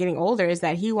with him getting older is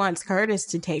that he wants Curtis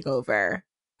to take over,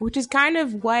 which is kind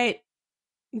of what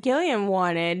Gilliam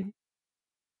wanted.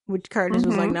 Which Curtis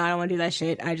was like, "No, I don't want to do that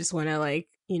shit. I just want to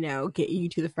get you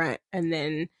to the front, and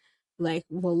then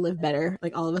we'll live better.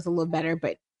 Like all of us will live better."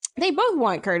 But they both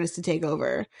want Curtis to take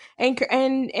over, and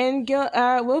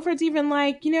Wilfred's even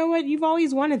like, "You know what? You've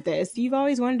always wanted this. You've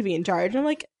always wanted to be in charge." And I'm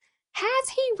like, has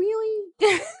he really?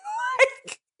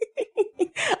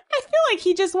 I feel like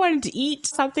he just wanted to eat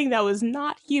something that was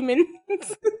not human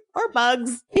or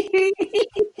bugs. He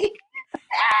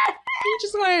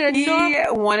just wanted to. He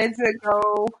wanted to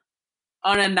go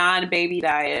on a non-baby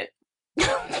diet.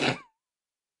 Oh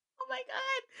my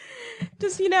god!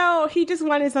 Just he just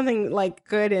wanted something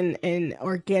good and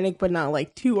organic, but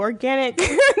not too organic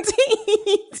to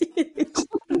eat.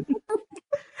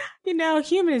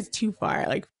 Human is too far.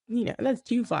 That's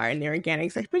too far in the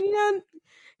organic section. But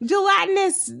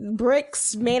gelatinous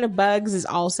bricks made of bugs is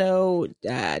also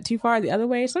too far the other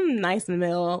way. Something nice in the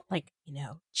middle,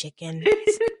 chicken,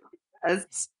 a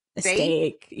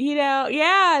steak.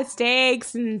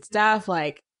 Steaks and stuff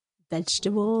like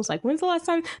vegetables. Like, when's the last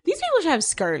time these people should have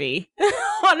scurvy?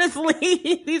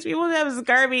 Honestly, these people should have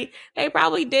scurvy. They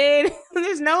probably did.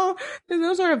 There's no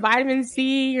sort of vitamin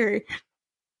C or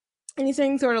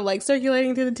anything sort of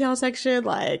circulating through the tail section.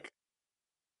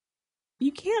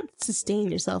 You can't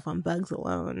sustain yourself on bugs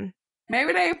alone.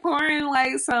 Maybe they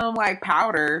pouring some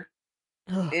powder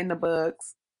in the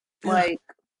bugs. They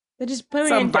just put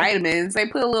some vitamins. They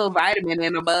put a little vitamin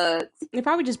in the bugs. They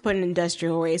probably just put an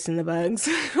industrial waste in the bugs.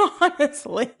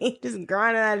 Honestly, just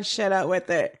grinding that shit up with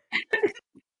it.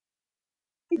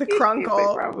 The crunkle.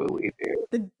 They probably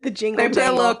do. The jingle.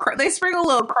 They put they sprinkle a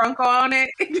little crunkle on it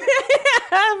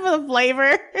for the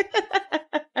flavor.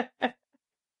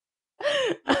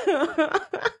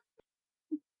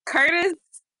 Curtis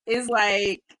is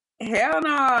like, hell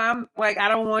no, I'm I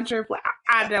don't want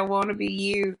I don't want to be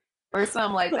you, or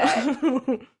something like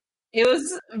that. It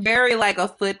was very a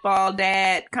football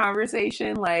dad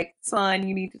conversation, son,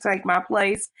 you need to take my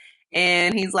place.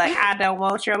 And he's like, I don't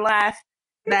want your life.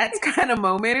 That's kind of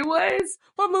moment it was.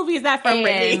 What movie is that from,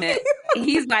 Brittany?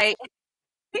 He's like,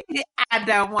 I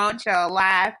don't want your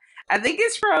life. I think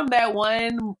it's from that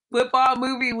one football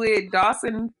movie with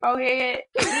Dawson Forehead.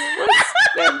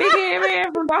 That big head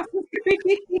man from Dawson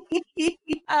Street.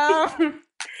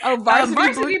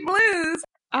 Varsity Blues.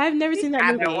 I've never seen that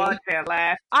movie. I don't want your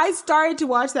life. I started to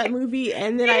watch that movie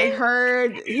and then I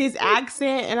heard his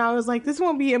accent and I was like, this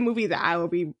won't be a movie that I will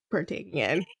be partaking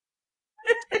in.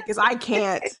 Because I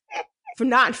can't.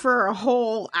 Not for a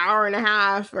whole hour and a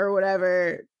half or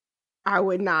whatever. I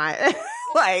would not.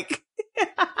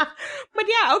 But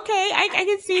yeah, okay, I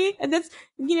can see that's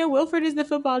Wilfred is the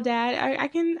football dad. I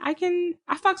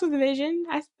fucks with the vision.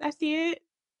 I see it,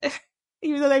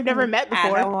 even though they've never met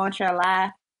before. I don't want your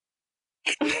life.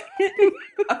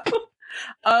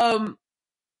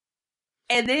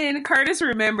 And then Curtis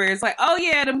remembers, oh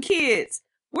yeah, them kids.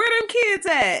 Where them kids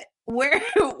at? Where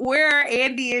are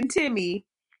Andy and Timmy?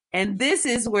 And this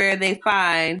is where they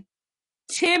find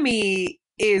Timmy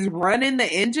is running the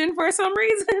engine for some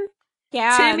reason.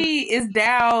 Yeah. Timmy is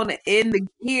down in the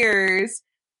gears,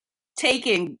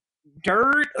 taking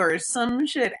dirt or some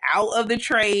shit out of the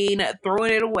train,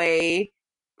 throwing it away,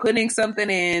 putting something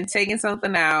in, taking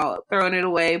something out, throwing it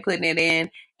away, putting it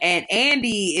in. And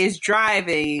Andy is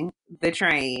driving the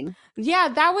train. Yeah,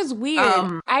 that was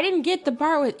weird. I didn't get the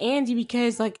part with Andy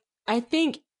because,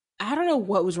 I don't know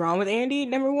what was wrong with Andy,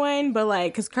 number one, but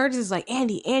because Curtis is like,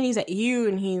 Andy's at you,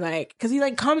 and he because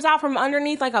he comes out from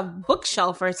underneath a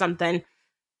bookshelf or something,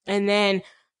 and then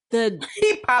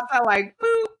he pops out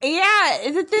boop. Yeah,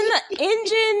 then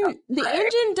the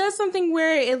engine does something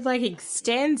where it like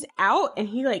extends out, and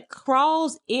he like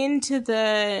crawls into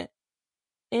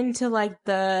like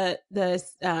the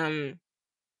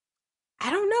I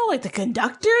don't know, like the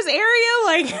conductor's area.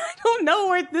 Like I don't know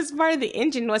where this part of the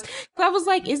engine was. But I was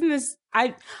like, isn't this?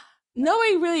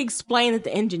 Nobody really explained that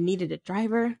the engine needed a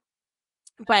driver,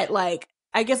 but like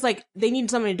I guess like they need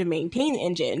somebody to maintain the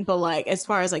engine. But like as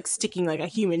far as like sticking like a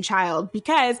human child,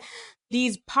 because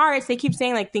these parts they keep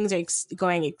saying like things are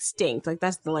going extinct. Like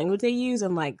that's the language they use,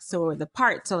 and like so are the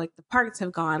parts. So like the parts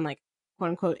have gone like quote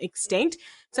unquote extinct.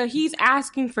 So he's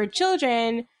asking for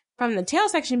children from the tail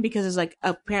section because there's like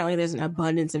apparently there's an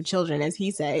abundance of children, as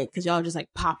he said, because y'all just like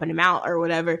popping them out or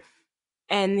whatever.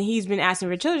 And he's been asking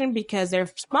for children because they're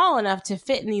small enough to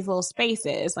fit in these little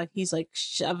spaces. Like he's like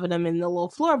shoving them in the little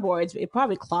floorboards. It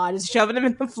probably Claude is shoving them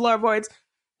in the floorboards,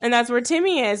 and that's where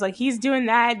Timmy is. Like he's doing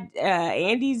that.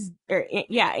 Andy's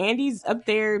up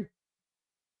there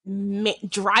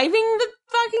driving the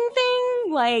fucking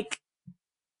thing. Like,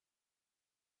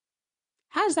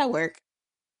 how does that work?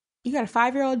 You got a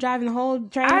 5-year-old driving the whole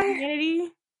train of humanity?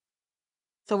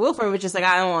 So Wilford was just like,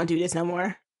 I don't want to do this no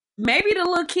more. Maybe the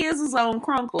little kids was on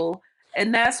Crunkle,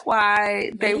 and that's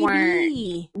why they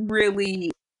weren't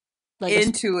really like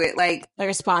into it, like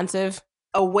responsive,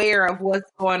 aware of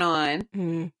what's going on.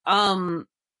 Mm-hmm.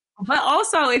 But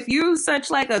also, if you're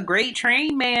such like a great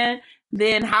train man,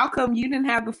 then how come you didn't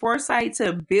have the foresight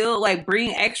to build, like,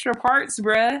 bring extra parts,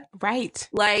 bruh? Right.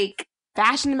 Like,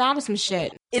 fashion them out of some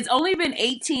shit. It's only been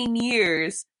 18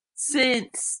 years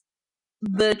since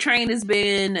the train has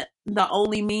been the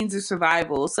only means of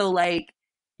survival. So, like,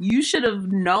 you should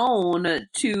have known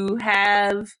to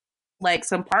have, like,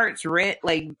 some parts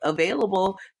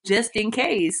available just in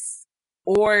case.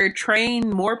 Or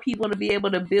train more people to be able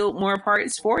to build more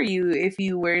parts for you if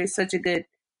you were such a good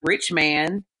rich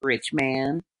man.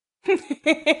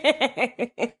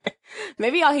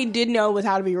 Maybe all he did know was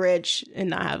how to be rich and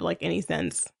not have like any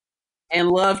sense. And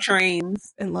love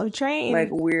trains. Like a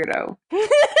weirdo.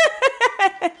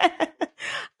 I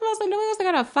was like, nobody else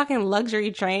got a fucking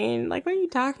luxury train. Like, what are you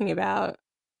talking about?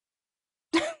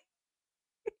 That's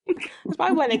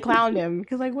probably why they clowned him.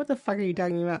 Because like, what the fuck are you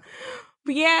talking about?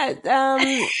 But yeah,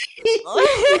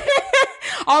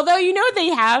 although you know what they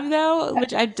have though,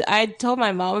 which I told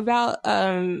my mom about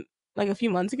like a few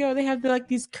months ago, they have like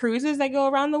these cruises that go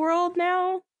around the world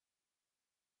now,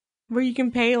 where you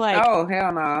can pay like, oh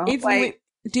hell no, it's like,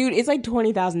 dude, it's like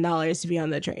 $20,000 to be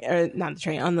on the train, or not the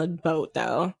train, on the boat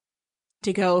though,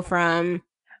 to go from.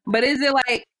 But is it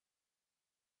like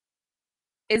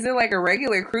a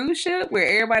regular cruise ship where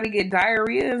everybody get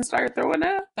diarrhea and start throwing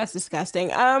up? That's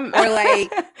disgusting. Or like,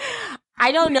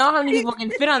 I don't know how many people can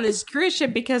fit on this cruise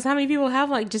ship, because how many people have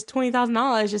like just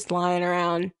 $20,000 just lying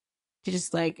around to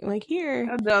just like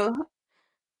here. The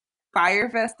Fire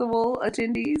Festival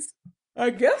attendees. I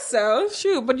guess so.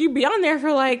 Shoot, but you're on there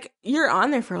for like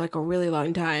a really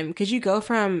long time, because you go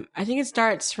from, I think it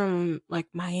starts from like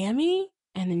Miami,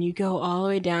 and then you go all the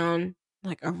way down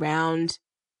like around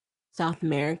South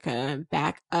America,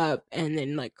 back up, and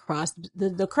then like cross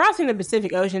the crossing the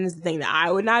Pacific Ocean is the thing that I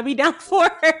would not be down for,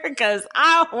 because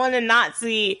I want to not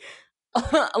see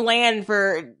land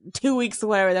for 2 weeks or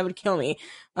whatever. That would kill me.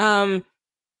 But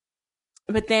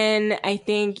then I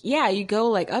think, yeah, you go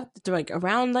like up to like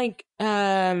around like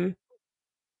I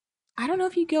don't know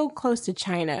if you go close to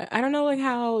China. I don't know like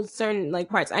how certain like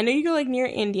parts. I know you go like near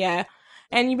India,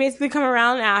 and you basically come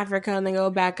around Africa and then go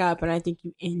back up, and I think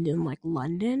you end in like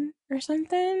London or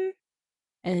something.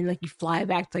 And then like you fly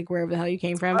back to like wherever the hell you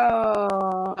came from.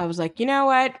 Oh. I was like, you know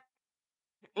what?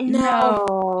 No.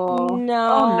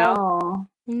 Oh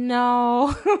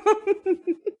no.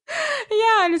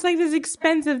 Yeah, and it's like this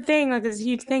expensive thing, like this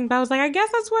huge thing. But I was like, I guess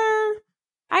that's where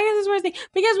it's thing.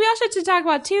 Because we also should talk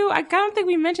about too, I don't think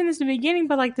we mentioned this in the beginning,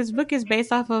 but like this book is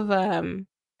based off of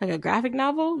like a graphic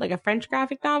novel, like a French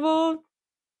graphic novel.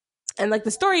 And like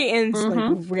the story ends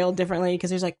like real differently, because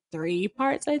there's like 3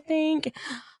 parts, I think.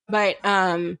 But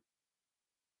I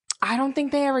don't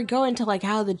think they ever go into like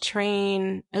how the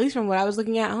train, at least from what I was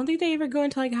looking at, I don't think they ever go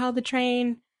into like how the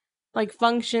train like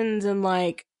functions, and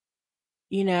like,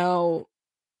 you know,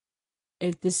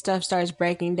 if this stuff starts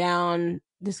breaking down,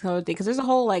 this kind of thing. Because there's a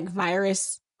whole like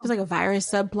virus, there's like a virus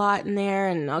subplot in there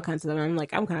and all kinds of them. I'm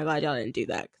like, I'm kind of glad y'all didn't do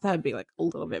that, because that would be like a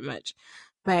little bit much.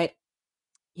 But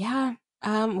yeah.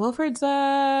 Wilford's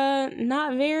not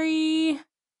really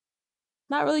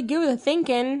good with the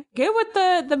thinking, good with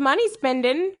the money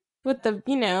spending, with the,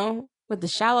 you know, with the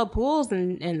shallow pools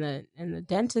and the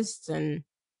dentists, and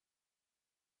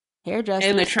hairdressers.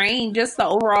 And the train, just the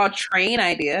overall train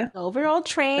idea. The overall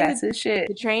train. That's his shit.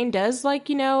 The train does, like,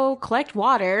 collect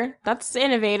water. That's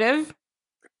innovative.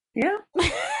 Yeah.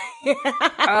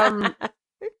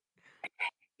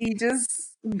 He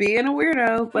just being a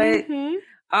weirdo, but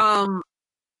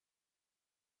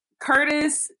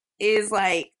Curtis is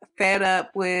like fed up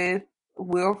with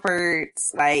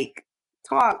Wilford's like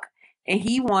talk, and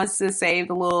he wants to save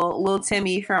the little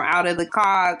Timmy from out of the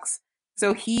cogs.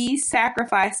 So he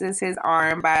sacrifices his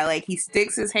arm by like he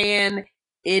sticks his hand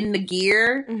in the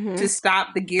gear to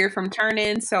stop the gear from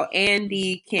turning so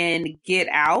Andy can get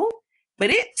out. But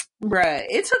it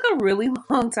took a really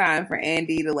long time for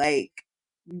Andy to like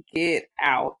get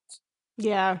out.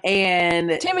 Yeah.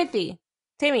 And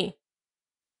Timmy.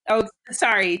 Oh,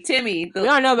 sorry, Timmy. We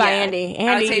don't know about Andy.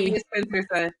 Octavia Spencer's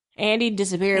son. Andy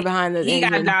disappeared behind the He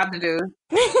engine. got a job to do.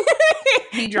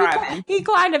 He driving. He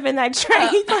climbed up in that train.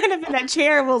 He climbed up in that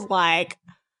chair and was like,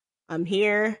 I'm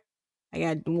here. I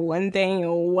got one thing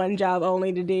and one job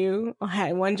only to do. I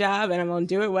had one job and I'm going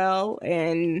to do it well.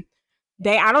 And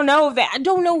I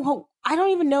don't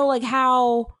even know like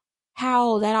how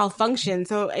that all functioned.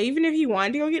 So even if he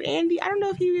wanted to go get Andy, I don't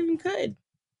know if he even could.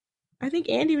 I think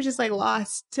Andy was just like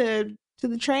lost to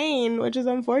the train, which is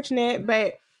unfortunate.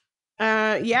 But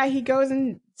he goes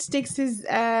and sticks his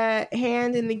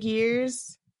hand in the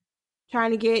gears,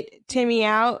 trying to get Timmy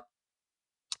out.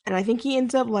 And I think he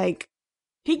ends up like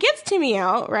he gets Timmy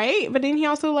out, right? But then he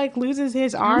also like loses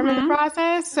his arm in the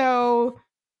process. So,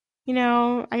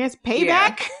 I guess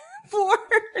payback for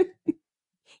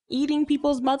eating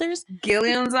people's mothers.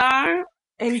 Gilliam's arm.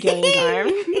 And Gilliam's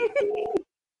arm.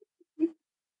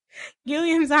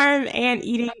 Gilliam's arm and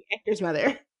eating Hector's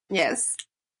mother. Yes.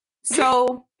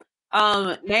 So,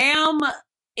 Nam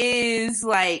is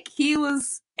like,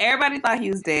 everybody thought he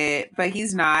was dead, but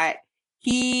he's not.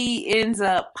 He ends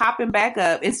up popping back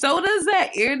up. And so does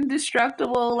that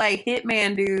indestructible, like,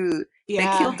 hitman dude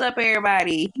that killed up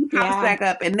everybody. He pops back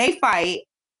up and they fight.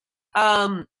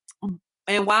 And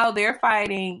while they're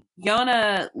fighting,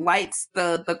 Yona lights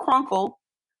the crunkle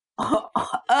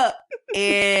up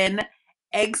and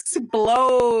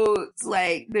explodes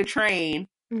like the train,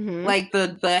 like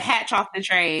the hatch off the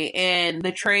train, and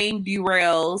the train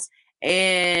derails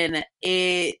and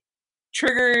it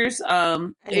triggers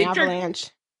an avalanche,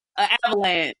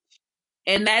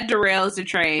 and that derails the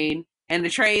train, and the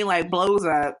train like blows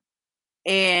up,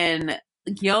 and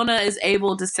Yona is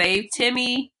able to save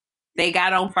Timmy. They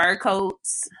got on fur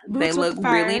coats. They look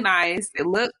really nice. They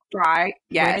look dry.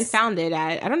 Yes. Where they found it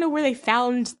at. I don't know where they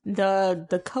found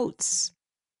the coats.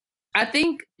 I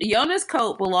think Yona's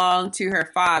coat belonged to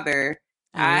her father.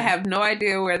 I have no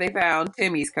idea where they found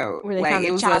Timmy's coat. Where they found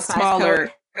it was a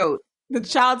smaller coat. The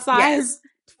child size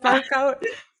fur coat.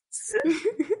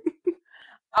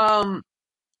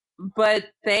 But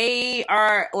they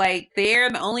are like, they're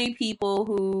the only people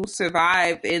who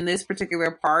survived in this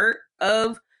particular part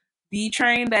of the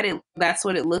train that's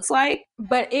what it looks like.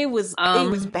 But it was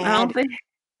bad.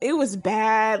 It was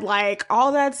bad. Like,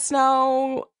 all that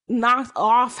snow knocked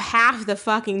off half the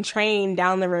fucking train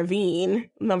down the ravine,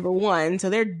 number one. So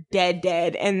they're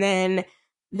dead. And then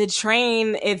the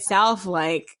train itself,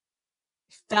 like,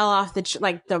 fell off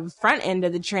the front end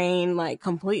of the train, like,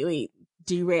 completely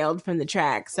derailed from the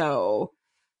track. So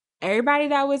everybody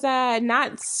that was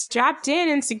not strapped in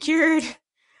and secured,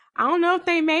 I don't know if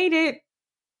they made it.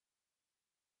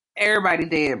 Everybody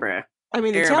dead, bruh. I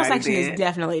mean, the tail section is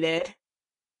definitely dead.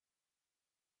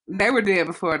 They were dead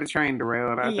before the train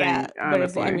derailed, I think.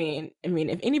 Honestly. But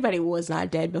if anybody was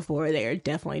not dead before, they are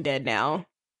definitely dead now.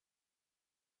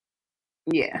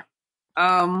 Yeah.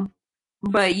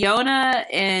 But Yona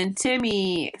and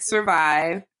Timmy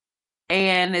survive,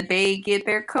 and they get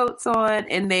their coats on,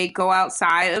 and they go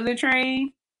outside of the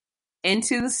train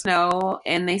into the snow,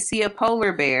 and they see a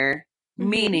polar bear,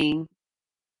 meaning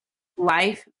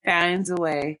life finds a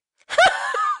way.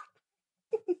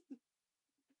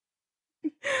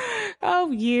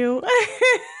 Oh, you.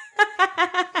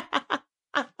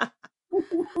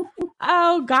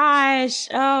 Oh gosh.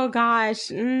 Yeah.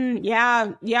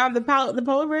 The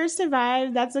polar bear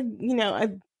survived. That's a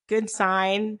good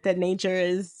sign that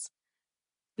nature's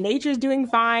doing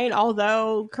fine.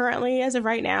 Although currently, as of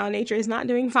right now, nature is not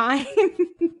doing fine.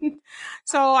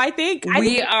 So I think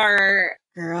we are,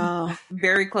 girl,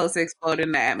 very close to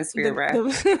exploding the atmosphere, bro.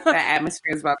 The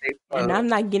atmosphere is about to explode. And I'm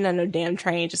not getting on no damn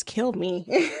train. Just killed me.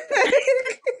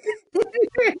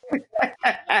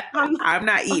 I'm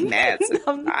not eating ass to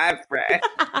survive, bruh.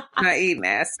 I'm not eating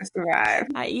ass to survive.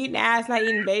 Not eating ass, not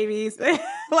eating babies.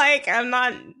 Like, I'm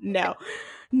not, no.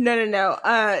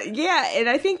 Yeah, and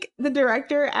I think the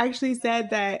director actually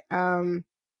said that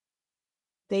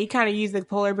they kind of use the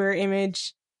polar bear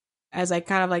image as like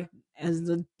kind of like as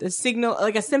the signal,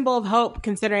 like a symbol of hope,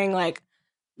 considering like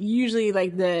usually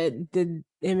like the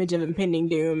image of impending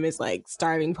doom is like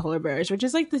starving polar bears, which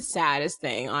is like the saddest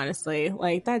thing, honestly.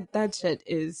 Like that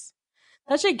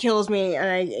shit kills me,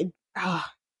 and I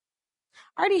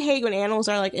already hate when animals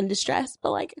are like in distress,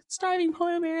 but like starving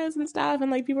polar bears and stuff,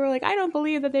 and like people are like, I don't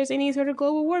believe that there's any sort of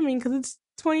global warming because it's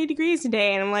 20 degrees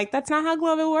today, and I'm like, that's not how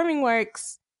global warming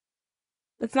works.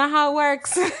 That's not how it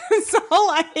works. So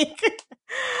like,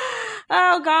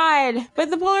 oh god. But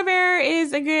the polar bear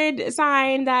is a good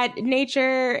sign that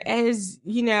nature is,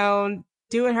 doing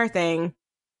her thing.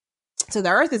 So the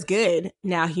earth is good.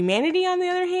 Now humanity, on the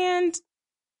other hand,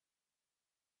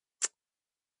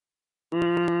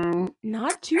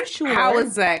 not too sure. How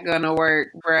is that gonna work,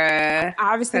 bruh?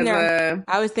 I was thinking,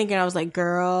 I was like,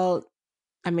 girl,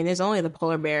 I mean, there's only the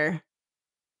polar bear.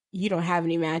 You don't have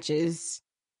any matches.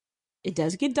 It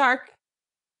does get dark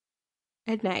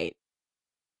at night.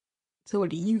 So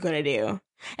what are you gonna do?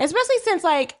 Especially since,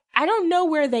 like, I don't know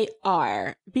where they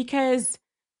are. Because,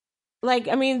 like,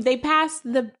 I mean, they passed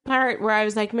the part where I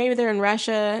was like, maybe they're in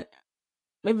Russia.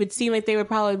 It would seem like they would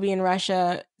probably be in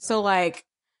Russia. So, like,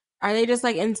 are they just,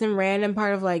 like, in some random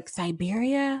part of, like,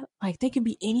 Siberia? Like, they could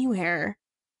be anywhere.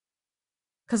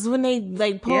 Because when they,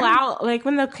 like, pull out, like,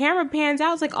 when the camera pans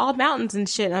out, it's, like, all mountains and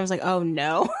shit. And I was like, oh,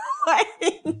 no. Like,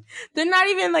 they're not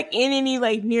even, like, in any,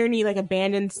 like, near any, like,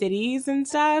 abandoned cities and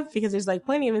stuff. Because there's, like,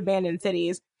 plenty of abandoned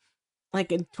cities.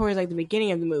 Like, towards, like, the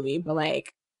beginning of the movie. But,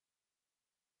 like,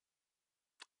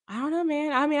 I don't know,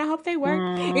 man. I mean, I hope they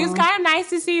work. It was kind of nice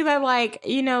to see that, like,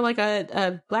 like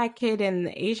a black kid and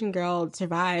the Asian girl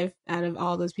survive out of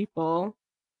all those people.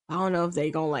 I don't know if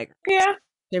they gonna, like,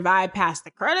 survive past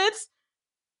the credits.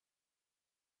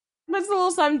 But it's a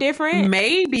little something different.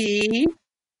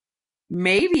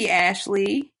 Maybe,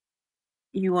 Ashley.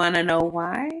 You want to know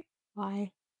why?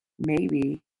 Why?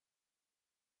 Maybe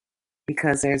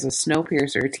because there's a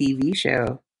Snowpiercer TV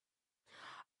show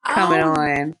coming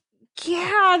on.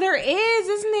 Yeah, there is,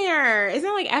 isn't there? Isn't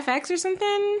it like FX or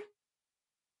something?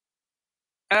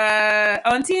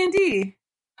 On TNT.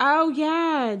 Oh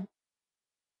yeah.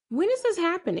 When is this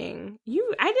happening?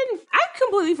 I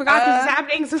completely forgot this is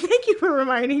happening, so thank you for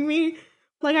reminding me.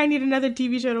 Like, I need another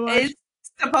TV show to watch. It's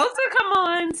supposed to come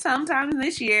on sometime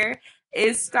this year.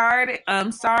 It starring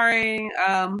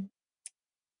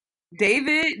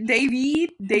David.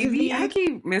 I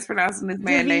keep mispronouncing this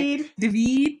man's name.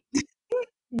 David.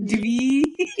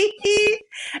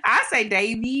 I say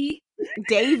David.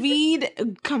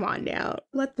 Come on now.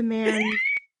 Let the man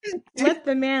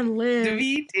live.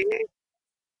 David.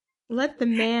 Let the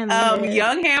man live.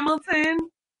 Young Hamilton.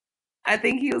 I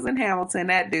think he was in Hamilton,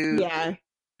 that dude. Yeah.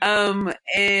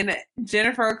 And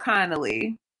Jennifer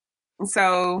Connelly.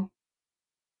 So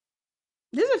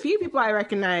there's a few people I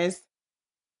recognize.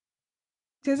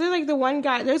 Because there's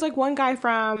like one guy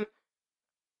from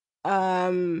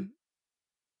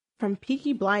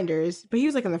Peaky Blinders, but he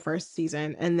was like in the first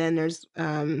season. And then there's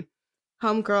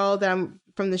Homegirl that I'm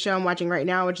from the show I'm watching right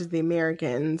now, which is The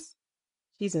Americans.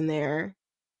 She's in there.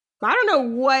 But I don't know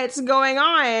what's going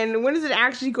on. When is it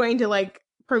actually going to like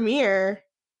premiere?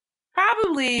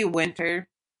 Probably winter.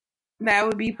 That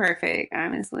would be perfect,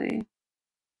 honestly.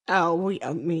 Oh,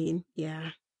 I mean, yeah.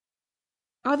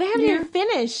 Oh, they haven't even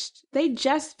finished. They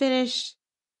just finished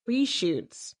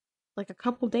reshoots like a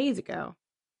couple days ago.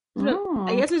 So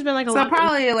I guess there's been like a lot. So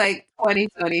probably like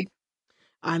 2020.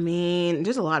 I mean,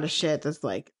 there's a lot of shit that's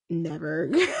like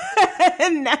never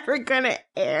gonna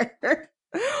air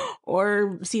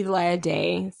or see the light of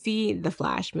day. See the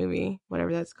Flash movie,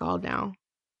 whatever that's called now.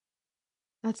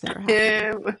 That's never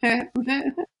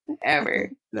happening.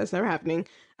 Ever. That's never happening.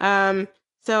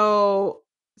 So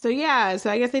yeah, so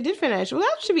I guess they did finish. Well,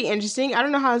 that should be interesting. I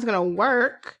don't know how it's gonna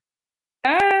work.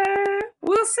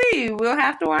 We'll see. We'll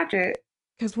have to watch it.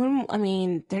 Because they're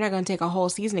not gonna take a whole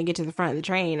season to get to the front of the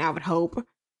train, I would hope.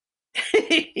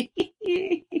 They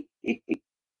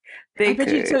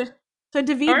could. So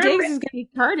Daveed Diggs is gonna be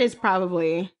Curtis,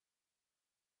 probably.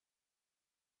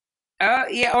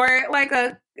 Yeah, or like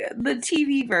the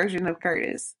TV version of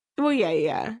Curtis. Well,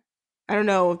 yeah. I don't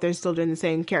know if they're still doing the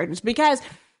same characters because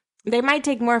they might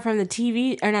take more from the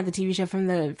TV or not the TV show from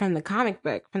the comic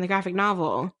book, from the graphic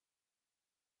novel,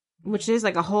 which is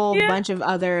like a whole bunch of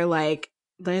other like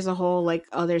there's a whole like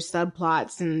other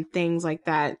subplots and things like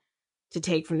that to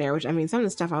take from there. Which I mean, some of the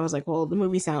stuff I was like, well, the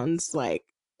movie sounds like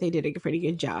they did a pretty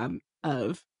good job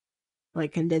of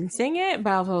like condensing it,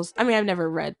 but I've never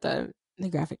read the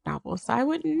graphic novel, so I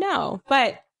wouldn't know.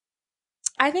 But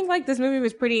I think like this movie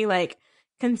was pretty like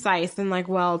concise and like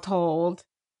well told,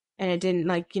 and it didn't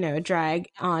like, drag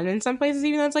on in some places,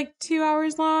 even though it's like 2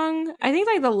 hours long. I think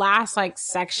like the last like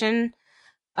section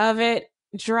of it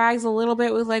drags a little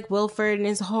bit with like Wilford and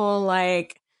his whole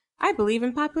like, I believe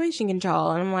in population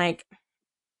control. And I'm like,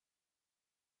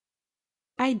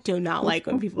 I do not like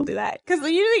when people do that. Because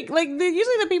usually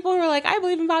the people who are like, I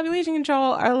believe in population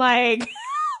control are like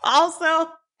also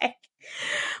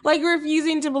like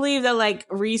refusing to believe that like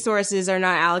resources are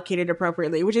not allocated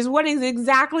appropriately, which is what is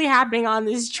exactly happening on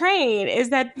this train, is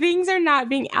that things are not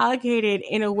being allocated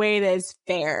in a way that is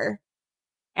fair.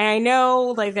 And I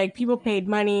know like people paid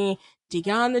money to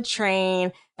get on the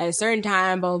train at a certain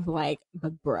time, but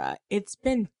bruh, it's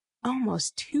been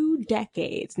almost 2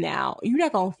 decades now. You're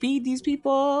not gonna feed these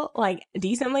people like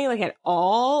decently, like at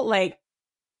all? Like,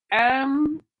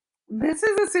 this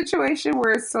is a situation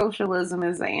where socialism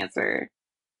is the answer.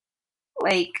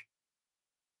 Like,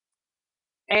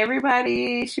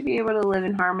 everybody should be able to live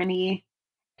in harmony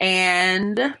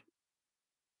and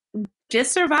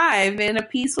just survive in a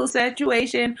peaceful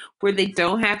situation where they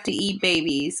don't have to eat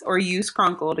babies or use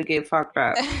Crunkle to get fucked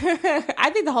up.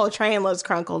 I think the whole train loves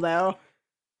Crunkle though.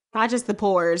 Not just the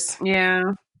pores. Yeah.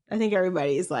 I think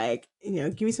everybody's like,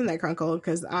 give me some of that Crunkle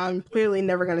because I'm clearly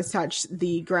never going to touch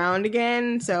the ground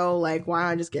again. So, like, why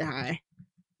not just get high?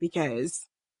 Because,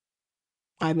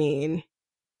 I mean.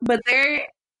 But there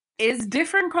is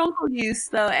different Crunkle use,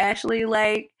 though, Ashley.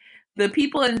 Like, the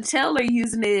people in the tail are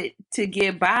using it to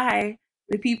get by.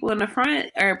 The people in the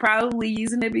front are probably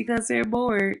using it because they're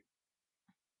bored.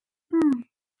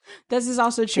 This is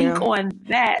also true. Think on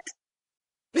that.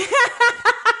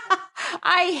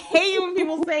 I hate when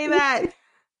people say that.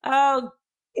 Oh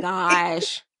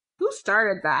gosh, who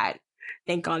started that?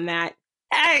 Think on that.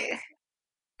 I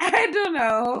don't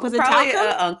know. Was it probably Talcum?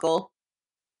 An uncle.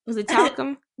 Was it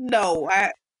Talcum? No,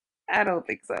 I don't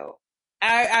think so.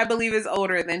 I believe it's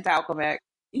older than Talcum X.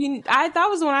 I thought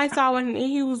it was when I saw when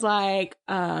he was like,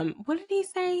 what did he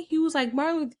say? He was like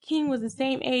Martin Luther King was the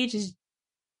same age as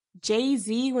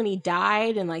Jay-Z when he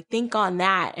died, and like think on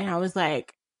that. And I was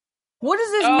like, what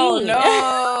does this mean?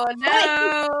 No.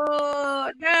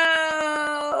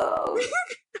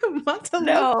 I'm about to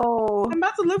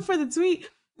look for the tweet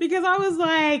because I was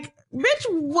like, bitch,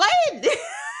 what?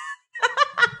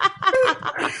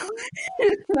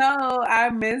 No, I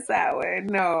missed that one.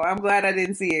 No, I'm glad I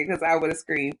didn't see it because I would have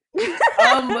screamed.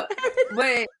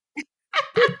 But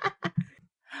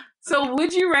so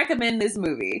would you recommend this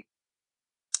movie?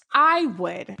 I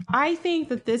would. I think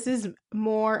that this is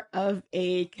more of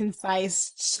a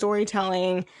concise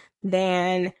storytelling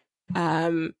than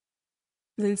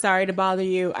Sorry to Bother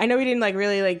You. I know we didn't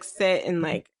really sit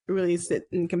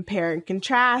and compare and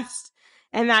contrast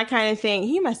and that kind of thing.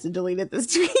 He must have deleted this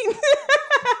tweet.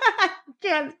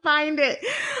 Can't find it.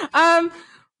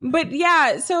 But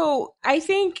yeah, so I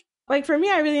think like for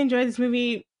me, I really enjoyed this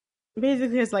movie.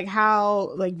 Basically, it's like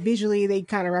how like visually they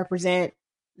kind of represent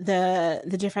the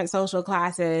different social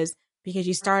classes, because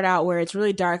you start out where it's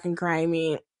really dark and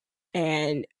grimy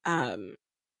and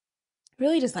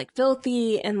really just like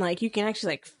filthy, and like you can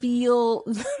actually like feel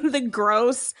the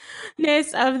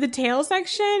grossness of the tail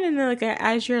section, and then like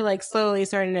as you're like slowly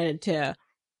starting to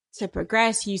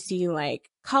progress, you see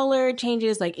like color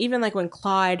changes, like even like when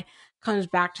Claude comes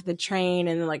back to the train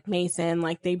and then like Mason,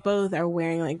 like they both are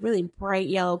wearing like really bright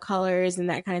yellow colors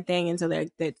and that kind of thing, and so they're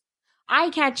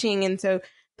eye catching, and so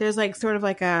there's like sort of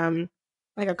like a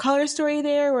color story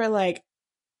there where like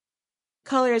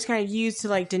color is kind of used to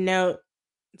like denote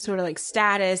sort of like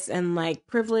status and like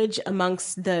privilege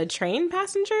amongst the train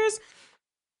passengers.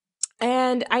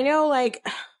 And I know like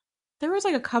there was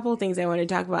like a couple of things I wanted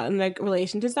to talk about in like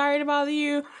relation to Sorry to Bother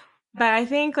You, but I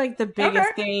think like the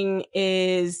biggest thing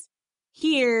is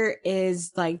here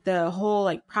is like the whole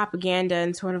like propaganda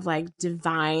and sort of like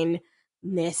divineness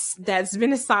that's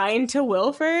been assigned to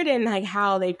Wilford, and like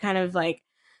how they've kind of like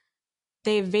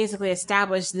they've basically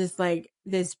established this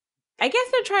I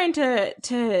guess they're trying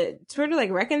to sort of like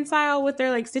reconcile with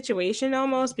their like situation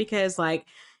almost, because like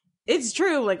it's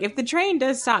true, like if the train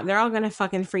does stop, they're all gonna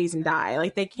fucking freeze and die.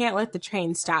 Like they can't let the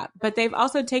train stop. But they've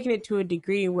also taken it to a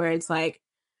degree where it's like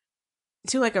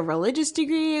to like a religious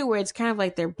degree where it's kind of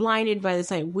like they're blinded by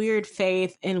this like weird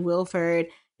faith in Wilford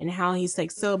and how he's like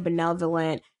so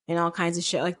benevolent and all kinds of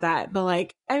shit like that. But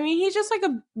like, I mean, he's just like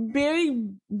a very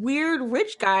weird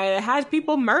rich guy that has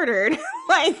people murdered.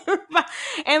 Like,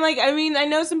 and like, I mean, I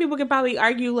know some people could probably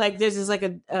argue like this is like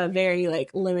a very like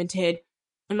limited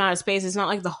amount of space. It's not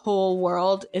like the whole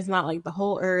world. It's not like the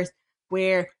whole earth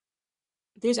where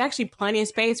there's actually plenty of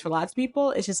space for lots of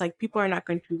people. It's just like people are not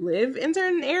going to live in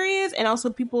certain areas. And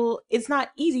also it's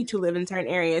not easy to live in certain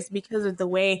areas because of the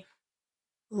way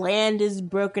land is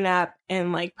broken up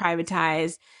and like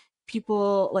privatized.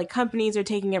 People like companies are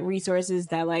taking up resources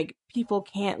that like people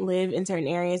can't live in certain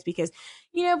areas because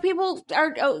people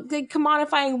are like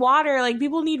commodifying water. Like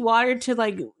people need water to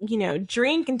like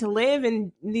drink and to live,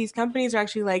 and these companies are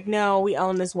actually like, no, we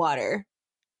own this water.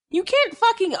 You can't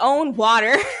fucking own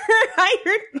water.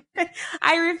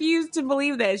 I refuse to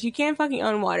believe this. You can't fucking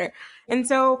own water. And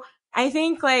so I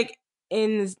think like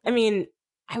I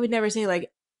would never say like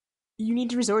you need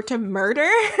to resort to murder,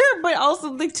 but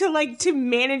also like to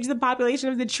manage the population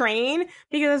of the train,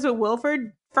 because that's what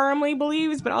Wilford firmly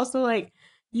believes. But also like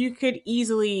you could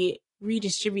easily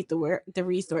redistribute the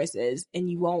resources,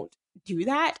 and you won't do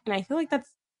that. And I feel like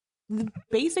that's the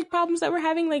basic problems that we're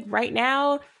having like right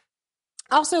now.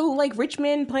 Also, like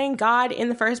Richmond playing God in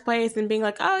the first place and being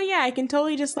like, oh yeah, I can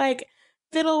totally just like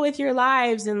fiddle with your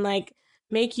lives and like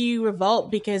make you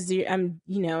revolt because I'm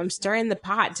stirring the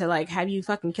pot to like have you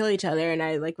fucking kill each other, and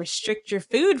I like restrict your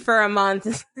food for a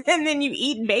month and then you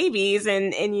eat babies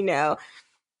and and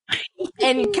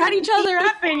cut each other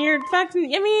up, and you're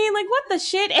fucking, like what the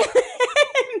shit? And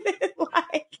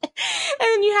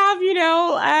then you have,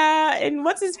 and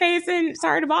what's his face and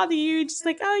Sorry to Bother You, just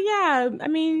like, oh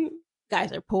yeah,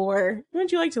 guys are poor.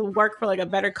 Wouldn't you like to work for like a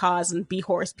better cause and be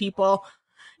horse people?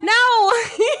 No!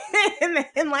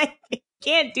 and like,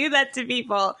 can't do that to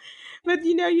people. But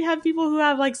you have people who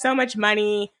have like so much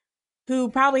money who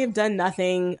probably have done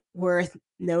nothing worth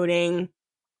noting,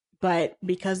 but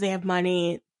because they have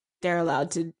money, they're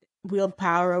allowed to wield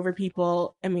power over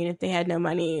people. If they had no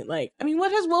money, like,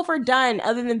 what has Wilford done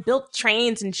other than built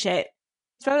trains and shit?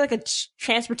 He's probably like a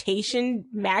transportation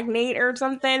magnate or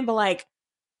something, but like,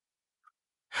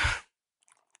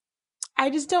 I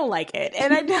just don't like it.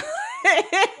 And I don't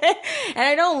and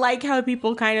I don't like how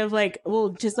people kind of like, well,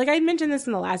 just like I mentioned this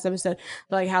in the last episode,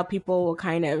 but like how people will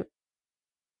kind of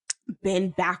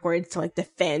bend backwards to like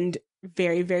defend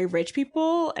very, very rich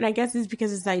people. And I guess it's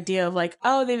because this idea of like,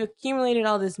 oh, they've accumulated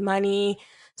all this money,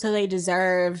 so they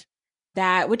deserve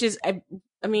that, which is,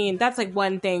 that's like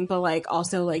one thing, but like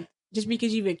also like just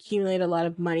because you've accumulated a lot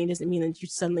of money doesn't mean that you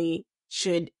suddenly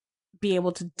should be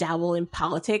able to dabble in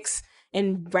politics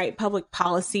and write public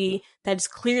policy that's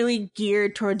clearly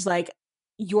geared towards like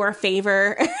your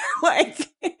favor. Like,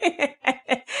 and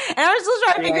I'm still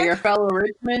trying to figure your fellow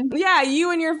Richmond. Yeah,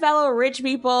 you and your fellow rich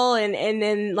people, and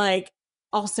then like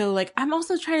also like I'm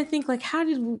also trying to think like how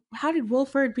did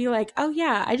Wilford be like, oh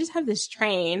yeah, I just have this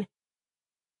train,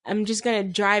 I'm just gonna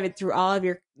drive it through all of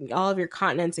your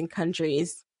continents and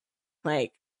countries.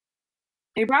 Like,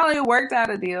 he probably worked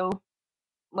out a deal.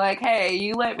 Like, hey,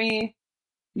 you let me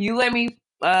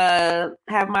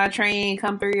have my train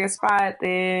come through your spot,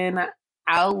 then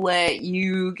I'll let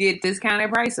you get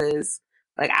discounted prices.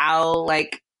 Like, I'll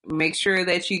like make sure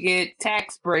that you get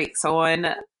tax breaks on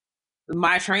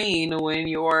my train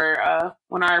when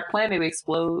our planet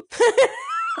explodes.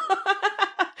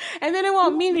 And then it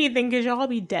won't mean anything because you'll all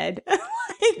be dead.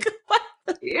 Like,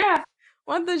 yeah,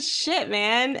 what the shit,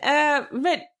 man?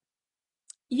 But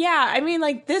yeah,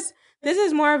 like this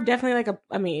is more of definitely like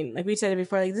like we said it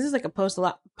before, like this is like a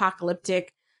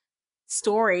post-apocalyptic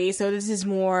story. So this is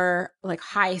more like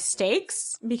high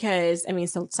stakes because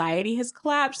society has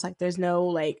collapsed. Like there's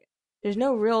rules,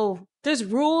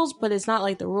 but it's not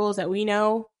like the rules that we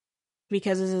know,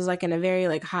 because this is like in a very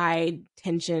like high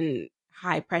tension,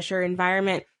 high pressure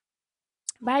environment.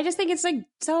 But I just think it's like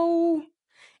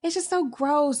it's just so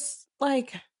gross.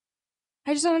 Like,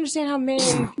 I just don't understand how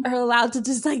men are allowed to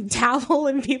just like dabble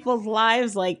in people's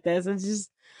lives like this. It's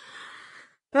just,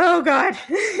 oh god.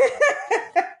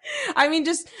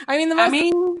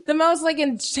 The most like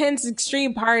intense,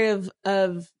 extreme part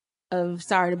of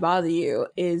Sorry to Bother You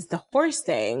is the horse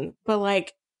thing. But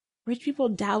like, rich people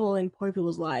dabble in poor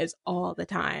people's lives all the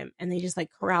time, and they just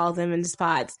like corral them in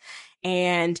spots,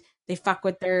 and they fuck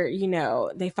with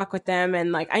they fuck with them.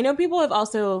 And like, I know people have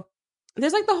also,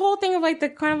 there's like the whole thing of like the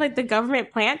kind of like the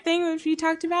government plant thing, which we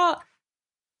talked about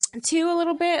too a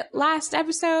little bit last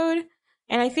episode.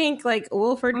 And I think like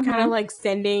Wilford kind of like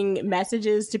sending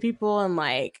messages to people and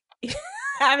like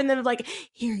having them like,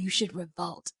 here, you should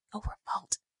revolt. Go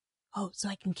revolt. Oh, so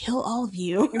I can kill all of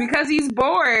you. Because he's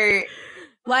bored.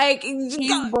 Like,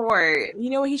 he's bored. You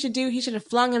know what he should do? He should have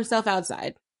flung himself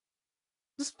outside.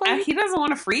 He doesn't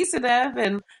want to freeze to death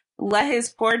and let his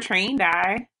poor train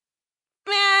die.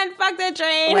 Man, fuck that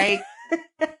train. Like,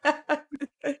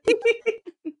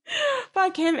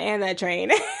 fuck him and that train.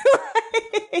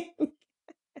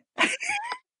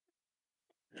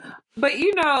 But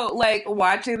like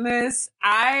watching this,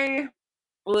 I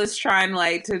was trying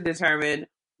like to determine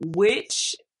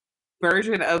which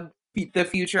version of the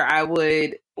future I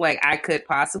would like I could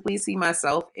possibly see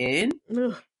myself in.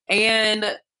 Ugh. And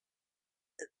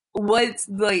what's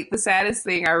like the saddest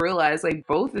thing I realized, like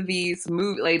both of these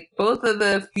movies, like both of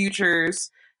the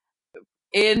futures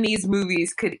in these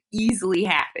movies could easily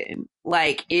happen.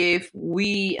 Like if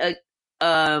we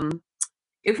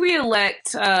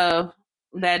elect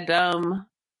that dumb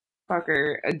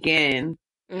fucker again,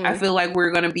 I feel like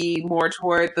we're gonna be more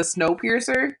toward the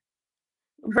Snowpiercer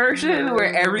version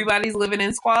where everybody's living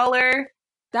in squalor.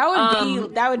 That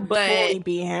would but totally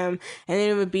be him, and then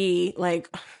it would be like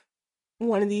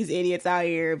one of these idiots out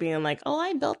here being like, "Oh,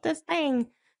 I built this thing.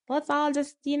 Let's all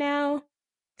just, because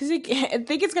I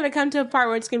think it's gonna come to a part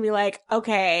where it's gonna be like,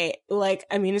 okay, like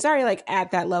I mean, it's already like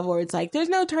at that level where it's like, there's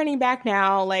no turning back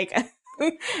now. Like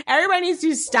everybody needs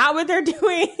to stop what they're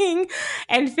doing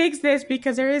and fix this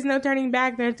because there is no turning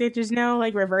back. There's no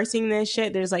like reversing this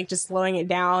shit. There's like just slowing it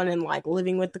down and like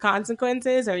living with the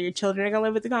consequences, or your children are gonna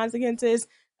live with the consequences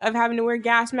of having to wear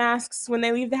gas masks when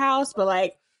they leave the house. But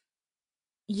like,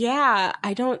 yeah,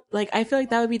 I don't like, I feel like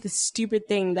that would be the stupid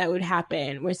thing that would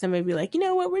happen where somebody would be like, you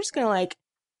know what, we're just gonna like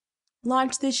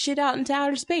launch this shit out into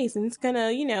outer space and it's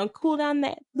gonna, cool down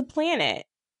the planet.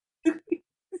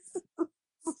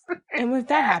 And if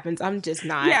that happens, I'm just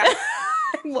not. Yeah.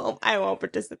 I won't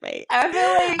participate. I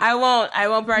feel like I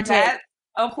won't partake. That's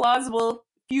a plausible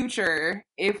future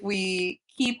if we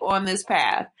keep on this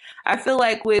path. I feel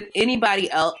like with anybody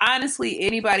else, honestly,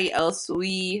 anybody else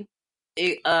we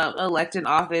elect in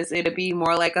office, it'd be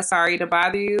more like a sorry to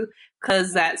bother you,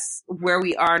 because that's where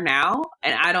we are now.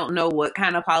 And I don't know what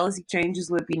kind of policy changes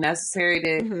would be necessary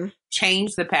to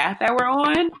change the path that we're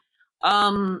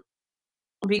on.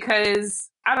 Because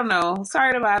I don't know,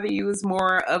 sorry to bother you is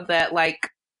more of that like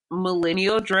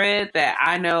millennial dread that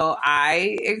I know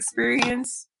I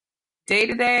experience day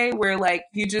to day, where like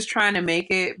you're just trying to make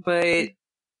it, but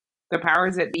the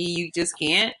powers that be, you just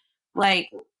can't. Like,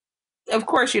 of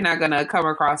course, you're not gonna come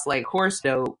across like horse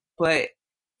dope, but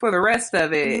for the rest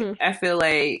of it, I feel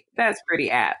like that's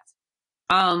pretty apt.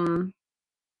 I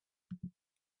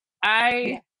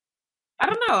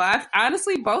don't know. I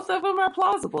honestly, both of them are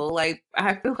plausible. Like,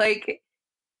 I feel like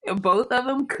both of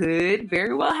them could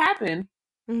very well happen.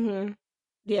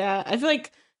 Yeah, I feel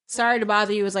like sorry to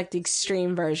bother you is like the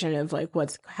extreme version of like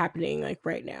what's happening like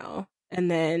right now, and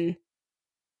then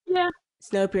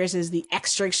Snowpiercer is the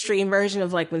extra extreme version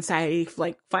of like when society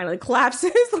like finally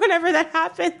collapses. Whenever that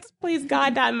happens, please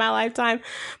God, not in my lifetime.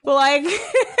 But like,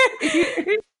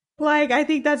 like I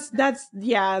think that's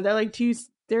yeah,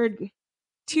 they're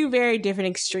two very different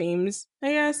extremes,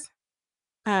 I guess.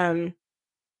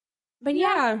 But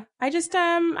yeah, I just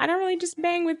I don't really just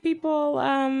bang with people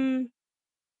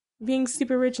being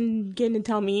super rich and getting to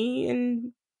tell me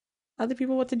and other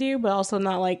people what to do, but also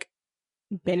not like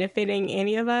benefiting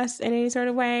any of us in any sort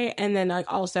of way. And then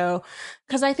like also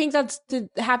because I think that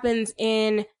happens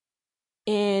in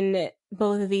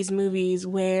both of these movies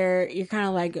where you're kind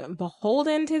of like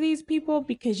beholden to these people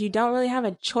because you don't really have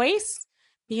a choice.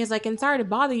 Because like in Sorry to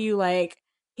Bother You, like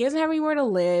he doesn't have anywhere to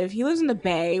live. He lives in the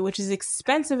Bay, which is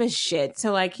expensive as shit.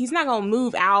 So like he's not gonna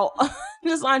move out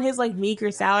just on his like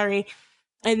meager salary.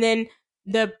 And then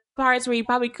the parts where he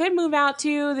probably could move out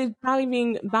to, they're probably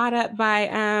being bought up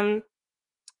by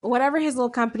whatever his little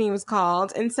company was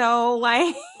called. And so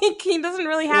like he doesn't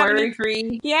really have worry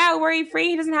free. Yeah, worry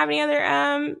free. He doesn't have any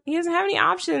other he doesn't have any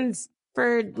options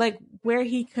for like where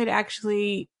he could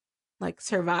actually like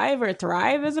survive or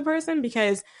thrive as a person,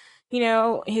 because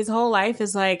his whole life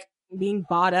is like being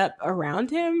bought up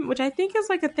around him, which I think is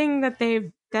like a thing that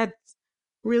that's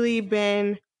really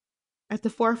been at the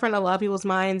forefront of a lot of people's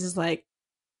minds, is like,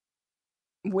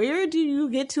 where do you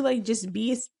get to like just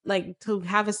be like to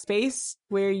have a space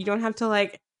where you don't have to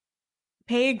like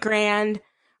pay $1,000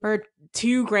 or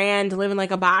 $2,000 to live in like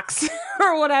a box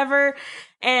or whatever,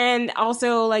 and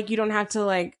also like you don't have to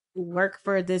like work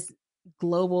for this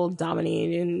global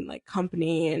dominating like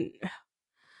company, and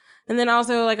then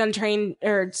also like on Train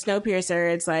or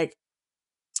Snowpiercer, it's like,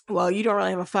 well, you don't really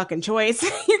have a fucking choice.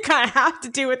 You kind of have to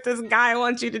do what this guy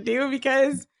wants you to do,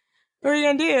 because what are you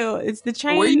gonna do? It's the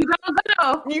train. Where you gonna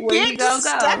go? You can't just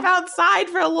step outside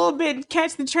for a little bit and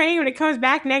catch the train when it comes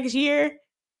back next year.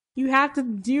 You have to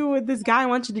do what this guy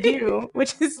wants you to do,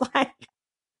 which is like,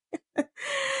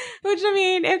 which I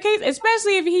mean, okay,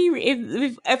 especially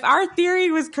if our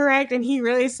theory was correct and he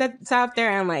really sets out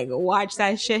there and like watch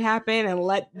that shit happen and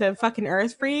let the fucking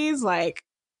Earth freeze, like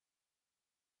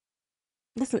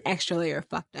that's an extra layer of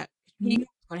fucked up. You knew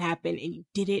what would happen and you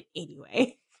did it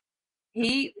anyway.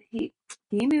 He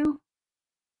knew.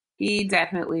 He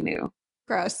definitely knew.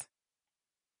 Gross.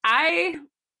 I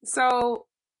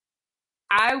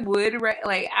I would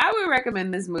I would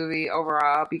recommend this movie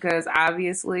overall because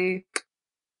obviously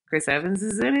Chris Evans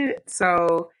is in it.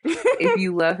 So if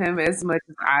you love him as much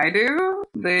as I do,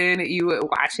 then you would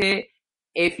watch it.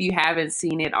 If you haven't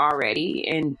seen it already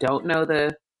and don't know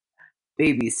the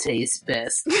babies taste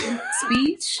best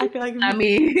speech, I feel like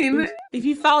if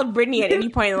you followed Brittany at any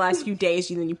point in the last few days,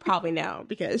 then you probably know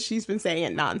because she's been saying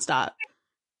it nonstop.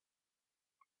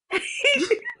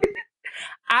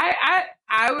 I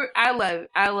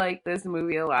like this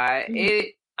movie a lot.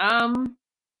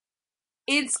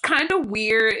 It's kind of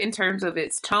weird in terms of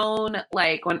its tone.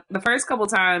 Like when the first couple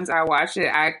times I watched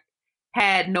it, I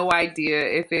had no idea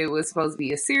if it was supposed to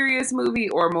be a serious movie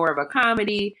or more of a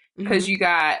comedy because you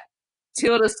got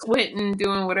Tilda Swinton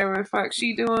doing whatever the fuck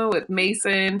she doing with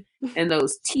Mason and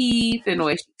those teeth and the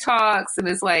way she talks, and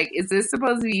it's like, is this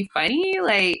supposed to be funny?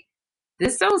 Like,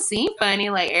 this don't seem funny.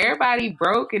 Like, everybody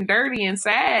broke and dirty and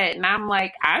sad, and I'm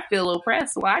like, I feel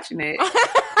oppressed watching it.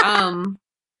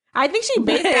 I think she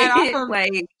based that off of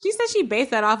she said she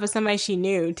based that off of somebody she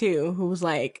knew too, who was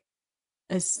like,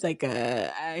 it's like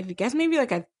I guess maybe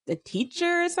like a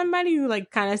teacher or somebody who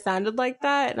like kind of sounded like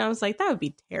that, and I was like, that would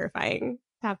be terrifying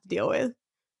to have to deal with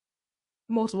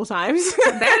multiple times.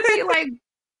 That'd be like,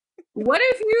 what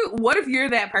if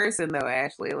you're that person though,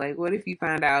 Ashley? Like, what if you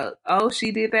find out, oh,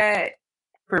 she did that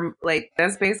for like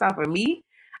that's based off of me?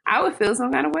 I would feel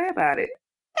some kind of way about it.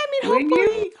 I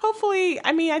mean, hopefully,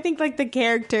 I mean, I think like the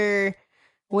character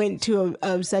went to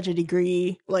such a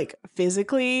degree, like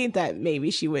physically, that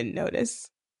maybe she wouldn't notice.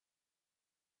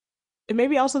 And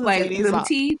maybe also the like the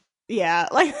teeth. Yeah,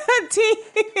 like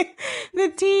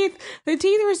the teeth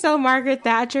were so Margaret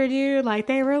Thatcher, dude. Like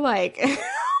they were like,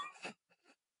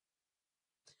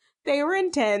 they were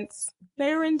intense.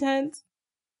 But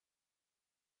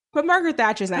Margaret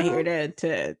Thatcher's not here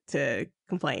to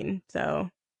complain. So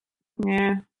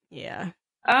yeah.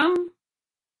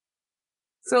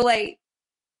 So like,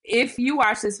 if you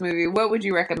watch this movie, what would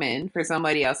you recommend for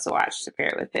somebody else to watch to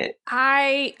pair with it?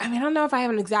 I mean, I don't know if I have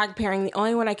an exact pairing. The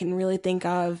only one I can really think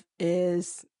of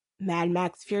is Mad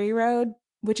Max Fury Road,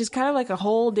 which is kind of like a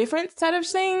whole different set of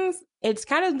things. It's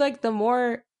kind of like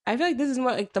I feel like this is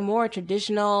more like the more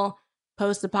traditional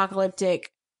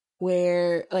post-apocalyptic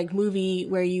movie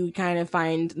where you kind of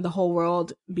find the whole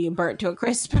world being burnt to a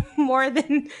crisp more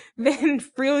than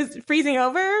freezing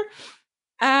over.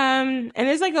 And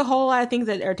there's like a whole lot of things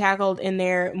that are tackled in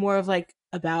there, more of like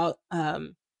about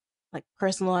like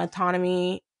personal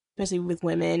autonomy, especially with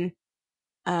women,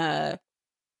 and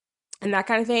that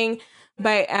kind of thing.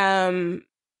 But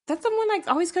that's the one like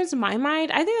always comes to my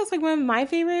mind. I think that's like one of my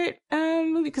favorite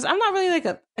movies because I'm not really like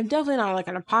I'm definitely not like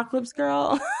an apocalypse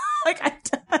girl.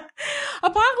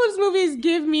 Apocalypse movies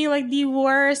give me like the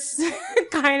worst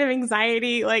kind of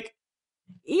anxiety. Like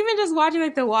even just watching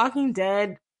like The Walking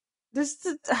Dead,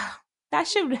 that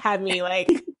should have me like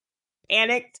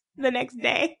panicked the next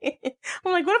day.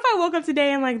 I'm like, what if I woke up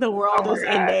today and like the world was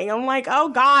ending? I'm like, oh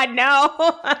God,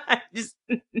 no. Just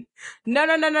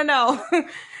no.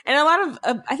 And a lot of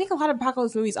I think a lot of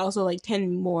apocalypse movies also like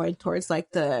tend more towards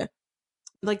like the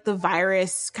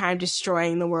virus kind of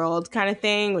destroying the world kind of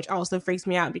thing, which also freaks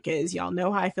me out because y'all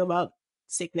know how I feel about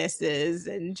sicknesses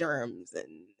and germs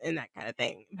and that kind of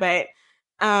thing. But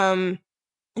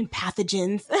and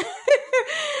pathogens.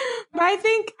 But I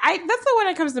think that's the one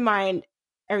that comes to mind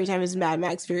every time is Mad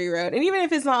Max Fury Road. And even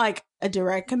if it's not like a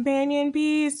direct companion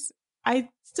piece, I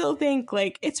still think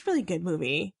like it's a really good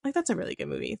movie. Like that's a really good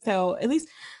movie. So at least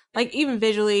like even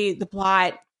visually, the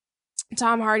plot,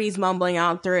 Tom Hardy's mumbling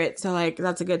out through it. So like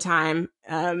that's a good time.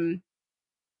 You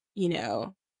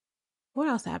know, what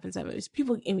else happens in movies?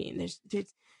 People, I mean, there's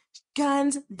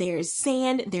guns, there's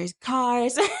sand, there's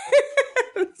cars.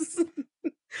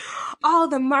 All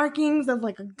the markings of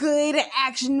like a good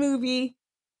action movie,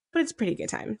 but it's a pretty good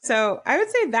time. So I would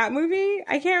say that movie.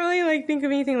 I can't really like think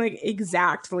of anything like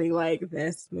exactly like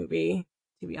this movie,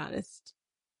 to be honest.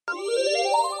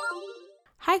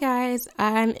 Hi guys,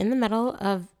 I'm in the middle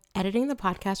of editing the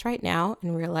podcast right now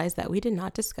and realized that we did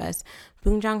not discuss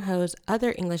Bong Joon-ho's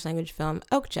other English language film,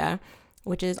 Okja,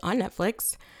 which is on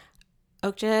Netflix.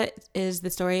 Okja is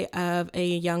the story of a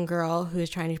young girl who is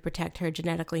trying to protect her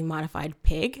genetically modified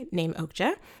pig named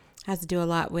Okja. It has to do a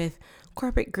lot with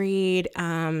corporate greed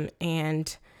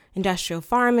and industrial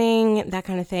farming, that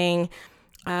kind of thing.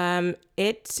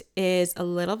 It is a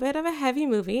little bit of a heavy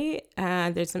movie.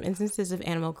 There's some instances of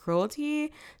animal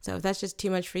cruelty. So if that's just too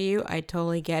much for you, I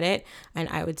totally get it. And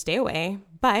I would stay away.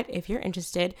 But if you're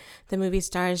interested, the movie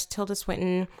stars Tilda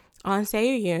Swinton, Ahn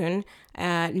Se-yoon,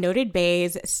 noted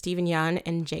bays Stephen Yeun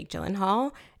and Jake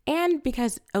Gyllenhaal. And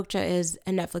because Okja is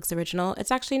a Netflix original,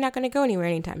 it's actually not going to go anywhere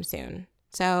anytime soon.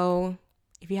 So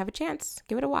if you have a chance,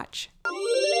 give it a watch.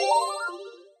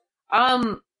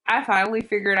 I finally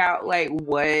figured out like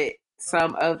what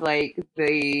some of like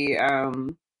the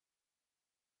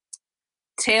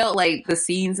tail, like the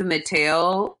scenes in the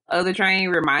tail of the train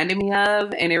reminded me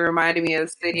of, and it reminded me of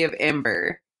City of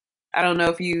Ember. I don't know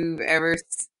if you've ever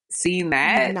seen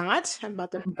that. Not. I'm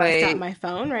about to bust But- out my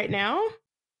phone right now.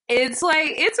 It's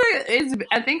like it's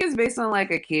I think it's based on like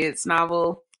a kid's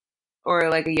novel or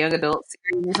like a young adult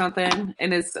series or something,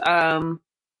 and it's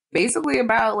basically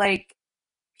about like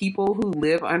people who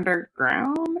live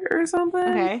underground or something.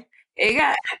 Okay. It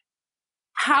got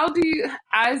how do you?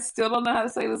 I still don't know how to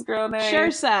say this girl name.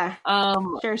 Shersa.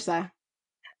 Shersa.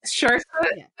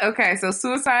 Yeah. Okay, so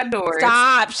Suicide Doors.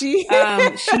 Stop. She's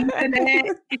She's in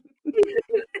it,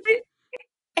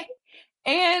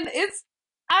 and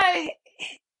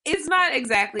it's not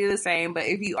exactly the same, but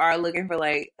if you are looking for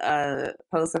like a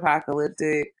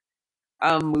post-apocalyptic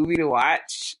movie to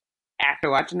watch after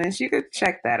watching this, you could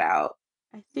check that out.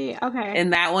 I see. Okay.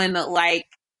 And that one, like,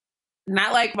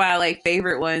 not like my like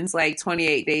favorite ones, like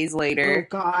 28 Days Later,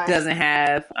 God. doesn't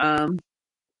have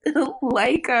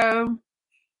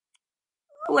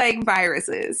like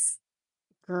viruses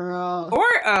Girl.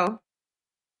 or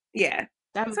yeah.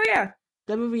 That, So yeah,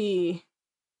 that movie.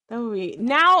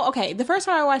 Now, okay, the first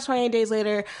time I watched 28 Days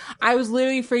Later, I was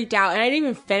literally freaked out, and I didn't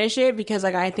even finish it because,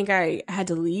 like, I think I had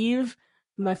to leave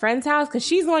my friend's house because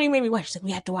she's the one who made me watch. She's like,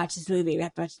 we have to watch this movie.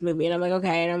 And I'm like,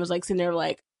 okay. And I was like sitting there,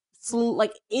 like,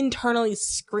 internally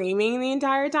screaming the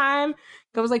entire time.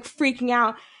 I was like freaking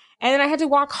out, and then I had to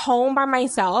walk home by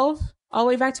myself all the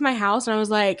way back to my house, and I was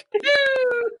like,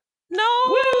 no,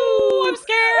 I'm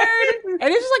scared. And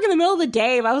this was like in the middle of the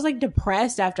day, but I was like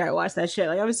depressed after I watched that shit.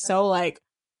 Like I was so like,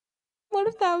 what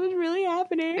if that was really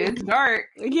happening? it's dark.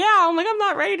 Yeah, I'm like, I'm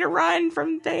not ready to run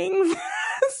from things.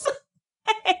 So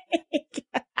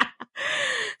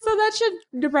that shit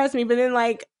depressed me. But then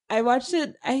like I watched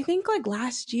it, I think like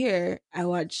last year I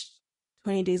watched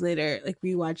 20 Days Later, like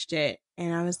rewatched it,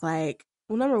 and I was like,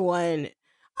 well, number one,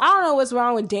 I don't know what's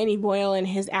wrong with Danny Boyle and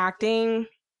his acting.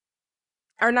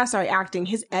 Or not, sorry, acting,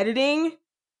 his editing.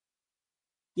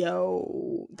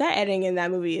 Yo, that editing in that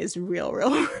movie is real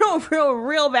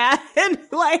bad. And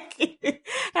like, and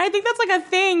I think that's like a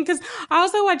thing because I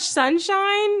also watched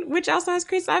Sunshine, which also has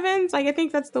Chris Evans. Like, I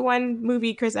think that's the one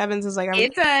movie Chris Evans is like.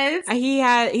 It does.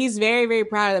 He's very, very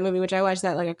proud of that movie, which I watched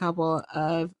that like a couple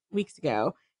of weeks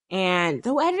ago. And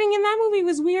the editing in that movie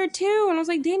was weird too. And I was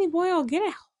like, Danny Boyle, get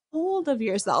a hold of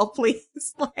yourself,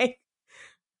 please. Like,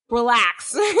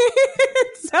 relax.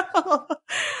 So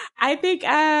I think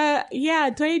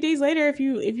 20 Days Later, if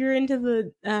you're into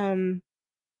the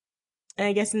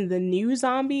I guess in the new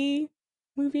zombie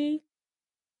movie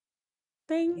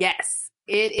thing. Yes,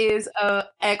 it is a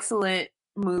excellent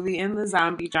movie in the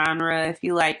zombie genre if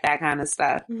you like that kind of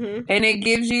stuff. Mm-hmm. And it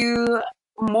gives you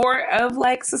more of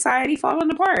like society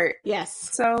falling apart. Yes.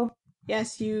 So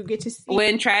yes, you get to see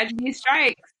when tragedy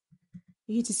strikes,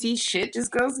 you get to see shit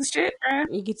just goes to shit, bruh.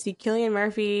 You get to see Cillian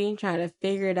Murphy trying to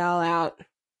figure it all out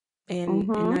and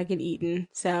not get eaten.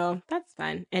 So that's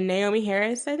fun. And Naomi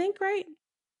Harris, I think, right?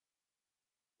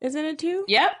 Isn't it too?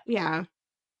 Yep. Yeah.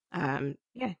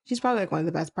 Yeah, she's probably like one of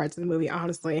the best parts of the movie,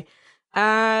 honestly.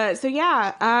 So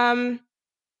yeah.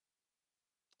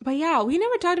 But yeah, we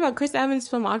never talked about Chris Evans'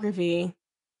 filmography.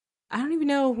 I don't even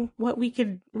know what we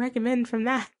could recommend from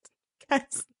that.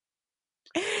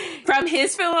 From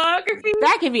his filmography?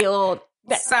 That could be a little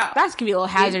that could be a little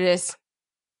hazardous.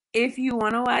 If you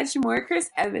want to watch more Chris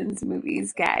Evans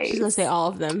movies, guys. She's gonna say all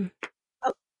of them.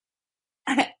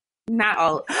 Not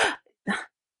all.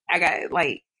 I got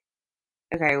like.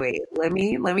 Okay, wait. Let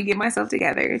me get myself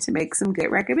together to make some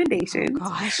good recommendations. Oh,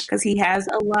 gosh, because he has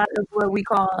a lot of what we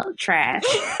call trash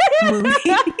movies.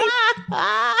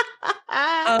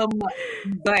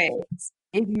 But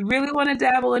if you really want to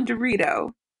dabble in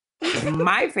Dorito,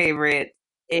 my favorite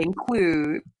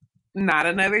include Not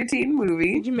Another Teen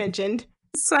Movie. You mentioned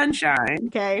Sunshine.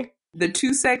 Okay. The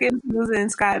 2 seconds was in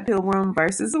Scott Pilgrim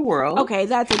versus the World. Okay,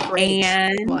 that's a great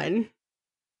one.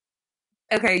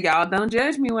 Okay, y'all, don't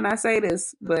judge me when I say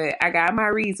this, but I got my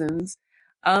reasons.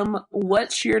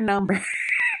 What's Your Number?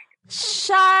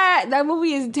 Shut! That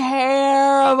movie is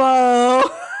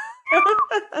terrible.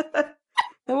 That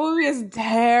movie is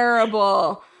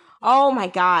terrible. Oh my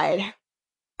god.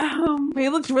 He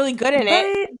looks really good in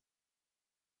it.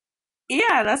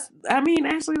 Yeah,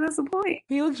 actually that's the point.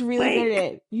 He looks really good in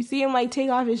it. You see him like take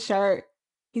off his shirt.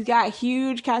 He's got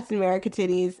huge Captain America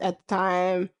titties at the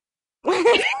time.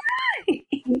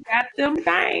 He got them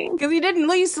things. Because he didn't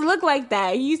used to look like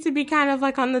that. He used to be kind of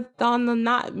like on the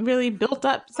not really built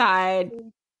up side.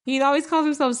 He always calls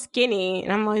himself skinny,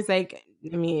 and I'm always like,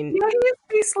 I mean, Yeah,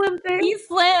 he's slim thing. he's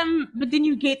slim, but then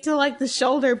you get to like the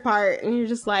shoulder part, and you're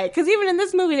just like, because even in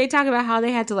this movie, they talk about how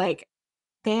they had to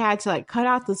cut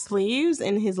out the sleeves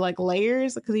and his like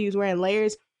layers because he was wearing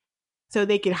layers, so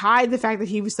they could hide the fact that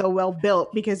he was so well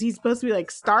built because he's supposed to be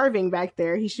like starving back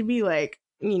there. He should be like,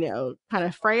 kind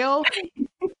of frail.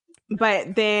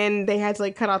 But then they had to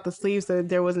like cut out the sleeves so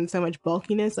there wasn't so much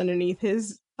bulkiness underneath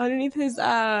his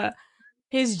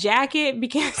jacket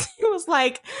because it was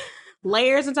like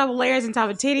layers on top of layers on top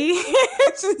of titty.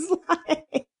 It's just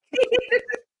like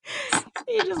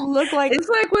he just looked like It's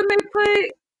like when they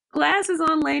put glasses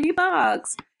on Laney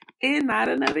Boggs in Not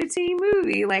Another Teen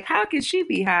Movie. Like, how can she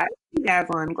be hot? She has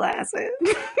on glasses.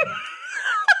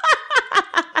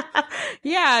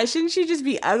 Yeah, shouldn't she just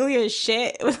be ugly as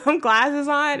shit with some glasses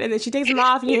on and then she takes them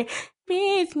off and you're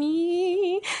with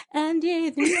me and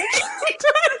with me.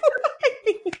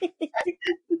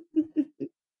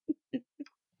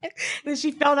 Then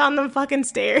she fell down the fucking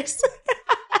stairs.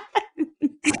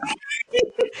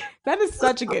 That is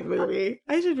such a good movie.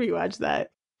 I should rewatch that.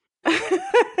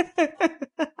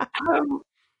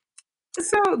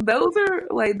 So those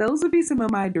would be some of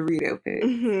my Dorito picks.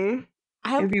 Mm-hmm.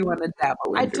 If you want to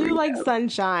dabble in I do Doritos. like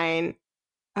Sunshine.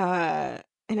 And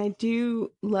I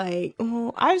do like,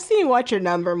 I've seen Watch Your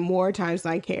Number more times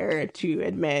than I care to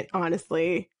admit,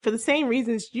 honestly, for the same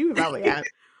reasons you probably have.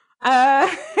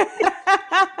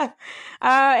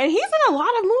 And he's in a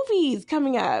lot of movies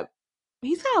coming up.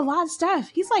 He's got a lot of stuff.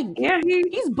 He's like,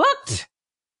 he's booked.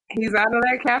 He's out of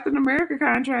that Captain America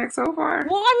contract so far.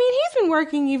 Well, I mean, he's been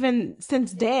working even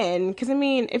since then. Because, I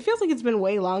mean, it feels like it's been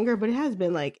way longer, but it has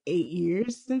been like 8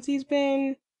 years since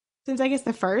I guess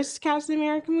the first Captain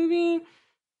America movie.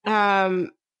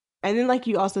 And then, like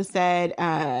you also said,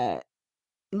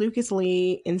 Lucas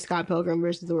Lee in Scott Pilgrim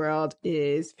vs. the World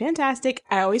is fantastic.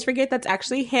 I always forget that's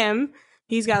actually him.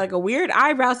 He's got like a weird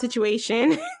eyebrow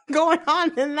situation going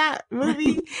on in that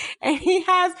movie. And he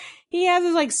has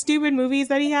his like stupid movies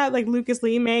that he had, like Lucas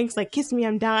Lee makes, like Kiss Me,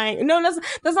 I'm Dying. No,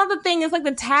 that's not the thing. It's like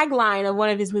the tagline of one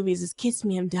of his movies is Kiss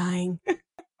Me, I'm Dying.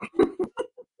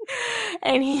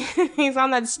 And he's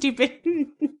on that stupid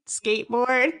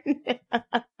skateboard.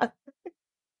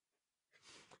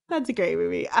 That's a great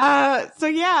movie. So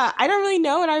yeah, I don't really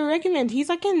know what I recommend. He's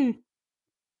like in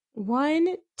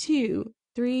 1, 2,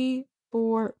 3,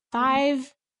 4,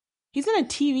 5. He's in a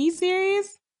TV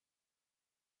series.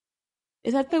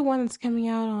 Is that the one that's coming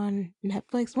out on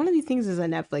Netflix? One of these things is a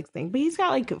Netflix thing, but he's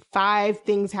got like 5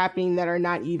 things happening that are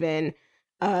not even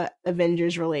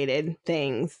Avengers related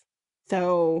things.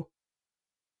 So,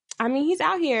 I mean, he's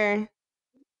out here.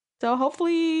 So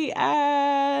hopefully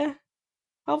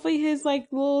his like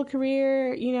little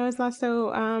career, is not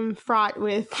so fraught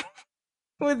with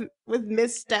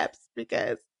missteps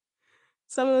because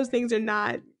some of those things are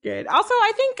not good. Also,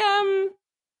 I think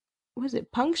was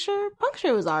it Puncture?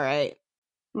 Puncture was all right.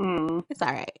 It's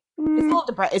all right. It's a little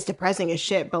it's depressing as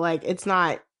shit, but like it's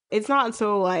not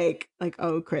so like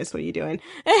oh Chris, what are you doing?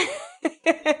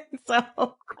 So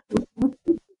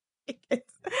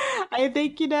I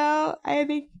think if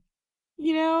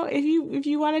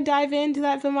you want to dive into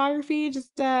that filmography,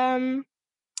 just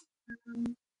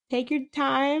take your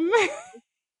time.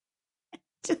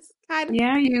 Just kind of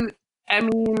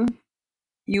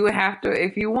you would have to,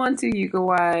 if you want to, you could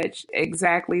watch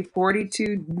exactly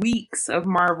 42 weeks of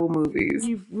Marvel movies.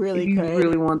 You really if could. You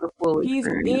really want the full He's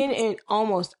experience. in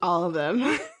almost all of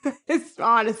them. It's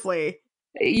honestly.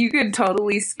 You could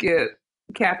totally skip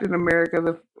Captain America,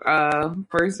 the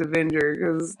first Avenger,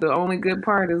 because the only good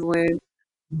part is when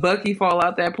Bucky fall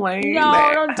out that plane.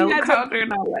 No, don't do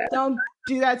that. Don't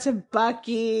do that to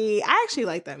Bucky. I actually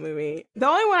like that movie. The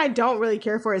only one I don't really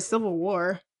care for is Civil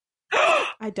War.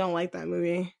 I don't like that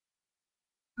movie.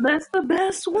 That's the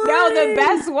best one. No, the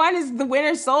best one is The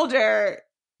Winter Soldier.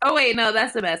 Oh wait, no,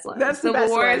 that's the best one. That's Civil the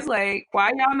best War one. is like,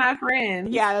 why y'all not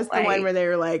friends? Yeah, that's the one where they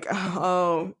were like,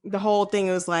 oh, the whole thing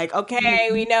was like, okay,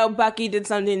 we know Bucky did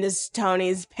something to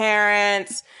Tony's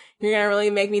parents. You're gonna really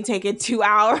make me take a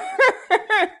 2-hour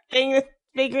thing to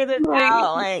figure this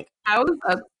out. Like, I was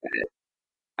upset.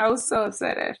 I was so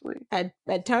upset, Ashley. At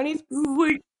Tony's,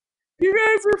 like, you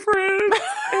guys are friends,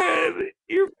 and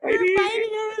you're fighting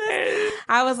over this.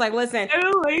 I was like, listen,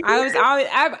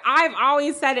 I've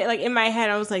always said it like in my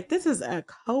head. I was like, this is a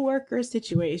coworker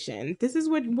situation. This is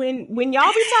when y'all be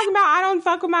talking about I don't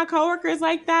fuck with my coworkers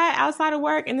like that outside of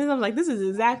work, and then I was like, this is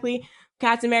exactly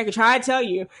Captain America trying to tell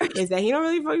you is that he don't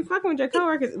really fucking with your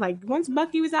coworkers. Like once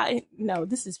Bucky was out, no,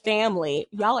 this is family.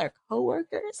 Y'all are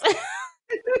coworkers.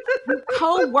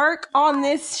 Co-work on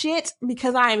this shit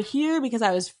because I am here because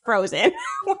I was frozen.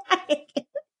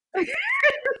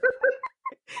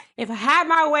 If I had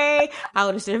my way, I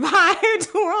would have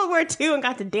survived World War II and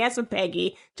got to dance with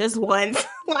Peggy just once.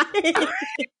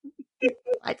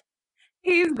 Like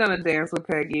He's gonna dance with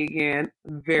Peggy again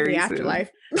in very the soon.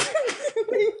 afterlife.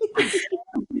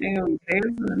 Damn,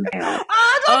 dancing in hell.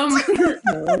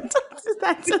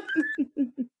 That's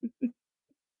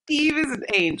Steve is an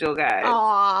angel, guys.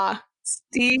 aw.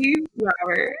 Steve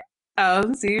Robert.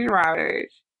 Steve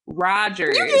Roberts.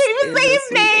 Rogers. You can't even is say a his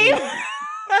sweet name. angel.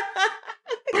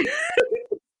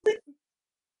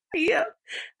 Yep.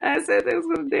 I said they was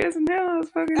gonna dance in hell. I was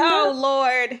fucking Oh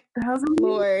Lord. that was amazing.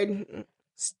 Lord.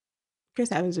 Chris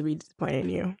Evans would be disappointed in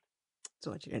you. Just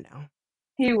want you to know.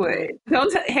 He would.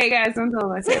 Hey guys, don't tell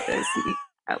him I said this.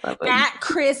 I love him. At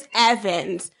Chris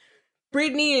Evans.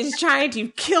 Brittany is trying to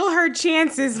kill her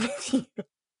chances with you.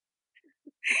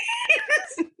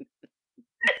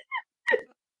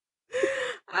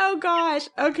 Oh gosh.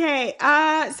 Okay.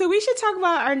 So we should talk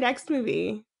about our next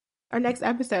movie. Our next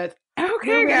episode. Okay,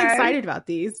 We're really guys. excited about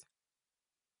these.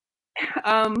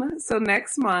 So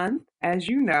next month, as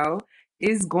you know,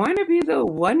 is going to be the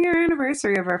 1-year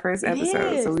anniversary of our first It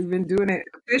episode. is. So we've been doing it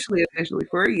officially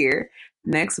for a year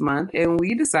next month. And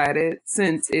we decided,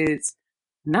 since it's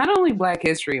not only Black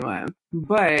History Month,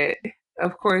 but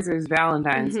of course there's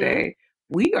Valentine's Mhm. Day,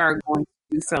 we are going to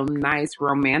do some nice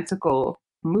romantical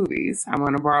movies. I'm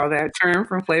going to borrow that term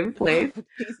from Flavor Flav.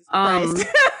 Jesus Um, Christ.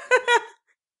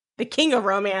 The king of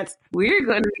romance. We're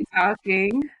going to be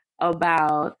talking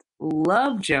about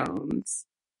Love Jones,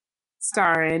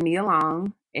 starring Nia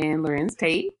Long and Lorenz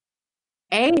Tate,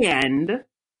 and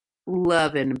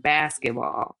Love and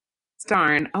Basketball,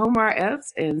 starring Omar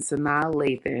Epps and Sanaa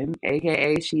Lathan,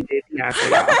 aka She Did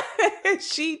Beyonce. Y'all.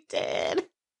 She did.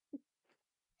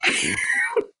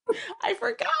 I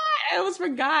forgot. I almost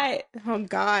forgot. Oh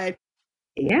God.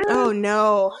 Yeah, Oh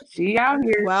no. she out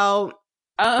here. Well,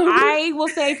 I will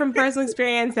say from personal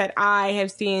experience that I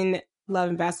have seen Love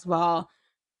and Basketball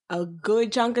a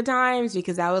good chunk of times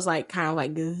because that was like kind of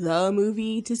like the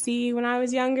movie to see when I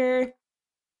was younger.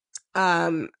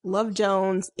 Love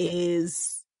Jones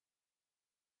is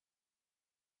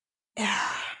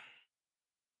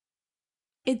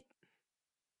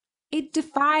it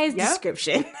defies Yep.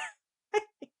 description.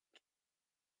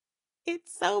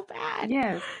 It's so bad.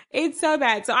 Yes. It's so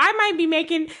bad. So I might be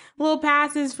making little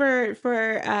passes for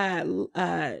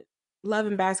Love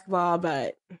and Basketball,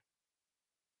 but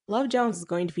Love Jones is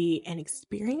going to be an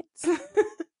experience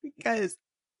because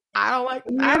I don't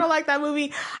like that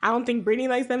movie. I don't think Brittany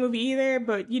likes that movie either,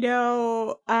 but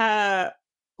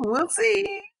We'll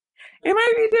see. It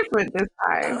might be different this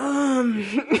time.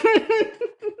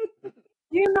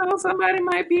 You know, somebody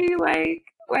might be like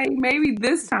maybe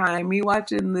this time, me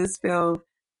watching this film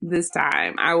this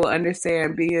time, I will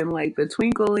understand being like the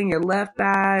twinkle in your left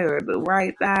eye or the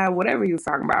right eye, whatever he was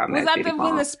talking about. In was that the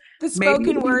when the spoken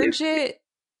Maybe- word shit?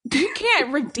 You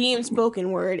can't redeem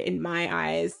spoken word in my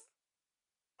eyes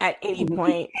at any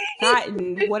point. Not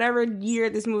in whatever year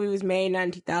this movie was made, not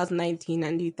in 2019,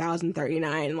 not in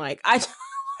 2039. Like I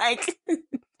like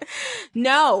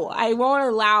no, I won't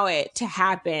allow it to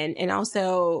happen. And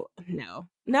also,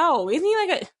 no, isn't he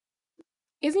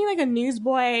like a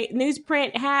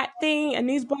newsprint hat thing, a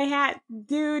newsboy hat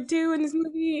dude too in this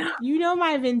movie? You know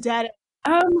my vendetta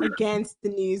against the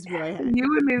newsboy hat.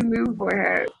 You and his newsboy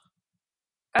hat.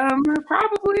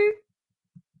 Probably.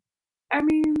 I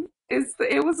mean,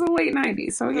 it was the late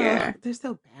 90s, so yeah. Ugh, they're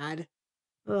so bad.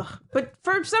 Ugh. But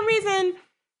for some reason,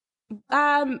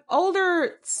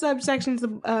 older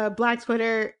subsections of Black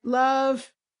Twitter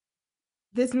love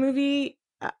this movie.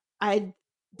 I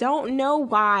don't know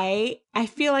why. I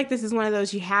feel like this is one of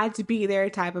those you had to be there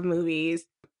type of movies.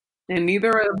 And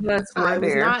neither of us were I was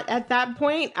there. not at that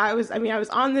point. I was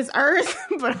on this earth,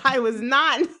 but I was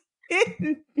not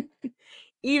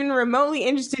even remotely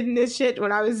interested in this shit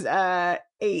when I was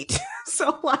 8.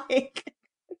 So like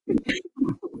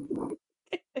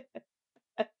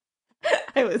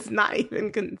I was not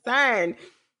even concerned.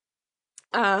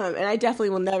 And I definitely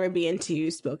will never be into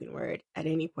spoken word at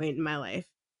any point in my life.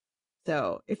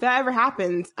 So if that ever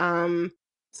happens,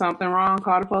 Something wrong,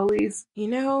 call the police. you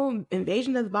know,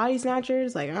 Invasion of the Body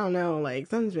Snatchers, like I don't know, like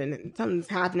something's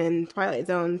happening, Twilight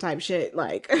Zone type shit.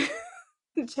 Like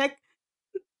check,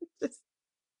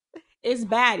 it's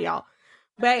bad, y'all.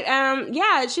 But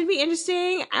yeah, it should be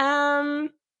interesting.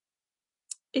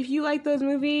 If you like those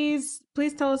movies,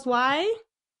 please tell us why.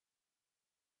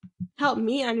 Help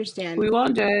me understand. We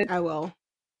won't judge. I will.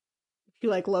 If you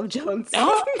like Love Jones,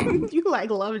 Oh. you like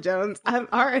Love Jones. I'm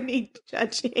already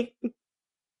judging.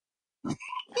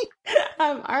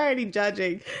 I'm already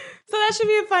judging. So that should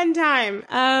be a fun time.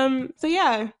 So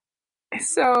yeah,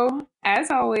 So,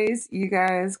 as always, you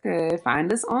guys could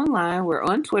find us online. We're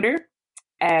on Twitter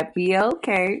at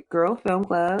BLK Girl Film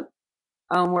Club.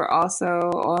 We're also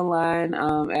online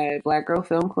at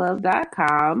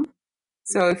blackgirlfilmclub.com.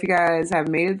 So if you guys have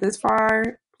made it this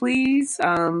far, please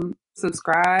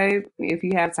subscribe if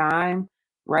you have time.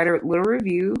 Write a little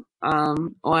review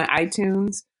on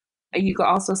iTunes. You can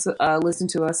also listen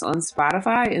to us on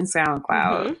Spotify and SoundCloud.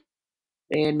 Mm-hmm.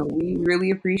 And we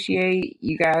really appreciate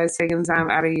you guys taking the time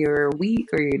out of your week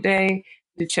or your day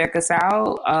to check us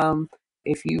out.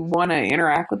 If you want to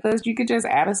interact with us, you could just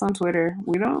add us on Twitter.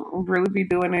 We don't really be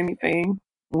doing anything.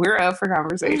 We're up for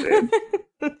conversation.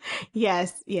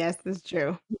 Yes, that's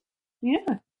true.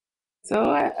 Yeah.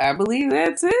 So I believe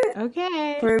that's it.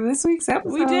 Okay. For this week's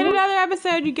episode. We did another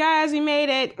episode, you guys. We made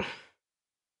it.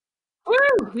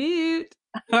 Woo! Woot.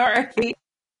 All right.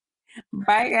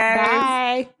 Bye, guys.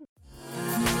 Bye.